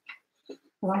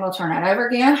 Well, I'm going to turn that over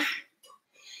again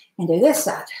and do this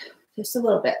side just a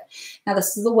little bit. Now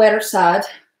this is the wetter side.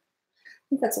 I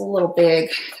think that's a little big,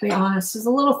 to be honest. It's a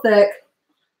little thick.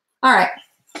 All right,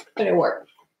 but it'll work.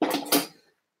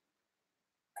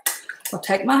 I'll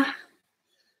take my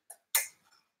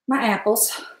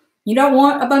apples. You don't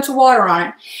want a bunch of water on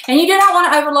it. And you do not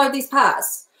want to overload these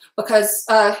pies because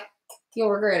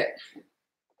you'll regret it.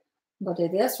 I'm going to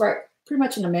do this right pretty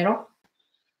much in the middle.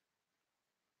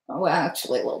 Well,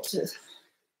 actually a little to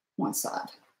one side.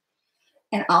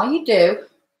 And all you do,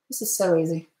 this is so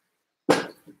easy.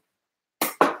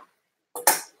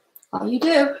 All you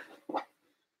do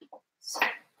is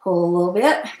pull a little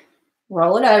bit,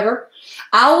 roll it over.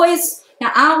 I always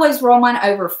roll mine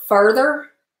over further.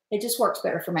 It just works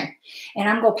better for me. And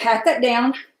I'm going to pat that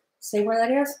down. See where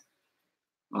that is?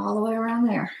 All the way around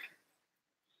there.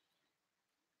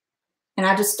 And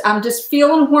I'm just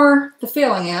feeling where the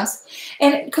filling is.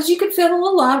 And because you can feel a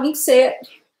little lump, you can see it.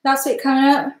 I'll see it coming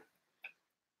up.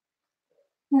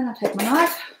 And I'll take my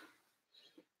knife.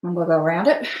 I'm going to go around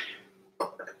it.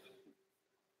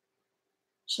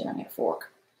 Shit, I need a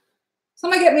fork.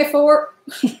 Somebody get me a fork.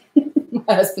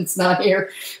 My husband's not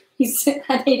here. He said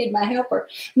I needed my helper.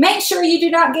 Make sure you do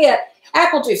not get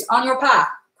apple juice on your pie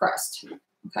crust.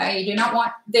 Okay, you do not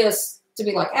want this to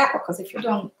be like apple, because if you're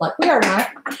doing like we are tonight,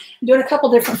 doing a couple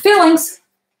different fillings,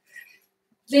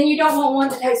 then you don't want one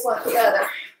to taste like the other.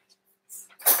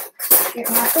 Get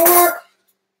my fork.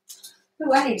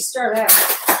 Ooh, I need to stir that.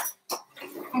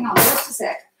 Hang on just a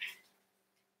sec.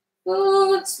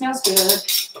 Ooh, it smells good.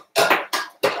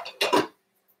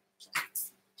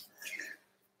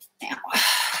 Now,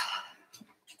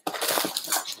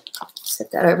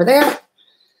 set that over there.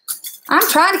 I'm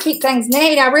trying to keep things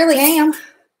neat. I really am.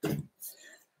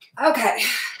 Okay,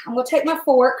 I'm going to take my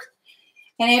fork.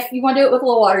 And if you want to do it with a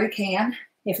little water, you can.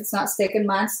 If it's not sticking,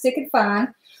 mine's sticking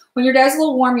fine. When your dough's a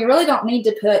little warm, you really don't need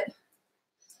to put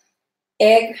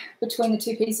egg between the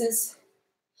two pieces.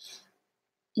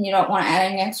 And you don't want to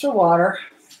add any extra water,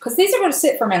 because these are going to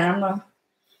sit for a minute. I'm going to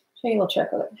show you a little trick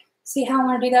of it. See how I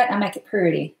want to do that? I make it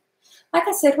pretty. Like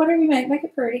I said, whatever you make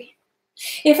it pretty.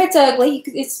 If it's ugly,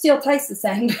 it still tastes the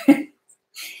same.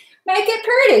 Make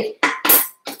it pretty.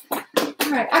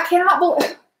 All right, I cannot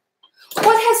believe.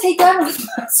 What has he done with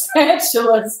my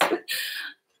spatulas?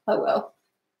 Oh, well.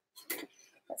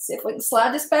 Let's see if we can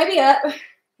slide this baby up.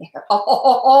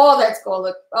 Oh, that's going to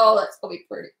look, oh, that's going to be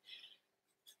pretty.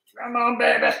 Come on,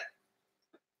 baby.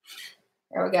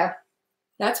 There we go.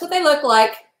 That's what they look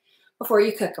like before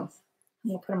you cook them.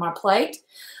 I'm going to put them on a plate.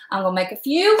 I'm going to make a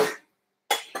few.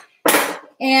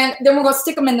 And then we're going to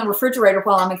stick them in the refrigerator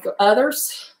while I make the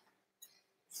others.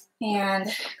 And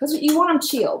because you want them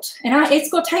chilled. And it's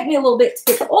going to take me a little bit to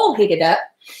get the oil heated up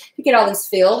to get all these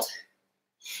filled.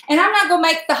 And I'm not going to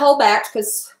make the whole batch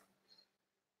because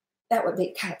that would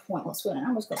be kind of pointless, wouldn't it?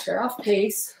 I'm just going to tear off a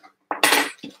piece.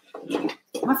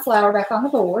 Put my flour back on the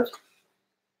board.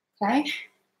 Okay.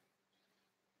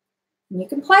 And you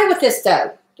can play with this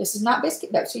dough. This is not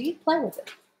biscuit dough, so you can play with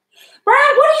it.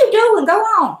 Brian, what are you doing? Go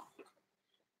on.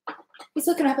 He's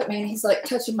looking up at me and he's like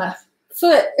touching my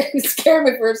foot. He scared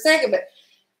me for a second, but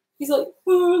he's like,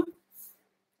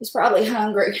 he's probably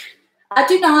hungry. I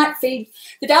do not feed.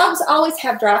 The dogs always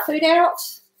have dry food out.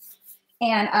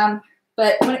 And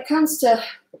but when it comes to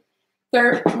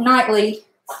their nightly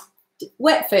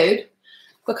wet food,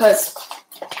 because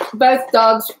both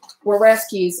dogs were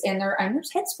rescues and their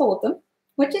owners had spoiled them,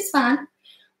 which is fine.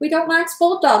 We don't mind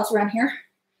spoiled dogs around here.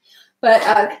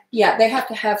 But yeah, they have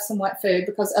to have some wet food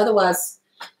because otherwise,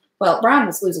 well, Brian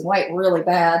was losing weight really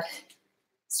bad.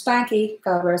 Spanky,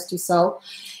 God rest his soul,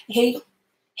 he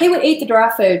would eat the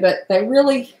dry food, but they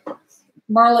really,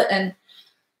 Marlet and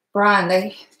Brian,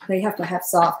 they have to have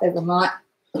soft. They will not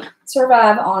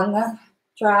survive on the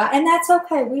dry, and that's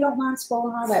okay. We don't mind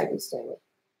spoiling our babies, do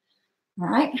we? All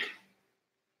right.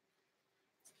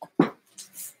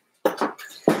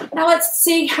 Now let's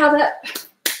see how that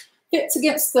fits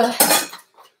against the,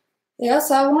 yeah,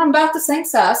 so I want them about the same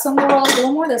size, so I'm going to roll a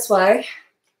little more this way.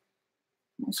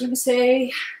 As you can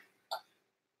see,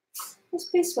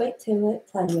 just be sweet to it,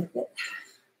 play with it.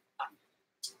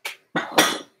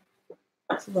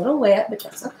 It's a little wet, but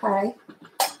that's okay.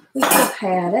 We still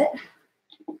had it.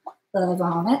 Love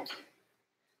on it.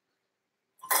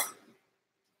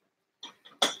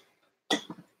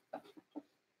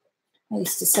 I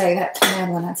used to say that to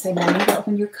Madeline. I'd say, Mom,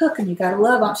 when you're cooking, you got to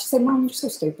love on it. She'd say, Mom, you're so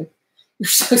stupid. You're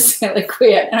so silly,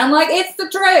 quit. And I'm like, it's the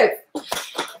truth.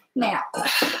 Now,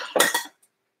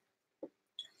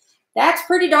 that's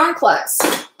pretty darn close.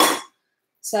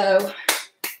 So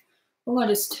we're going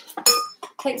to just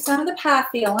take some of the pie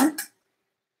filling.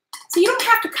 So you don't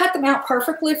have to cut them out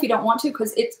perfectly if you don't want to,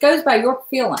 because it goes by your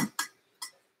filling.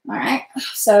 All right,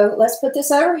 so let's put this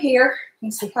over here. You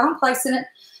can see how I'm placing it.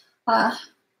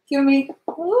 Giving me,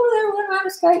 oh, there one might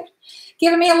escape.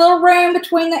 Giving me a little room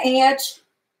between the edge.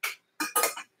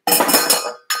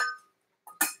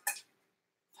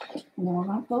 And then we're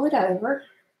going to pull it over.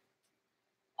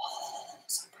 Oh,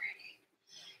 so pretty.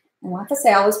 And like I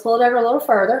say, I always pull it over a little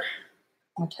further.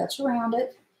 I'm going to touch around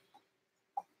it.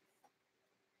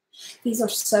 These are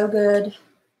so good. I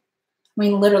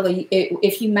mean, literally,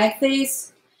 if you make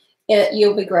these,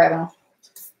 you'll be grabbing them.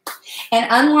 And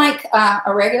unlike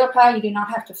a regular pie, you do not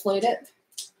have to flute it.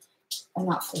 I'm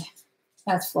not flute.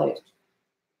 That's flute.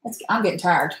 I'm getting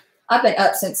tired. I've been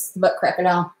up since the butt crack it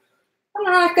on. Come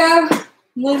on, go.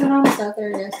 I'm losing all my stuff.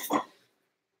 There it is.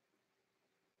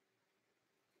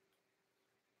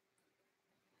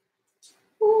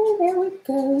 Oh, there we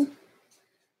go.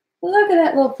 Look at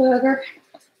that little booger.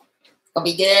 It's going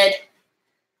to be good.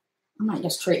 I might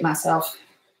just treat myself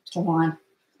to one.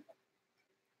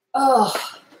 Oh,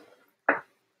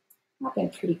 I've been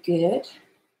pretty good.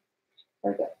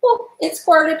 There we go. Oh, it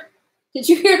squirted. Did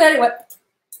you hear that? It went.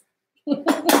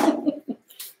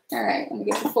 All right, let me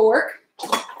get the fork.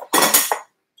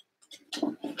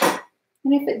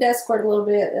 And if it does squirt a little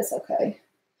bit, that's okay.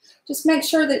 Just make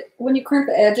sure that when you crimp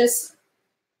the edges,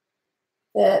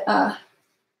 that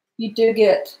you do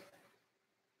get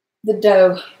the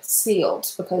dough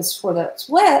sealed, because where that's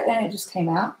wet and it just came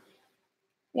out,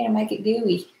 you're gonna make it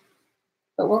gooey.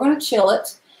 But we're gonna chill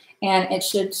it, and it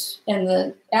should, and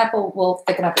the apple will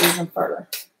thicken up even further.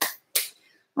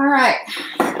 All right.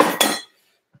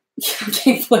 I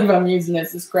can't believe I'm using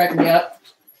this. It's cracking me up.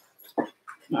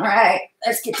 All right,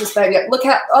 let's get this baby up. Look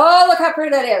how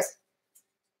pretty that is.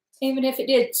 Even if it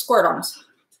did squirt on us.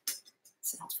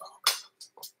 Sounds full.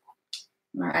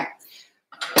 All right.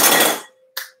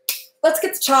 Let's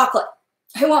get the chocolate.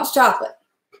 Who wants chocolate?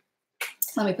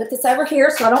 Let me put this over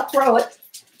here so I don't throw it.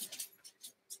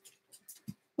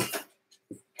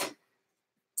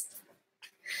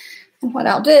 And what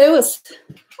I'll do is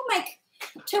I'll make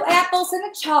 2 apples and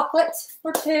a chocolate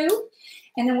for 2.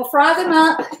 And then we'll fry them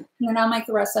up. And then I'll make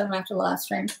the rest of them after the live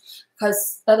stream,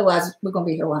 because otherwise we're going to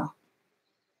be here a while.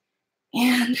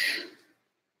 And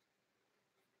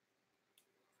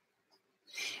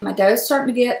my dough's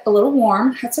starting to get a little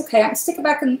warm. That's okay. I can stick it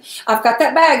back in. I've got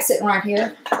that bag sitting right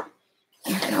here. I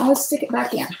can always stick it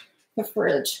back in the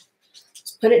fridge.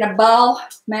 Just put it in a bowl,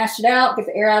 mash it out, get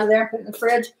the air out of there, put it in the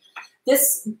fridge.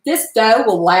 This dough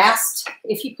will last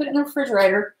if you put it in the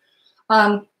refrigerator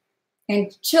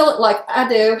and chill it like I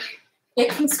do. It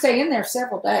can stay in there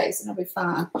several days and it'll be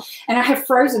fine. And I have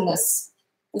frozen this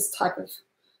type of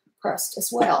crust as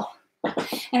well,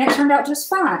 and it turned out just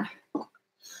fine.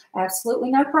 Absolutely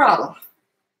no problem.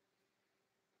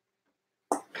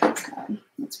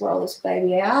 Let's roll this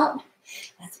baby out.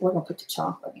 We're going to put the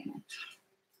chocolate in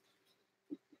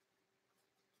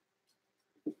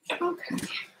it. Okay.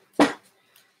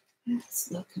 That's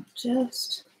looking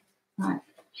just right.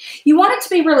 You want it to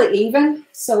be really even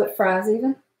so it fries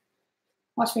even.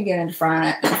 Watch me get into frying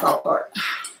it and fall apart.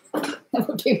 That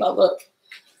would be my look.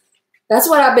 That's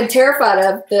what I've been terrified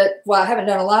of. I haven't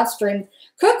done a live stream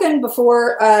cooking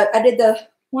before I did the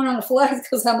one on the fillets,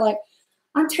 because I'm like,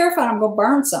 I'm terrified I'm going to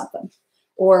burn something,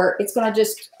 or it's going to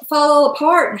just fall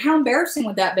apart. And how embarrassing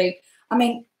would that be? I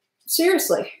mean,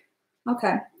 seriously.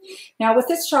 Okay. Now with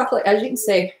this chocolate, as you can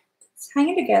see, it's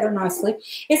hanging together nicely.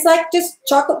 It's like just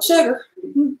chocolate sugar,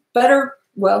 butter.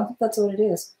 Well, that's what it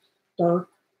is. Duh.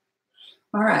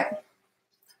 All right.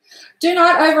 Do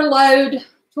not overload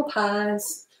your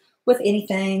pies with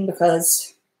anything,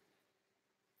 because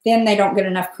then they don't get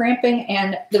enough crimping,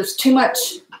 and there's too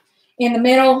much in the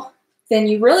middle, then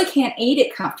you really can't eat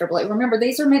it comfortably. Remember,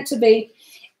 these are meant to be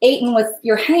eaten with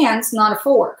your hands, not a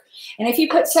fork. And if you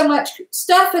put so much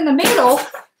stuff in the middle,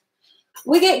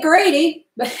 we get greedy,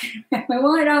 but we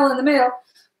want it all in the middle.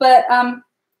 But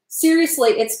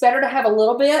seriously, it's better to have a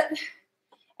little bit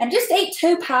and just eat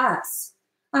 2 pies.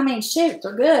 I mean, shoot,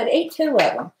 they're good. Eat 2 of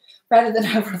them rather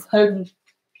than overloading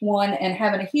one and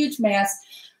having a huge mess.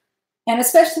 And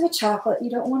especially with chocolate, you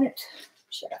don't want it.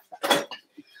 Shut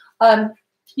up.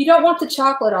 You don't want the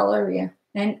chocolate all over you.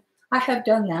 And I have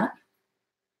done that.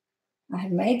 I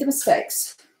have made the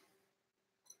mistakes.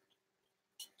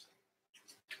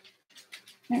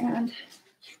 And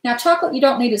now chocolate, you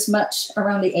don't need as much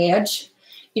around the edge.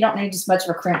 You don't need as much of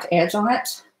a crimped edge on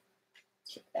it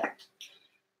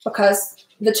because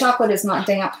the chocolate is not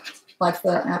damp like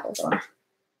the apples are.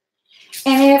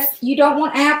 And if you don't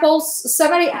want apples,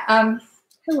 somebody,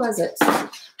 who was it?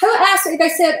 Who asked me? They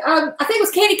said, I think it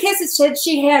was Candy Kisses said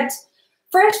she had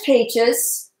fresh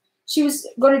peaches. She was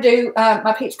going to do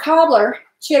my peach cobbler.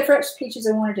 She had fresh peaches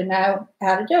and wanted to know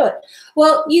how to do it.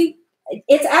 Well,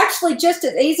 it's actually just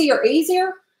as easy or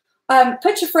easier.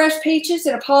 Put your fresh peaches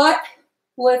in a pot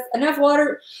with enough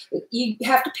water. You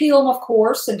have to peel them, of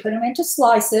course, and put them into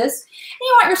slices. And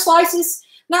you want your slices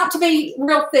not to be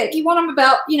real thick. You want them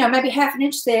about, maybe ½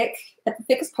 inch thick at the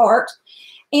thickest part.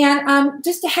 And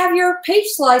just to have your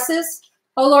peach slices.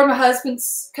 Oh, Lord, my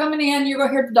husband's coming in. You're going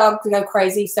to hear the dog go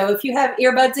crazy. So if you have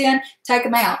earbuds in, take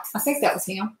them out. I think that was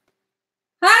him.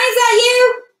 Hi, is that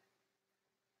you?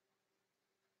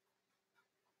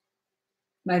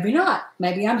 Maybe not.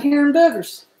 Maybe I'm hearing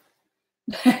boogers.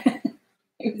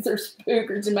 There's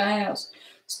spookers in my house.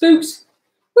 Spooks.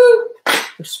 Woo.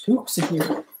 There's spooks in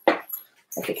here.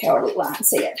 Like the cowardly lion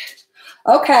said.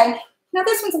 Okay. Now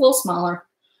this one's a little smaller.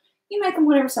 You make them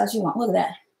whatever size you want. Look at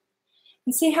that.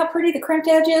 And see how pretty the crimped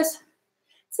edge is?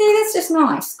 See, that's just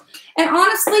nice. And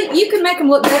honestly, you can make them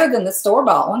look better than the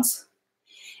store-bought ones.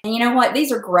 And you know what?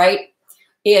 These are great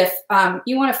if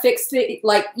you want to fix it.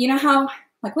 Like, you know how,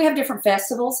 like we have different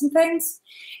festivals and things.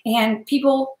 And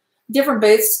people, different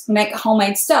booths make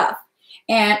homemade stuff.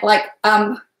 And like,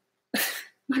 my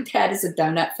dad is a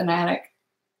donut fanatic.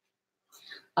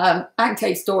 I can tell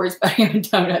you stories about him and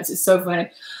donuts. It's so funny.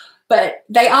 But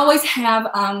they always have,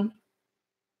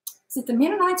 is it the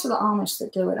Mennonites or the Amish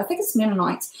that do it? I think it's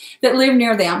Mennonites that live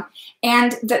near them.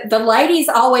 And the ladies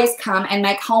always come and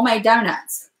make homemade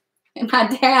donuts. And my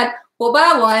dad will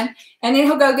buy one, and then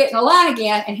he'll go get in the line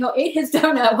again, and he'll eat his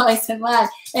donut while he's in line.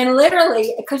 And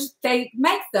literally, because they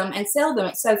make them and sell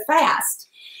them so fast.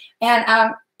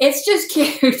 And it's just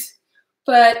cute.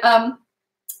 But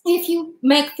if you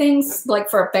make things like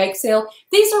for a bake sale,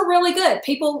 these are really good.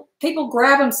 People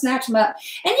grab them, snatch them up,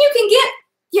 and you can get,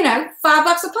 $5 a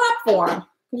pop for them.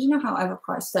 Because you know how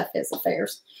overpriced stuff is at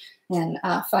fairs and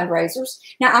fundraisers.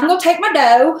 Now, I'm going to take my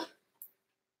dough,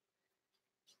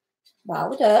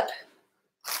 ball it up,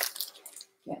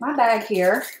 get my bag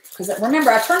here. Because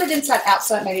remember, I turned it inside out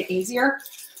so it made it easier.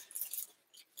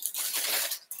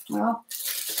 Well,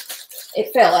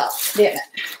 it fell out, didn't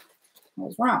it? I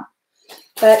was wrong.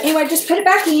 But anyway, just put it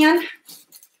back in.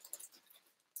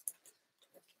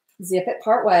 Zip it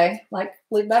part way, like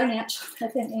leave about an inch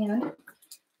at the end.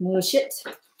 Mush it.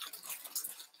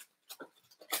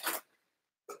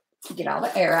 Get all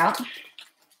the air out.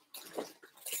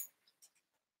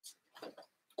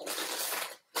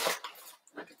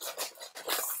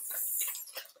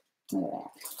 Look at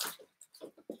that.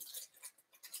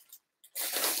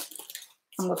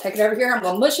 I'm going to take it over here. I'm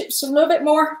going to mush it just a little bit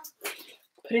more.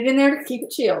 Put it in there to keep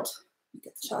it chilled.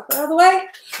 Get the chocolate out of the way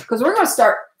because we're going to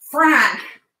start frying.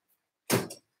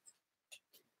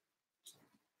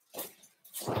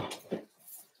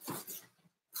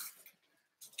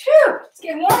 Phew, it's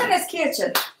getting warm in this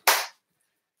kitchen.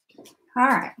 All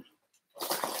right.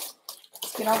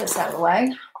 Let's get all this out of the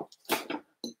way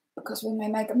because we may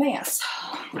make a mess.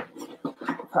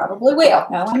 Probably will.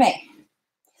 No, I may.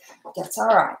 That's all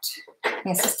right.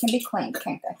 Messes can be cleaned,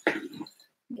 can't they?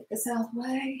 Get this out of the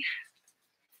way.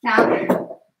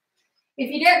 Now,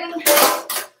 if you didn't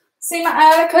see my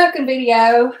other cooking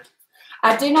video,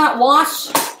 I do not wash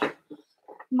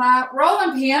my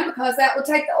rolling pin because that will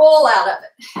take the oil out of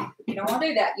it. You don't want to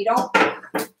do that. You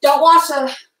don't wash a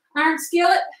iron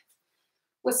skillet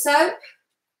with soap.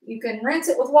 You can rinse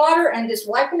it with water and just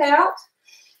wipe it out.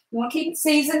 You want to keep it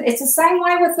seasoned. It's the same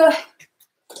way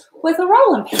with a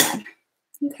rolling pin.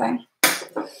 Okay.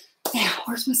 Now,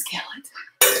 where's my skillet?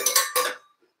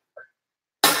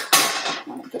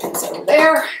 I'm going to put this over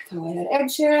there. Throw away that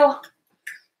eggshell.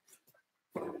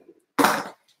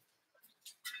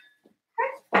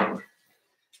 Okay.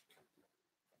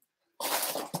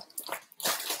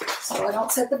 So I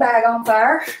don't set the bag on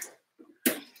fire.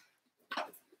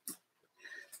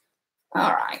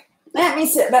 All right. Let me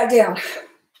sit back down.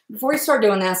 Before you start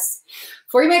doing this,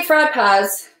 before you make fried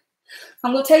pies,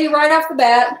 I'm going to tell you right off the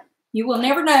bat, you will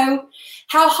never know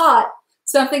how hot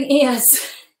something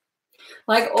is.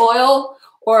 Like oil,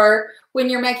 or when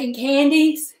you're making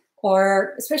candies,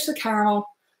 or especially caramel.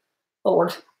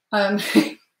 Lord,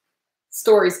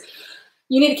 stories.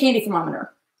 You need a candy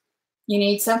thermometer. You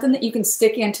need something that you can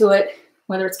stick into it,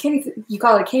 whether it's you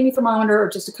call it a candy thermometer or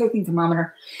just a cooking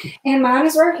thermometer. And mine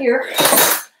is right here.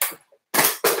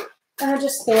 I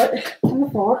just threw it on the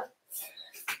floor.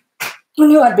 I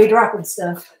knew I'd be dropping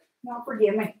stuff. Y'all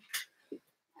forgive me.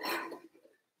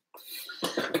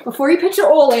 Before you put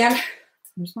your oil in,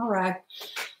 here's my rag.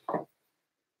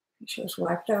 Make sure it's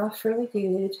wiped off really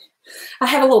good. I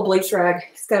have a little bleach rag.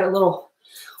 It's got a little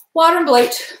water and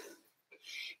bleach.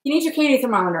 You need your candy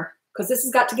thermometer because this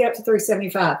has got to get up to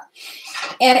 375.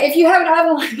 And if you have an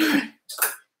oven like mine,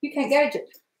 you can't gauge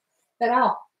it at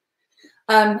all.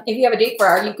 If you have a deep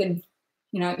fryer, you can,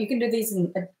 you can do these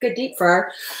in a good deep fryer.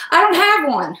 I don't have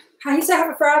one. I used to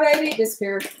have a fry baby. It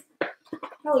disappeared.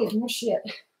 I'll use more shit.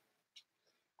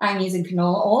 I'm using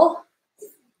canola oil.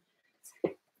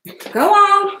 Go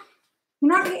on.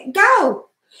 You're not gonna go.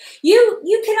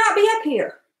 You cannot be up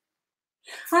here.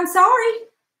 I'm sorry.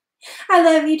 I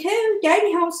love you too.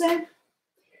 Daddy home soon.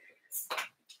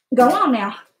 Go on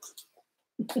now.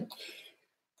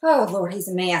 Oh Lord, he's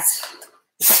a mess.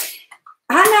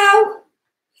 I know.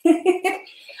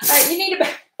 All right, you need to.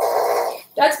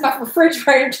 That's my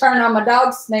refrigerator turning on. My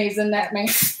dog sneezing at me.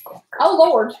 Oh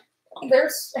Lord,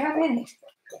 there's how many?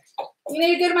 You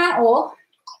need a good amount of oil.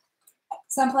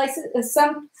 Some places,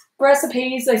 some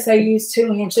recipes, they say use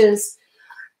 2 inches.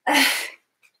 I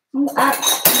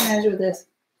measure this.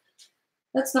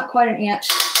 That's not quite an inch.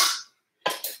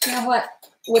 You know what?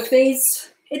 With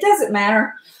these, it doesn't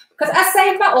matter because I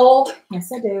save my oil.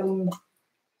 Yes, I do.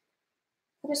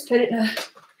 I just put it in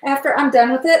after I'm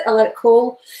done with it, I let it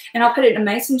cool, and I'll put it in a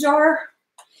mason jar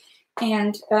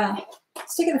and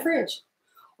stick it in the fridge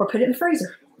or put it in the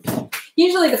freezer.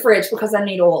 Usually the fridge because I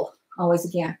need oil always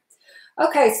again.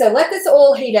 Okay, so let this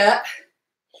oil heat up.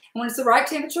 When it's the right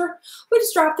temperature, we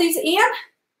just drop these in,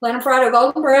 let them fry to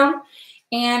golden brown,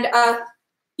 and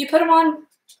you put them on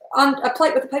a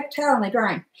plate with a paper towel and they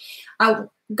drain. I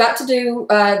got to do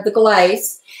the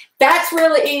glaze. That's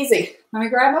really easy. Let me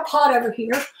grab my pot over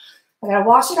here. I gotta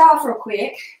wash it off real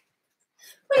quick.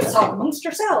 Please talk amongst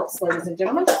yourselves, ladies and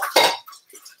gentlemen. Oh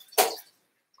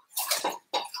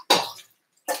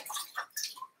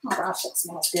gosh, that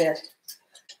smells good.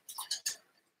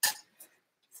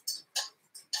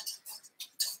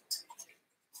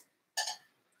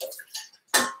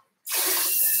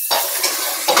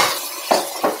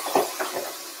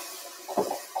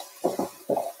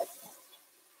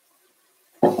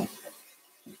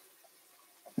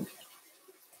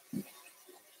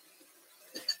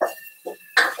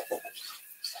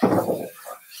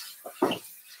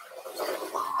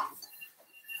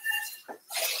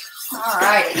 All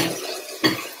right.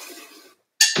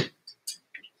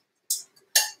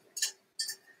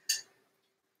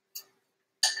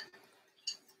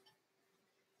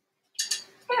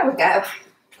 There we go.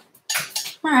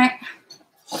 All right.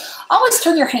 Always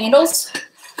turn your handles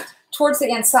towards the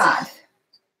inside.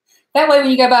 That way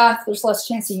when you go by, there's less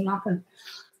chance of you knocking a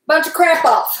bunch of crap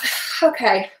off.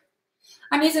 Okay.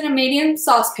 I'm using a medium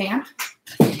saucepan.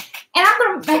 And I'm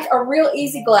going to make a real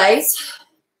easy glaze.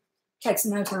 Takes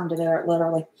no time to do it,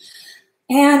 literally.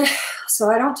 And so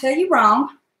I don't tell you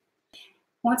wrong.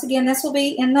 Once again, this will be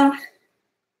in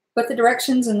with the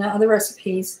directions and the other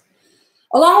recipes,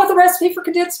 along with the recipe for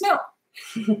condensed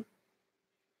milk.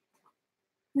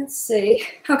 Let's see.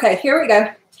 Okay, here we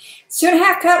go. It's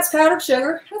 2½ cups powdered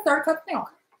sugar and a 1/3 cup of milk.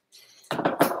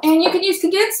 And you can use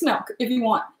condensed milk if you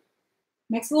want.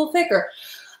 Makes it a little thicker.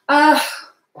 I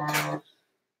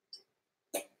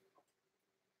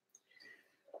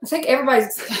think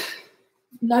everybody's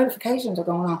notifications are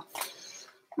going on.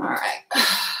 All right.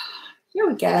 Here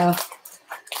we go.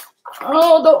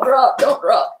 Oh, don't drop, don't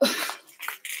drop.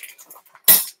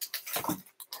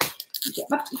 Get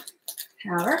my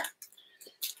powder.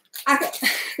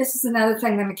 This is another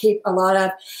thing that I keep a lot of.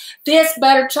 This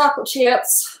buttered chocolate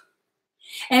chips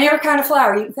and every kind of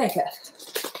flour you can think of.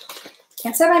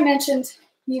 And somebody mentioned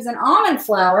using almond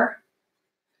flour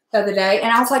the other day,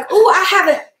 and I was like, oh,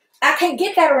 I can't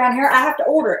get that around here. I have to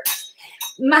order it.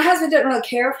 My husband doesn't really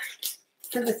care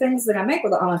for the things that I make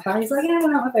with the almond flour. He's like, yeah,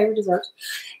 one of my favorite desserts,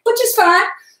 which is fine.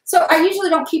 So I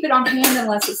usually don't keep it on hand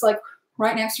unless it's like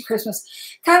right next to Christmas.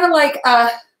 Kind of like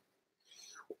I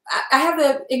have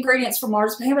the ingredients for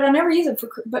marzipan, but I never use it for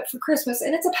Christmas,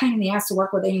 and it's a pain in the ass to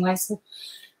work with anyway. So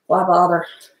why bother?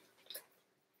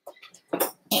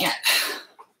 And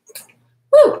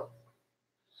woo!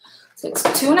 So it's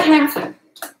 2½.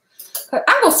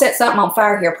 I'm going to set something on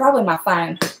fire here, probably my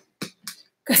phone,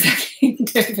 because I can't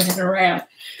move it around.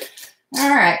 All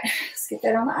right, let's get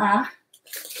that on the eye.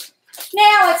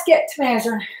 Now let's get to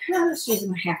measuring. I'm just using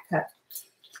my 1/2 cup.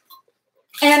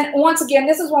 And once again,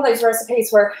 this is one of those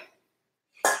recipes where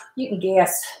You can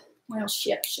guess. Well,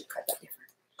 shit, I should cut that different.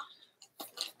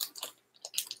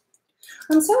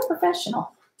 I'm so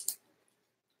professional.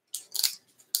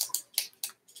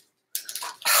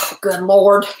 Oh, good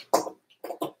Lord.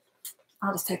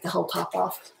 I'll just take the whole top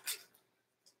off.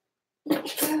 There we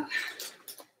go.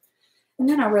 And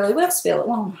then I really will spill it,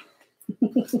 won't I?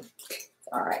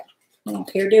 All right. I don't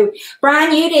care, do we?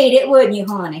 Brian, you'd eat it, wouldn't you,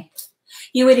 honey?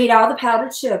 You would eat all the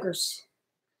powdered sugars.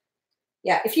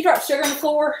 Yeah, if you drop sugar on the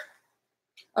floor,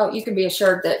 oh, you can be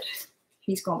assured that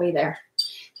he's going to be there.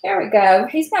 There we go.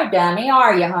 He's no dummy,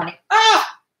 are you, honey?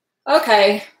 Ah!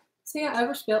 Okay. See, I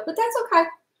overspilled, but that's okay.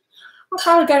 I'll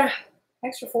probably got an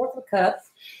extra fourth of a cup,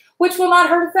 which will not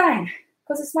hurt a thing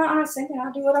because it's my icing and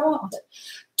I'll do what I want with it.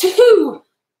 2,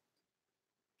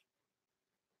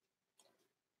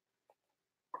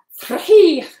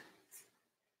 3.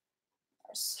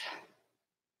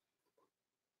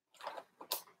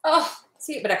 Oh,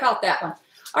 see, but I caught that one.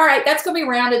 All right, that's going to be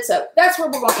rounded, so that's where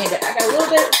we're going to end it. I got a little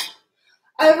bit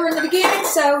over in the beginning,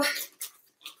 so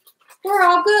we're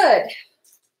all good.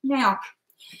 Now,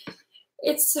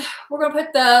 we're going to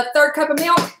put the 3rd cup of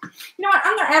milk. You know what?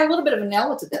 I'm going to add a little bit of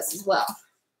vanilla to this as well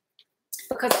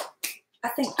because I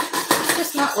think it's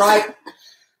just not right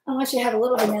unless you have a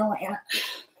little vanilla in it.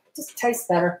 It just tastes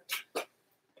better.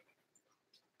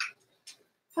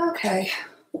 Okay.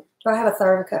 Do I have a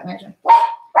 1/3 of a cup measuring?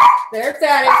 There's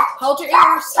Daddy. Hold your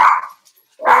ears.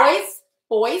 Boys,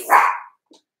 boys,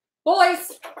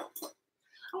 boys.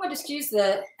 I'm going to just use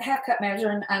the 1/2 cup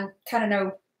measure and kind of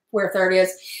know where 1/3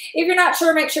 is. If you're not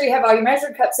sure, make sure you have all your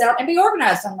measuring cups out and be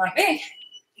organized, unlike me.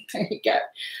 There you go.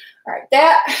 All right,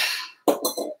 that.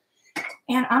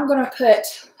 And I'm going to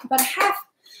put about a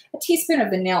teaspoon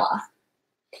of vanilla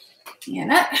in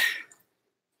it.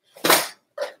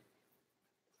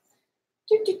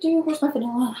 Where's my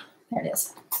vanilla? There it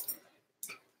is.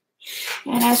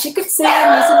 And as you can see,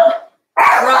 I'm using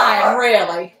Ryan,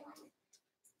 really.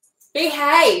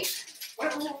 Behave.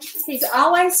 He's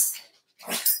always,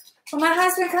 when my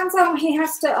husband comes home, he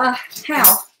has to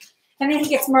howl. And then he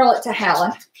gets Merlet to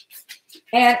howling.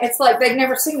 And it's like they've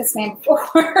never seen this man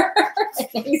before.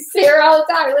 He's here all the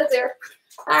time. He lives here.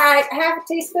 All right, 1/2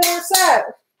 teaspoon or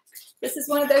so. This is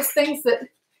one of those things that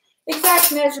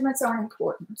exact measurements are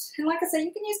important. And like I said,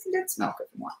 you can use condensed milk if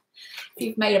you want. If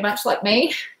you've made a bunch like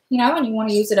me, you know, and you want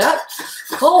to use it up.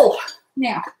 Oh,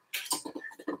 now,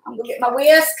 I'm going to get my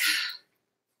whisk.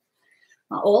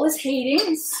 My oil is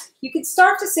heating. You can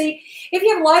start to see, if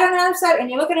you have light on the other side and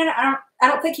you're looking at it, I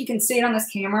don't think you can see it on this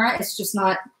camera. It's just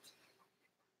not,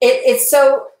 it's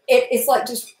like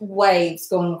just waves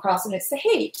going across and it's the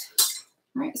heat.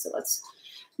 All right, so let's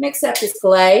mix up this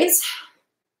glaze.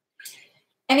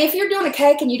 And if you're doing a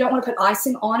cake and you don't want to put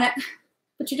icing on it,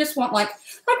 but you just want like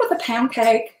with a pound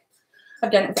cake,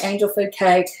 I've done it with angel food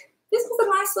cake. This is a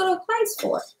nice little glaze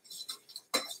for it.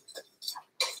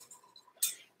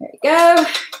 There you go.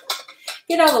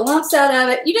 Get all the lumps out of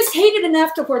it. You just heat it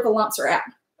enough to where the lumps are out.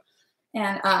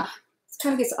 And it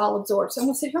kind of gets all absorbed. So I'm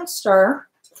going to sit here and stir.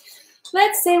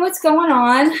 Let's see what's going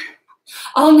on.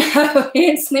 Oh no, he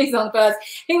didn't sneeze on the buzz.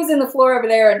 He was in the floor over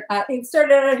there, and he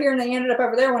started out here, and they ended up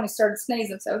over there when he started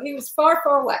sneezing. So he was far,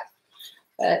 far away.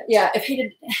 But yeah, if he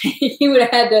did, he would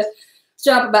have had to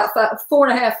jump about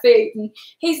 4.5 feet, and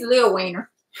he's a little wiener.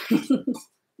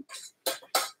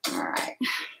 All right.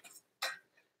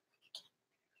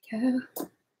 Go.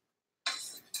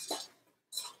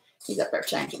 He's up there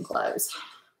changing clothes.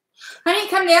 Honey,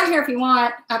 come down here if you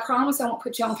want. I promise I won't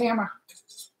put you on camera.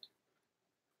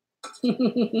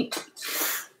 Doesn't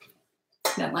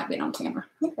like being on camera.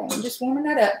 Okay, I'm just warming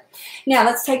that up. Now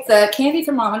let's take the candy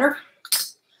thermometer,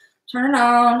 turn it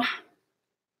on.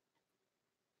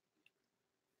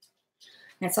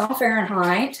 It's all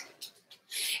Fahrenheit.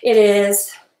 It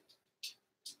is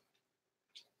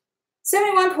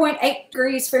 71.8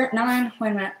 degrees Fahrenheit.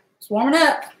 Wait a minute, it's warming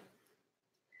up.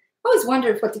 I always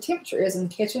wondered what the temperature is in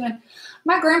the kitchen. And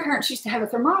my grandparents used to have a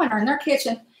thermometer in their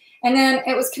kitchen. And then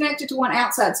it was connected to one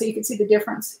outside so you could see the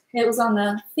difference. It was on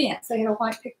the fence. They had a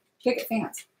white picket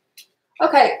fence.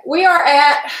 Okay, we are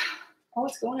at, oh,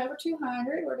 it's going over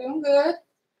 200. We're doing good.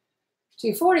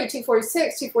 240,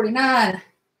 246, 249.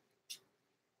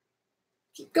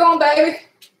 Keep going, baby.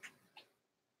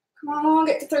 Come on,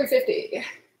 get to 350.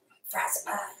 Fry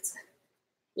some pies.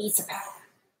 Eat some pie.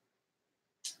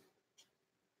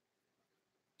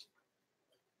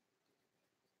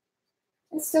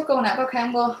 It's still going up.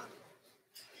 Okay,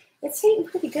 it's heating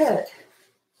pretty good.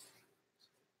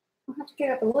 I'll have to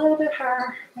get up a little bit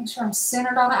higher. Make sure I'm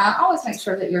centered on it. I always make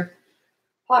sure that your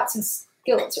pots and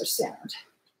skillets are centered.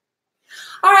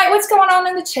 All right, what's going on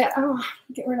in the chat? Oh,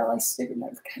 get rid of all these stupid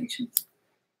notifications.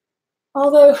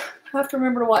 Although I have to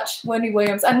remember to watch Wendy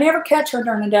Williams. I never catch her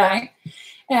during the day,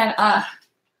 and I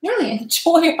really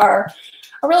enjoy her.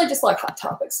 I really just like Hot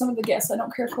Topics. Some of the guests I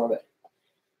don't care for, but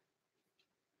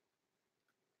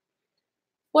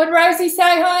what'd Rosie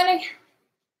say, honey?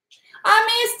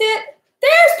 I missed it.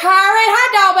 There's Pirate.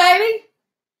 Hi, doll baby.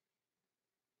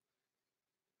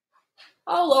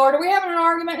 Oh, Lord, are we having an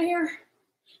argument here?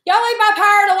 Y'all leave my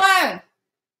Pirate alone.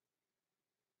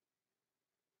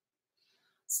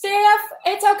 Steph,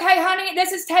 it's okay, honey.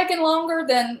 This is taking longer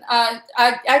than I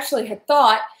actually had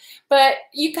thought, but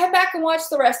you come back and watch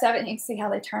the rest of it and you can see how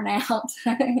they turn out.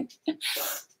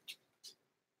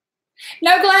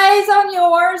 No glaze on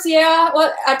yours. Yeah,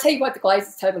 well, I tell you what, the glaze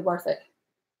is totally worth it.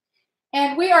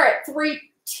 And we are at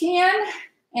 310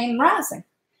 and rising.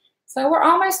 So we're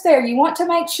almost there. You want to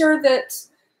make sure that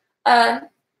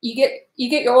you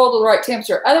get your oil to the right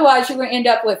temperature. Otherwise, you're going to end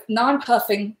up with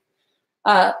non-puffing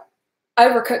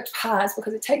overcooked pies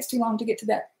because it takes too long to get to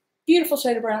that beautiful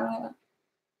shade of brown.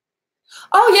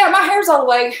 Oh, yeah, my hair's all the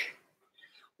way.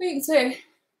 You can see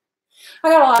I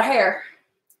got a lot of hair.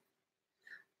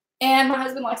 And my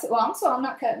husband likes it long, so I'm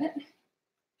not cutting it.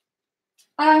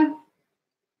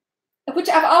 Which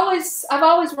I've always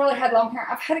really had long hair.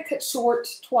 I've had it cut short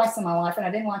twice in my life, and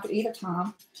I didn't like it either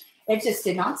time. It just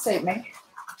did not suit me.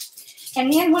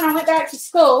 And then when I went back to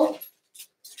school,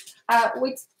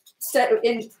 we studied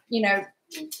in, you know,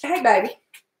 hey, baby.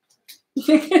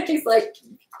 He's like,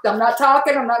 I'm not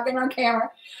talking. I'm not getting on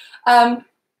camera.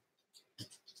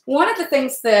 One of the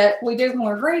things that we do when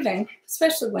we're grieving,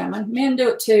 especially women, men do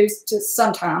it too, just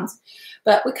sometimes,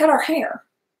 but we cut our hair.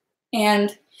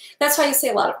 And that's why you see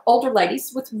a lot of older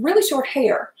ladies with really short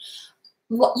hair.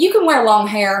 You can wear long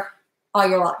hair all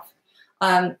your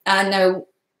life. I know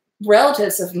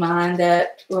relatives of mine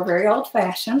that were very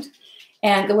old-fashioned,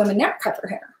 and the women never cut their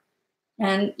hair.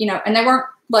 And, you know, and they weren't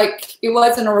like, it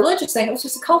wasn't a religious thing. It was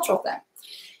just a cultural thing.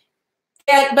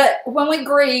 But when we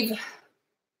grieve,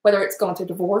 whether it's going through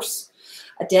divorce,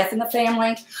 a death in the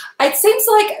family, it seems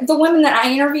like the women that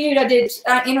I interviewed,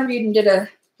 I interviewed and did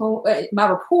my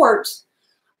report,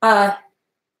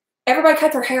 everybody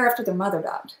cut their hair after their mother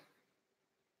died,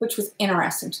 which was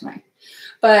interesting to me.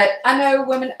 But I know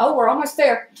women, oh, we're almost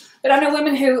there. But I know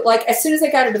women who, like, as soon as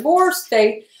they got a divorce,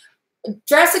 they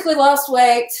drastically lost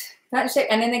weight, and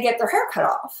then they get their hair cut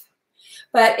off.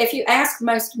 But if you ask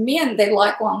most men, they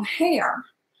like long hair.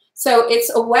 So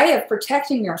it's a way of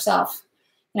protecting yourself.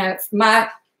 You know,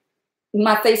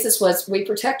 my thesis was we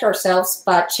protect ourselves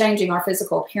by changing our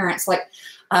physical appearance. Like,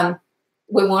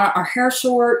 we want our hair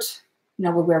short. You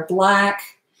know, we wear black,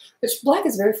 which black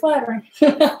is very flattering.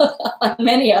 Like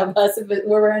many of us, if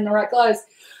we're wearing the right clothes.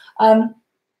 Let's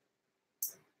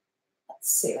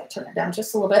see, I'll turn it down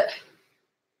just a little bit.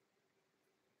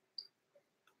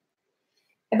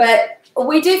 But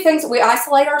we do things, we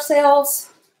isolate ourselves.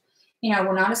 You know,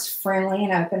 we're not as friendly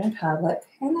and open in public.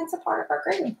 And that's a part of our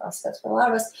grieving process for a lot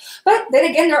of us. But then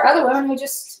again, there are other women who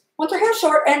just want their hair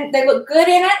short and they look good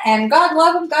in it. And God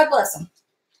love them, God bless them.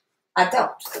 I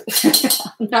don't.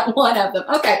 I'm not one of them.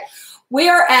 Okay. We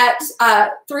are at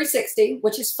 360,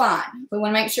 which is fine. We want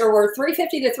to make sure we're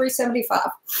 350 to 375.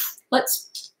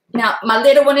 Now, my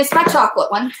little one is my chocolate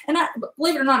one. And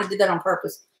believe it or not, I did that on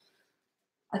purpose.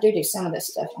 I do some of this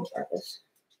stuff on purpose.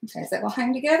 Okay, is that going to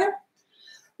hang together?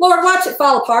 Lord, watch it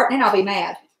fall apart, and then I'll be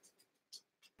mad.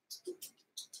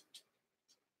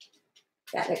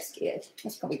 That looks good.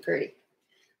 That's going to be pretty.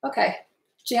 Okay,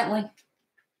 gently.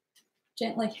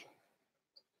 Gently.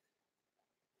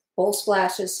 Full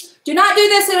splashes. Do not do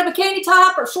this in a bikini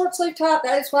top or short sleeve top.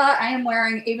 That is why I am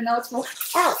wearing, even though it's more.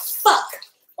 Oh, fuck.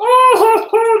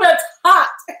 Oh, that's hot.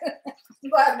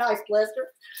 I have a nice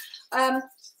blister.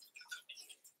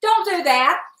 Don't do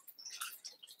that.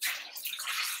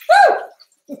 Woo!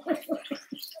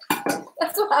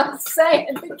 That's what I'm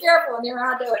saying. Be careful when you're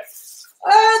how to do it.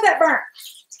 Oh, that burnt.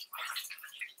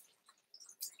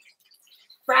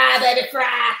 Fry, baby,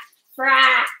 fry.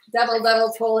 Fry. Double,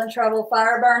 double, toil and trouble,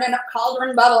 fire burning,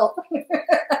 cauldron bubble.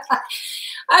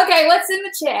 Okay, what's in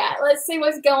the chat? Let's see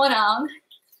what's going on.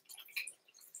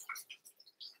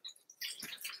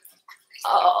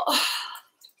 Oh.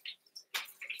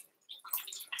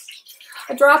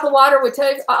 A drop of water would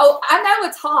tell you. Oh, I know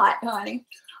it's hot, honey.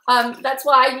 That's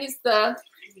why I use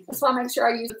that's why I make sure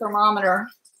I use the thermometer.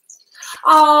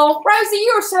 Oh, Rosie,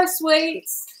 you are so sweet.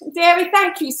 Debbie,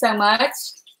 thank you so much.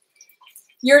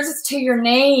 Yours is to your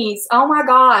knees. Oh my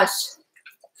gosh.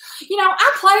 You know,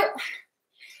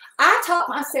 I taught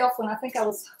myself when I think I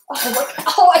was, oh, look,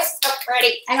 oh, it's so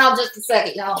pretty. Hang on just a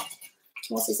second, y'all.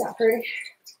 Let's see how pretty.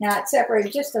 Now it's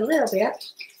separated just a little bit.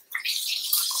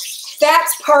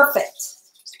 That's perfect.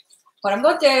 what I'm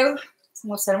going to do, I'm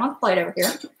going to set them on the plate over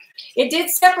here. It did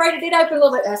separate. It did open a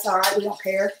little bit. That's all right. We don't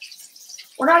care.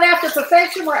 We're not after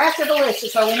perfection. We're after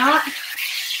delicious, are we not?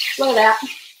 Look at that.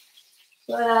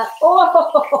 Look at that.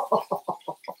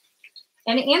 Oh!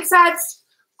 And the inside's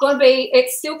going to be,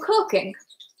 it's still cooking.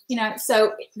 You know,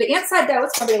 so the inside dough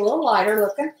is going to be a little lighter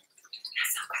looking.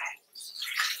 That's okay.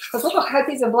 Because we're going to coat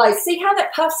these in Glaze. See how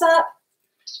that puffs up?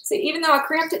 See, even though I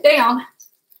crimped it down,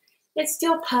 it's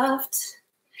still puffed.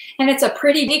 And it's a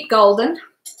pretty deep golden.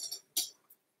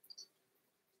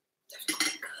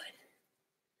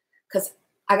 Because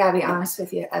I got to be honest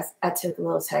with you, I took a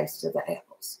little taste of the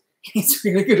apples. It's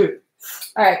really good.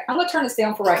 All right, I'm going to turn this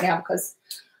down for right now because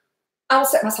I will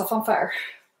set myself on fire.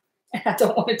 And I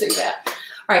don't want to do that.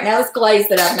 All right, now this glaze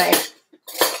that I've made.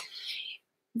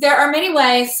 There are many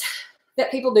ways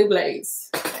that people do glaze.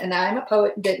 And I'm a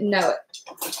poet and didn't know it.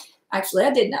 Actually,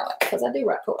 I did know it because I do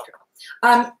write poetry.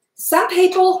 Some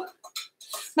people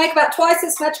make about twice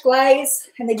as much glaze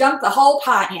and they dunk the whole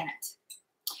pie in it.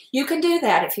 You can do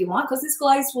that if you want because this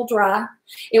glaze will dry.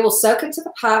 It will soak into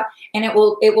the pie and it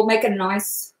will make a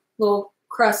nice little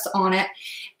crust on it.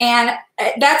 And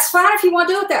that's fine if you want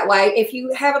to do it that way. If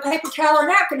you have a paper towel or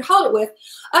napkin to hold it with.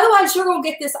 Otherwise, you're going to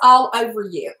get this all over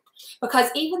you.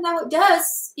 Because even though it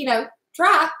does, you know,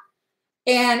 dry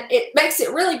and it makes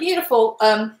it really beautiful,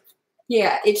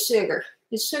 yeah, it's sugar.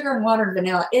 It's sugar and water and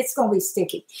vanilla. It's going to be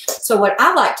sticky. So what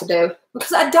I like to do,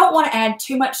 because I don't want to add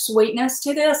too much sweetness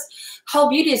to this, whole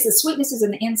beauty is the sweetness is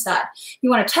in the inside. You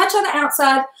want to touch on the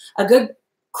outside, a good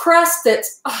crust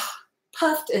that's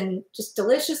puffed and just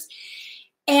delicious.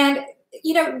 And,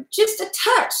 you know, just a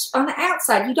touch on the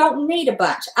outside. You don't need a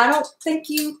bunch. I don't think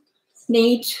any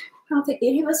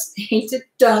of us need to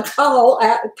dunk a whole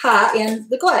pie in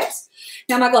the glaze.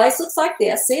 Now my glaze looks like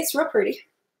this. See, it's real pretty.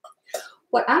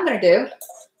 What I'm going to do is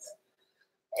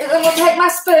I'm going to take my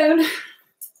spoon.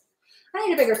 I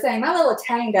need a bigger thing. My little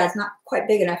Italian guy's not quite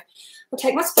big enough. I'll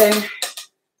take my spoon.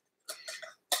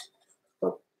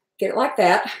 We'll get it like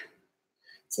that.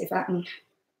 See if I can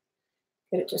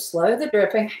get it to slow the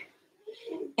dripping.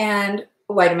 And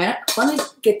wait a minute. Let me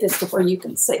get this to where you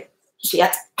can see.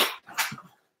 Shit.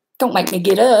 Don't make me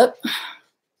get up.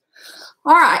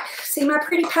 All right. See my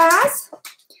pretty pies?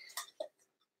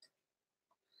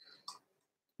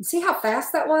 See how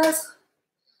fast that was?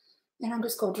 And I'm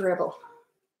just going to dribble.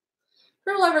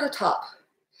 Dribble over the top.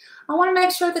 I want to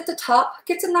make sure that the top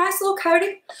gets a nice little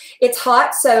coating. It's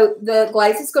hot, so the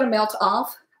glaze is going to melt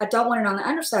off. I don't want it on the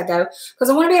underside, though, because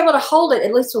I want to be able to hold it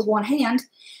at least with one hand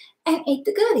and eat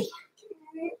the goodie.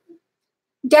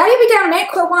 Daddy will be down there,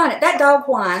 quit whining. That dog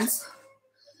whines.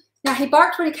 Now, he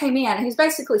barked when he came in. He's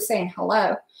basically saying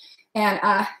hello. And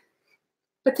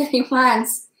but then he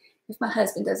whines if my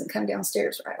husband doesn't come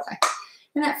downstairs right away.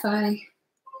 Isn't that funny?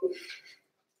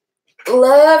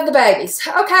 Love the babies.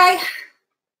 Okay.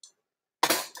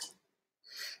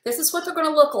 This is what they're going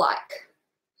to look like.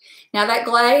 Now that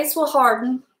glaze will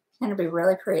harden and it'll be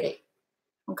really pretty.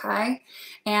 Okay.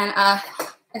 And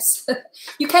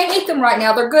you can't eat them right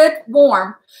now. They're good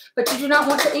warm, but you do not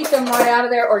want to eat them right out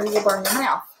of there or you will burn your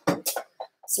mouth.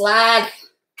 Slide.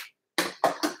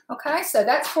 Okay, so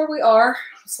that's where we are.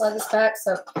 Slide this back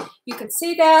so you can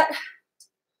see that.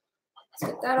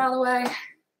 Let's get that out of the way.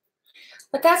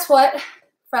 But that's what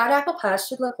fried apple pies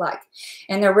should look like.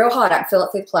 And they're real hot. I can feel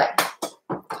it through the plate.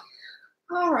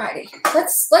 All righty.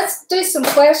 Let's do some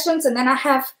questions, and then I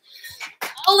have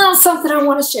a little something I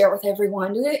want to share with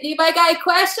everyone. Anybody got any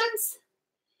questions?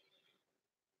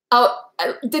 Oh,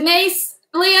 Denise,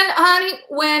 Lynn, honey,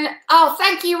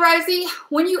 thank you, Rosie.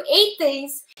 When you eat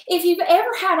these, if you've ever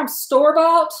had them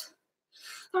store-bought,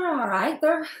 they're all right.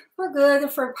 They're good. They're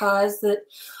fruit pies that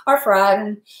are fried,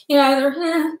 and you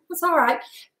know it's all right.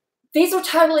 These are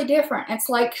totally different. It's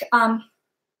like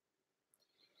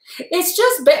it's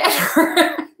just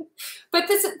better. But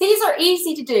these are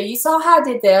easy to do. You saw how I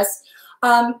did this.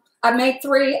 I made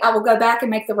 3. I will go back and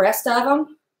make the rest of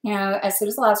them, you know, as soon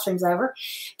as the live stream's over.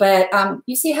 But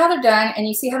you see how they're done, and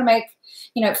you see how to make,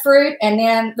 you know, fruit, and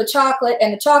then the chocolate.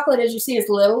 And the chocolate, as you see, is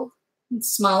little,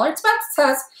 smaller. It's about the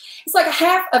size. It's like a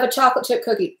half of a chocolate chip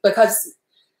cookie because,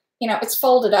 you know, it's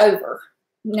folded over.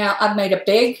 Now I've made a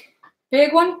big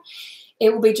one.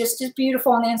 It will be just as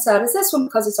beautiful on the inside as this one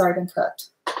because it's already been cooked.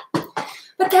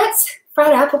 But that's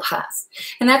fried apple pies,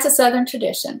 and that's a Southern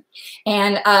tradition.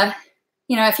 And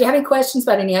you know, if you have any questions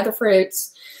about any other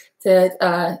fruits,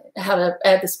 how to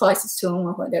add the spices to them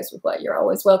or what goes with what, you're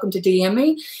always welcome to DM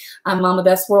me. I'm Mama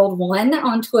Best World 1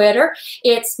 on Twitter.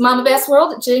 It's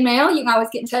mamabestworld@gmail. You can always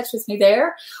get in touch with me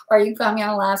there, or you can find me on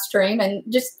a live stream and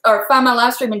find my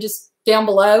live stream and just down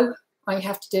below All you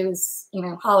have to do is, you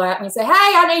know, holler at me and say, hey,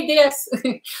 I need this.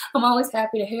 I'm always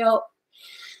happy to help.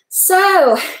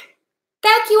 So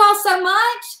thank you all so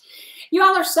much. You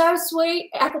all are so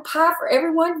sweet. Apple pie for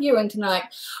everyone viewing tonight.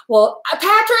 Well,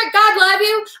 Patrick, God love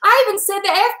you. I even said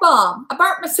the F-bomb. I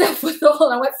burnt myself with oil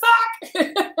and I went,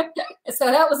 fuck. So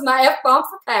that was my F-bomb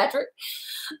for Patrick.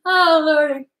 Oh,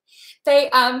 Lordy. They,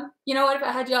 you know what, if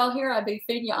I had y'all here, I'd be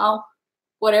feeding y'all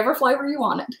whatever flavor you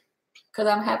wanted, because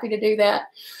I'm happy to do that.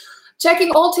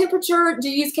 Checking oil temperature. Do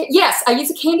you use, yes, I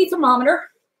use a candy thermometer.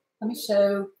 Let me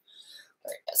show.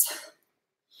 There it is.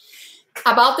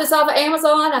 I bought this off of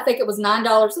Amazon. I think it was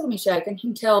 $9. Let me shake. And you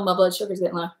can tell my blood sugar's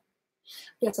getting low.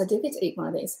 Yes, I did get to eat one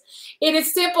of these. It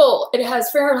is simple. It has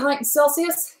Fahrenheit and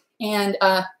Celsius and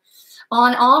on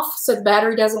off, so the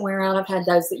battery doesn't wear out. I've had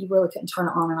those that you really couldn't turn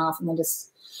it on and off, and they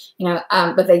just, you know,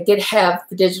 but they did have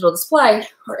the digital display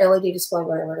or LED display,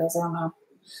 whatever it is. I don't know.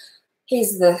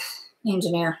 He's the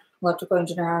engineer, electrical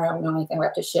engineer. I don't know anything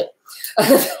about this shit.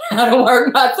 How to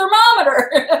work my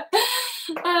thermometer.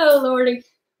 Oh, Lordy.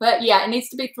 But yeah, it needs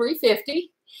to be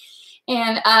 350.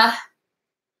 And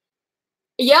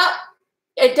yep,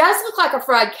 it does look like a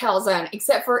fried calzone,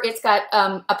 except for it's got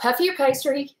a puffier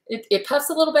pastry. It puffs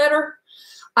a little better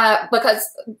because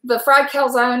the fried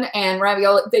calzone and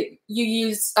ravioli, you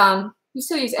use, you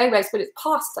still use egg base, but it's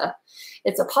pasta.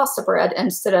 It's a pasta bread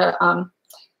instead of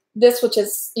this, which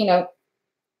is, you know,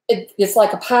 it's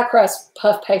like a pie crust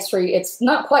puff pastry. It's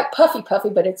not quite puffy,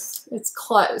 but it's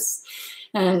close.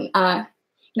 And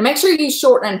make sure you use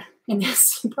shortening in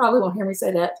this. You probably won't hear me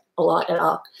say that a lot at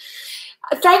all.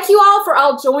 Thank you all for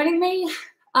all joining me.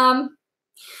 Flyboy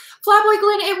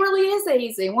Glenn, it really is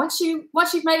easy. Once you've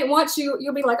made it once,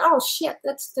 you'll be like, oh shit,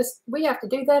 that's just, we have to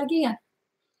do that again.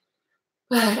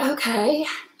 But okay.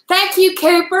 Thank you,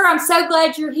 Cooper. I'm so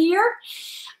glad you're here.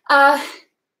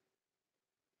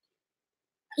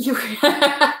 You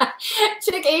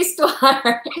Chick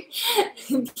Eastwire.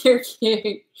 You're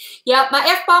cute. Yeah, my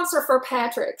F-bombs are for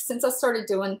Patrick. Since I started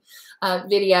doing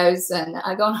videos and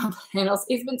going on panels,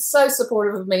 he's been so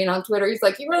supportive of me and on Twitter. He's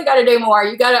like, you really got to do more.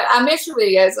 I miss your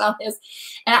videos on this.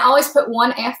 And I always put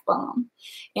one F-bomb.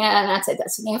 And I'd say,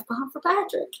 that's an F-bomb for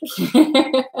Patrick.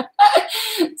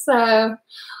 So,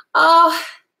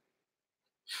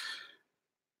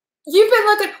 you've been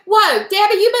looking, whoa,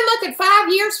 Debbie, you've been looking 5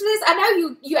 years for this? I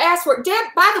know you asked for it.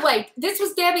 By the way, this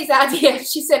was Debbie's idea.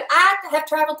 She said, I have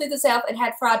traveled through the South and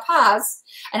had fried pies.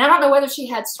 And I don't know whether she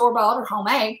had store-bought or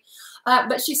homemade.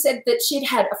 But she said that she'd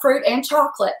had a fruit and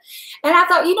chocolate. And I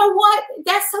thought, you know what?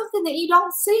 That's something that you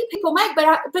don't see people make,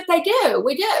 but they do.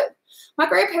 We do. My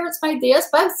grandparents made this,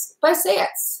 both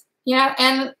sets, you know,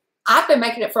 and I've been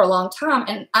making it for a long time.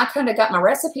 And I kind of got my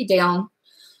recipe down,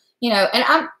 you know,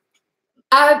 and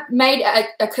I made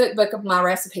a cookbook of my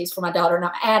recipes for my daughter, and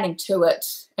I'm adding to it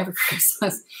every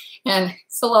Christmas. And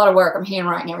it's a lot of work. I'm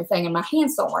handwriting everything, and my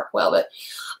hands don't work well. But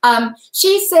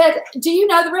she said, do you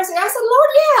know the recipe? I said, Lord,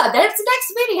 yeah, that's the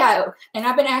next video. And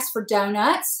I've been asked for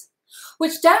donuts,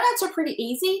 which donuts are pretty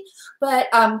easy. But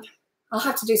I'll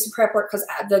have to do some prep work because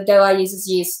the dough I use is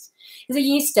yeast. It's a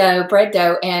yeast dough, bread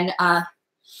dough, and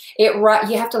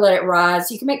you have to let it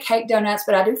rise. You can make cake donuts,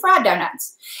 but I do fried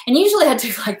donuts. And usually I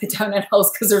do like the donut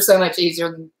holes because they're so much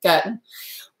easier than cutting.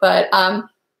 But, oh,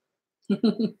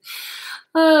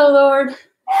 Lord.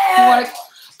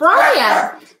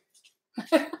 Brian.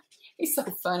 He's so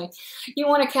funny. You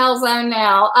want a calzone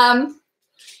now.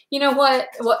 You know what?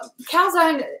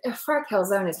 Calzone, fried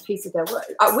calzone is a piece of dough.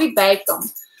 We bake them.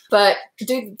 But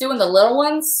doing the little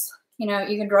ones, you know,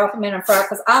 you can drop them in and fry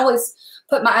because I always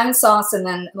put my own sauce and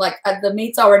then like the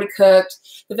meat's already cooked.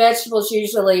 The vegetables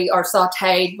usually are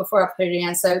sauteed before I put it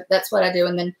in. So that's what I do.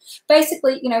 And then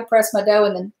basically, you know, press my dough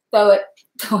and then throw it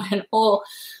in oil.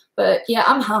 But yeah,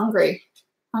 I'm hungry.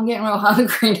 I'm getting real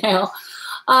hungry now.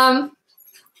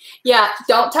 Yeah,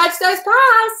 don't touch those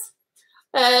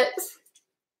pies.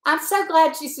 I'm so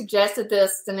glad you suggested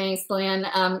this, Denise Lynn.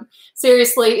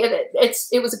 Seriously,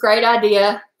 it was a great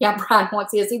idea. Yeah, Brian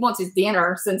wants his. He wants his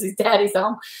dinner since his daddy's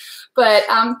home. But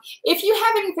if you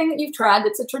have anything that you've tried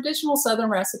that's a traditional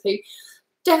Southern recipe,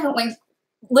 definitely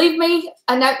leave me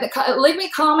a note. Leave me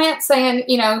a comment saying,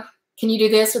 you know, can you do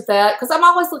this or that? Because I'm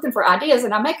always looking for ideas,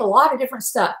 and I make a lot of different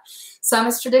stuff. Some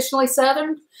is traditionally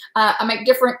Southern. I make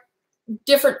different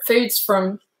foods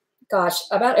from, gosh,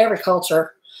 about every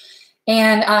culture.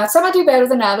 And some I do better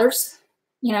than others.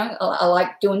 You know, I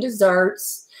like doing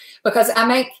desserts because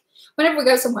whenever we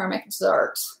go somewhere, I make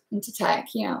desserts and to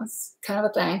take, you know, it's kind of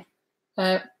a thing.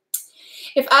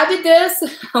 If I did this,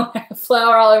 I would have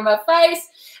flour all over my face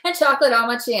and chocolate on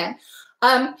my chin.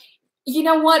 You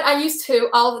know what? I used to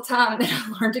all the time, and then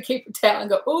I learned to keep it down and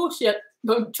go, oh, shit.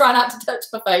 but try not to touch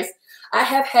my face. I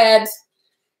have had,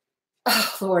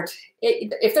 oh Lord,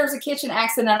 if there's a kitchen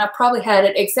accident, I probably had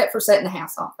it, except for setting the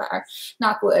house on fire.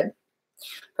 Knock wood.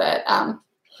 But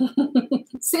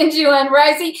send you one,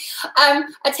 Rosie. I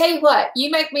tell you what,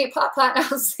 you make me a pot pie and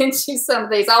I'll send you some of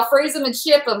these. I'll freeze them and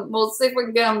ship them. We'll see if we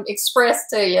can get them express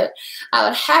to you. I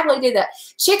would happily do that.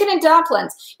 Chicken and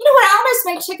dumplings. You know what? I almost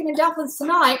made chicken and dumplings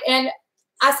tonight, and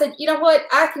I said, you know what?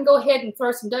 I can go ahead and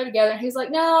throw some dough together. And he's like,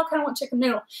 no, I kind of want chicken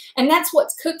noodle. And that's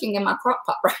what's cooking in my crock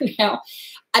pot right now.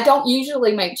 I don't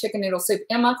usually make chicken noodle soup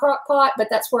in my crock pot, but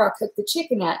that's where I cook the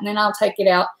chicken at. And then I'll take it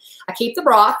out. I keep the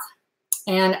broth,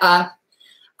 and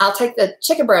I'll take the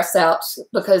chicken breasts out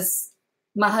because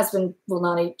my husband will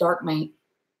not eat dark meat.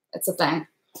 It's a thing.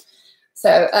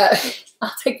 So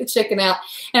I'll take the chicken out,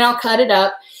 and I'll cut it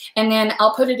up. And then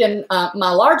I'll put it in my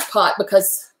large pot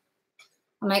because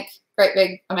I make great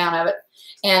big amount of it,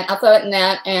 and I'll throw it in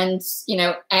that, and you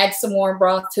know, add some more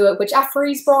broth to it, which I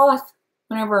freeze broth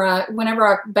whenever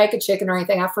I bake a chicken or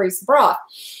anything. I freeze the broth,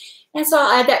 and so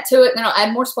I'll add that to it, and then I'll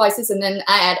add more spices, and then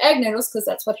I add egg noodles because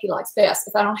that's what he likes best.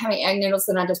 If I don't have any egg noodles,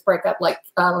 then I just break up like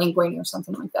linguine or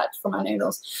something like that for my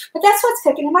noodles. But that's what's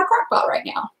cooking in my crock pot right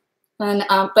now. And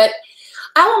but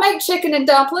I will make chicken and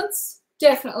dumplings.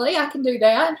 Definitely, I can do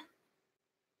that.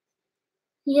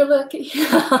 You're lucky.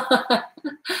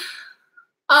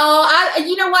 Oh,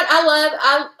 you know what?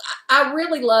 I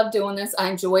really love doing this. I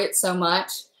enjoy it so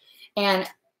much, and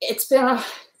it's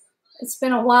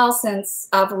been a while since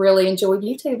I've really enjoyed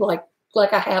YouTube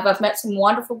like I have. I've met some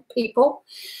wonderful people,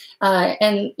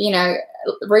 and you know,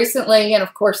 recently, and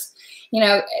of course, you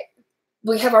know,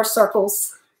 we have our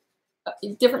circles,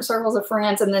 different circles of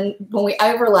friends, and then when we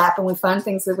overlap and we find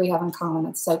things that we have in common,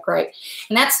 it's so great.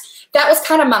 And that was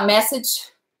kind of my message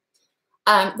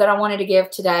that I wanted to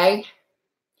give today.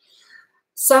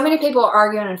 So many people are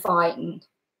arguing and fighting,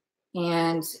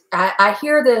 and I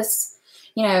hear this,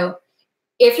 you know,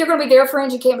 if you're going to be their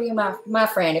friend, you can't be my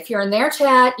friend. If you're in their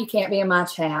chat, you can't be in my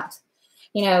chat,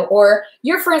 you know, or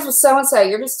you're friends with so-and-so,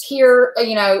 you're just here,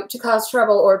 you know, to cause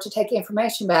trouble or to take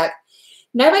information back.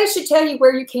 Nobody should tell you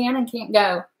where you can and can't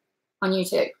go on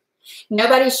YouTube.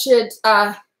 Nobody should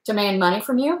demand money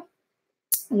from you.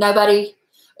 Nobody,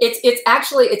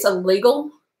 it's illegal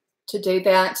to do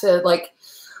that, to like,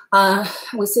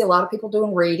 we see a lot of people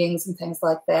doing readings and things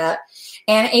like that.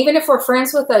 And even if we're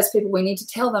friends with those people, we need to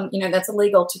tell them, you know, that's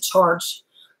illegal to charge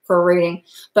for a reading.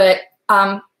 But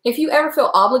if you ever feel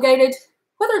obligated,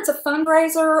 whether it's a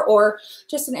fundraiser or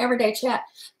just an everyday chat,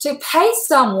 to pay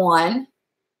someone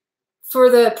for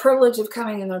the privilege of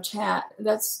coming in their chat,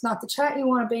 that's not the chat you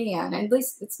want to be in. At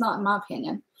least it's not in my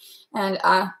opinion. And,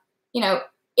 you know,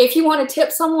 if you want to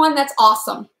tip someone, that's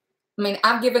awesome. I mean,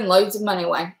 I've given loads of money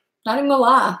away. Not even gonna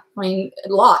lie. I mean,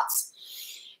 lots.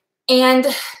 And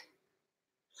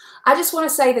I just want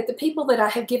to say that the people that I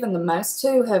have given the most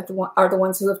to are the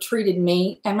ones who have treated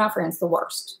me and my friends the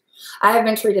worst. I have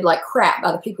been treated like crap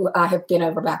by the people I have bent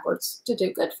over backwards to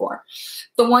do good for.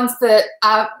 The ones that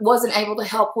I wasn't able to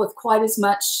help with quite as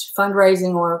much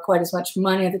fundraising or quite as much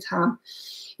money at the time,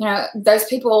 you know, those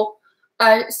people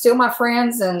are still my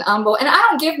friends, and I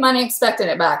don't give money expecting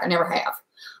it back. I never have.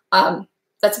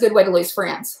 That's a good way to lose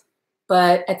friends.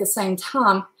 But at the same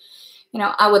time, you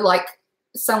know, I would like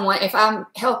someone, if I'm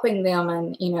helping them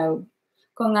and, you know,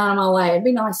 going out of my way, it'd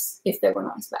be nice if they were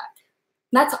nice back.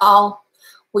 And that's all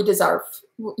we deserve,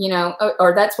 you know,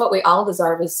 or that's what we all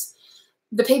deserve, is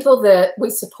the people that we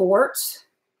support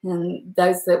and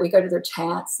those that we go to their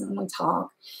chats and we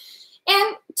talk.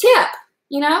 And tip,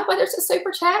 you know, whether it's a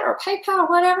super chat or a PayPal or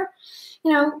whatever,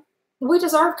 you know, we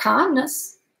deserve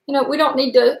kindness. You know, we don't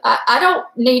need to, I don't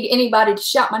need anybody to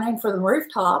shout my name from the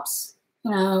rooftops,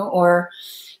 you know, or,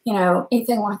 you know,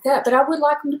 anything like that. But I would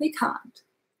like them to be kind.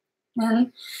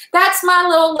 And that's my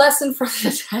little lesson for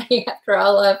the day after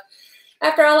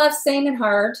all I've seen and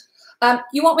heard.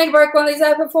 You want me to break one of these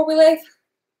open before we leave?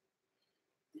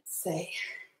 Let's see.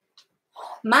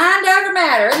 Mind over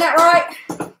matter, isn't that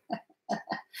right?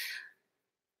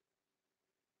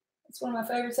 It's one of my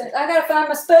favorite things. I gotta find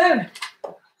my spoon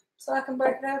so I can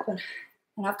break it open.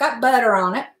 And I've got butter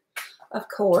on it, of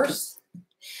course,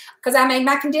 because I made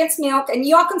my condensed milk. And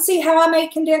y'all can see how I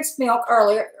made condensed milk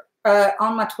earlier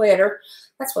on my Twitter.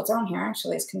 That's what's on here,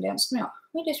 actually, is condensed milk.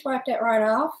 We just wipe that right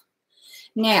off.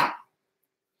 Now,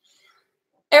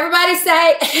 everybody's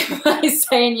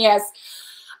saying yes.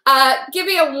 Give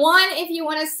me a 1 if you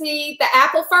want to see the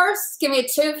apple first. Give me a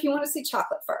 2 if you want to see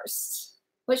chocolate first.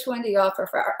 Which one do y'all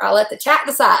prefer? I'll let the chat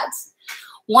decide.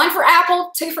 1 for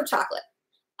apple, 2 for chocolate.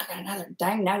 I got another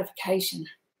dang notification.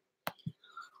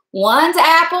 1 to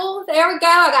apple. There we go.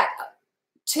 I got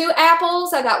 2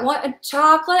 apples. I got 1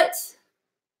 chocolate.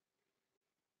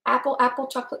 Apple,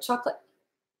 chocolate, chocolate.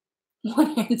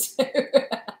 1 and 2.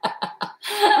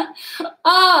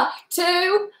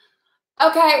 2.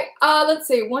 Okay, let's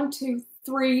see. 1, 2,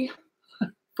 3,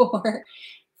 4,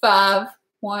 5.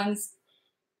 1.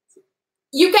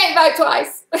 You can't vote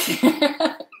twice.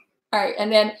 All right,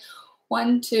 and then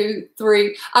 1, 2,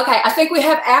 3. Okay, I think we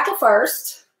have apple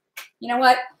first. You know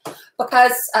what?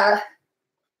 Because we're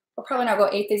probably not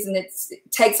going to eat these, and it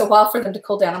takes a while for them to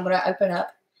cool down. I'm going to open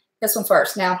up this one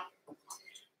first. Now,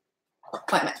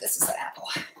 wait a minute. This is the apple.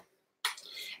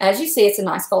 As you see, it's a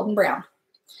nice golden brown.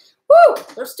 Woo!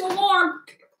 They're still warm.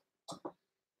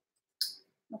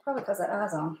 Well, probably because that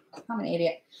eye's on. I'm an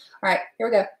idiot. All right, here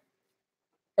we go.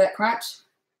 That crunch.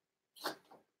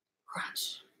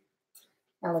 Crunch.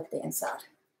 Now look at the inside.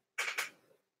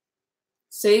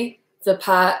 See, the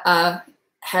pie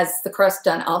has the crust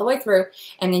done all the way through,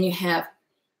 and then you have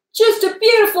just a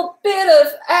beautiful bit of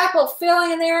apple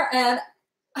filling in there. And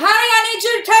honey, I need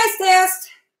you to taste test.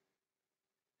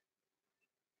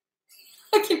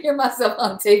 I can hear myself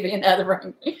on TV in the other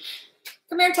room.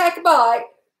 Come here and take a bite.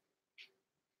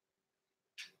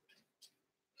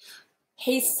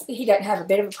 He doesn't have a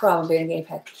bit of a problem being a guinea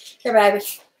pig. Here, baby.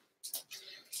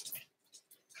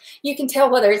 You can tell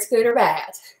whether it's good or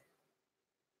bad.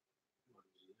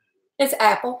 It's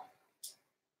apple.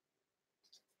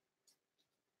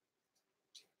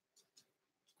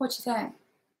 What you think?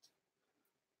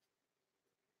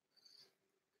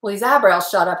 Well, his eyebrows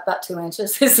shot up about 2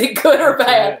 inches. Is it good or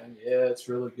bad? Yeah, it's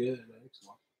really good.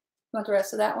 Excellent. Want the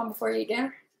rest of that one before you eat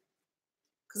dinner?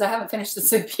 Because I haven't finished the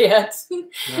soup yet.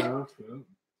 No, that's good.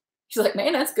 She's like,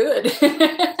 man, that's good.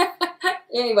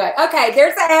 Anyway, okay,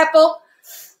 there's the apple.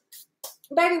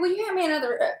 Baby, will you hand me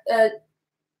another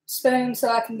spoon so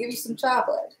I can give you some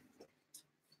chocolate?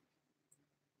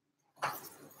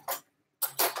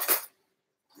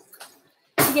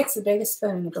 He gets the biggest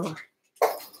spoon in the drawer.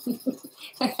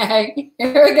 Okay,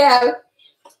 here we go.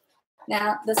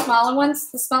 Now, the smallest one's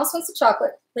the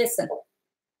chocolate. Listen.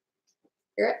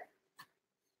 Hear it?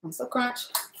 Also crunch.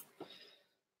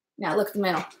 Now, look at the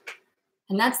middle.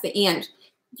 And that's the end.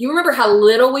 You remember how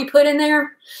little we put in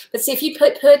there? But see, if you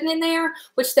put pudding in there,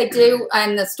 which they do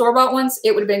in the store-bought ones,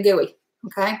 it would have been gooey.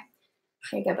 Okay?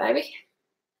 Here you go, baby.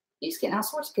 You're just getting all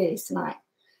sorts of goodies tonight.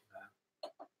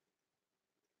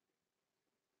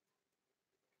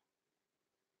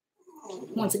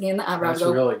 Once again, the eyebrow That's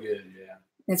really good, yeah.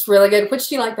 It's really good. Which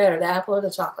do you like better, the apple or the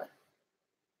chocolate?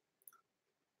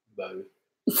 Both.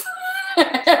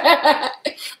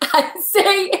 I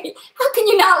see. How can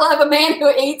you not love a man who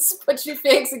eats what you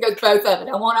fix and goes both of it?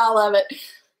 I want all of it.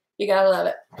 You gotta love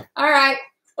it. All right.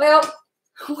 Well,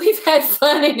 we've had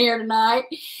fun in here tonight,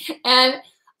 and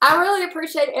I really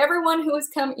appreciate everyone who has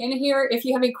come in here. If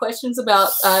you have any questions about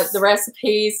the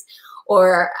recipes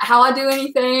or how I do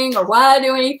anything or why I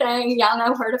do anything, y'all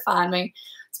know where to find me.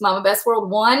 It's Mama Best World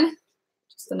 1,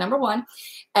 just the number 1,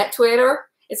 at Twitter.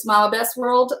 It's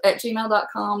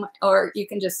mamabestworld@gmail.com, or you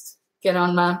can just get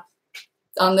on the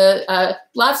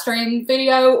live stream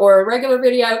video or regular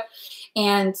video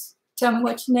and tell me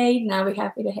what you need, and I'll be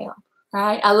happy to help. All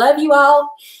right. I love you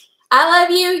all. I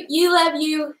love you. You love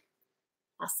you.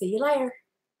 I'll see you later.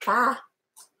 Bye.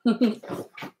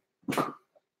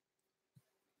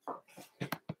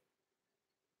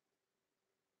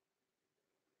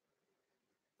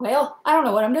 Well, I don't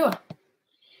know what I'm doing.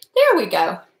 There we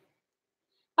go.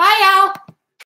 Bye, y'all.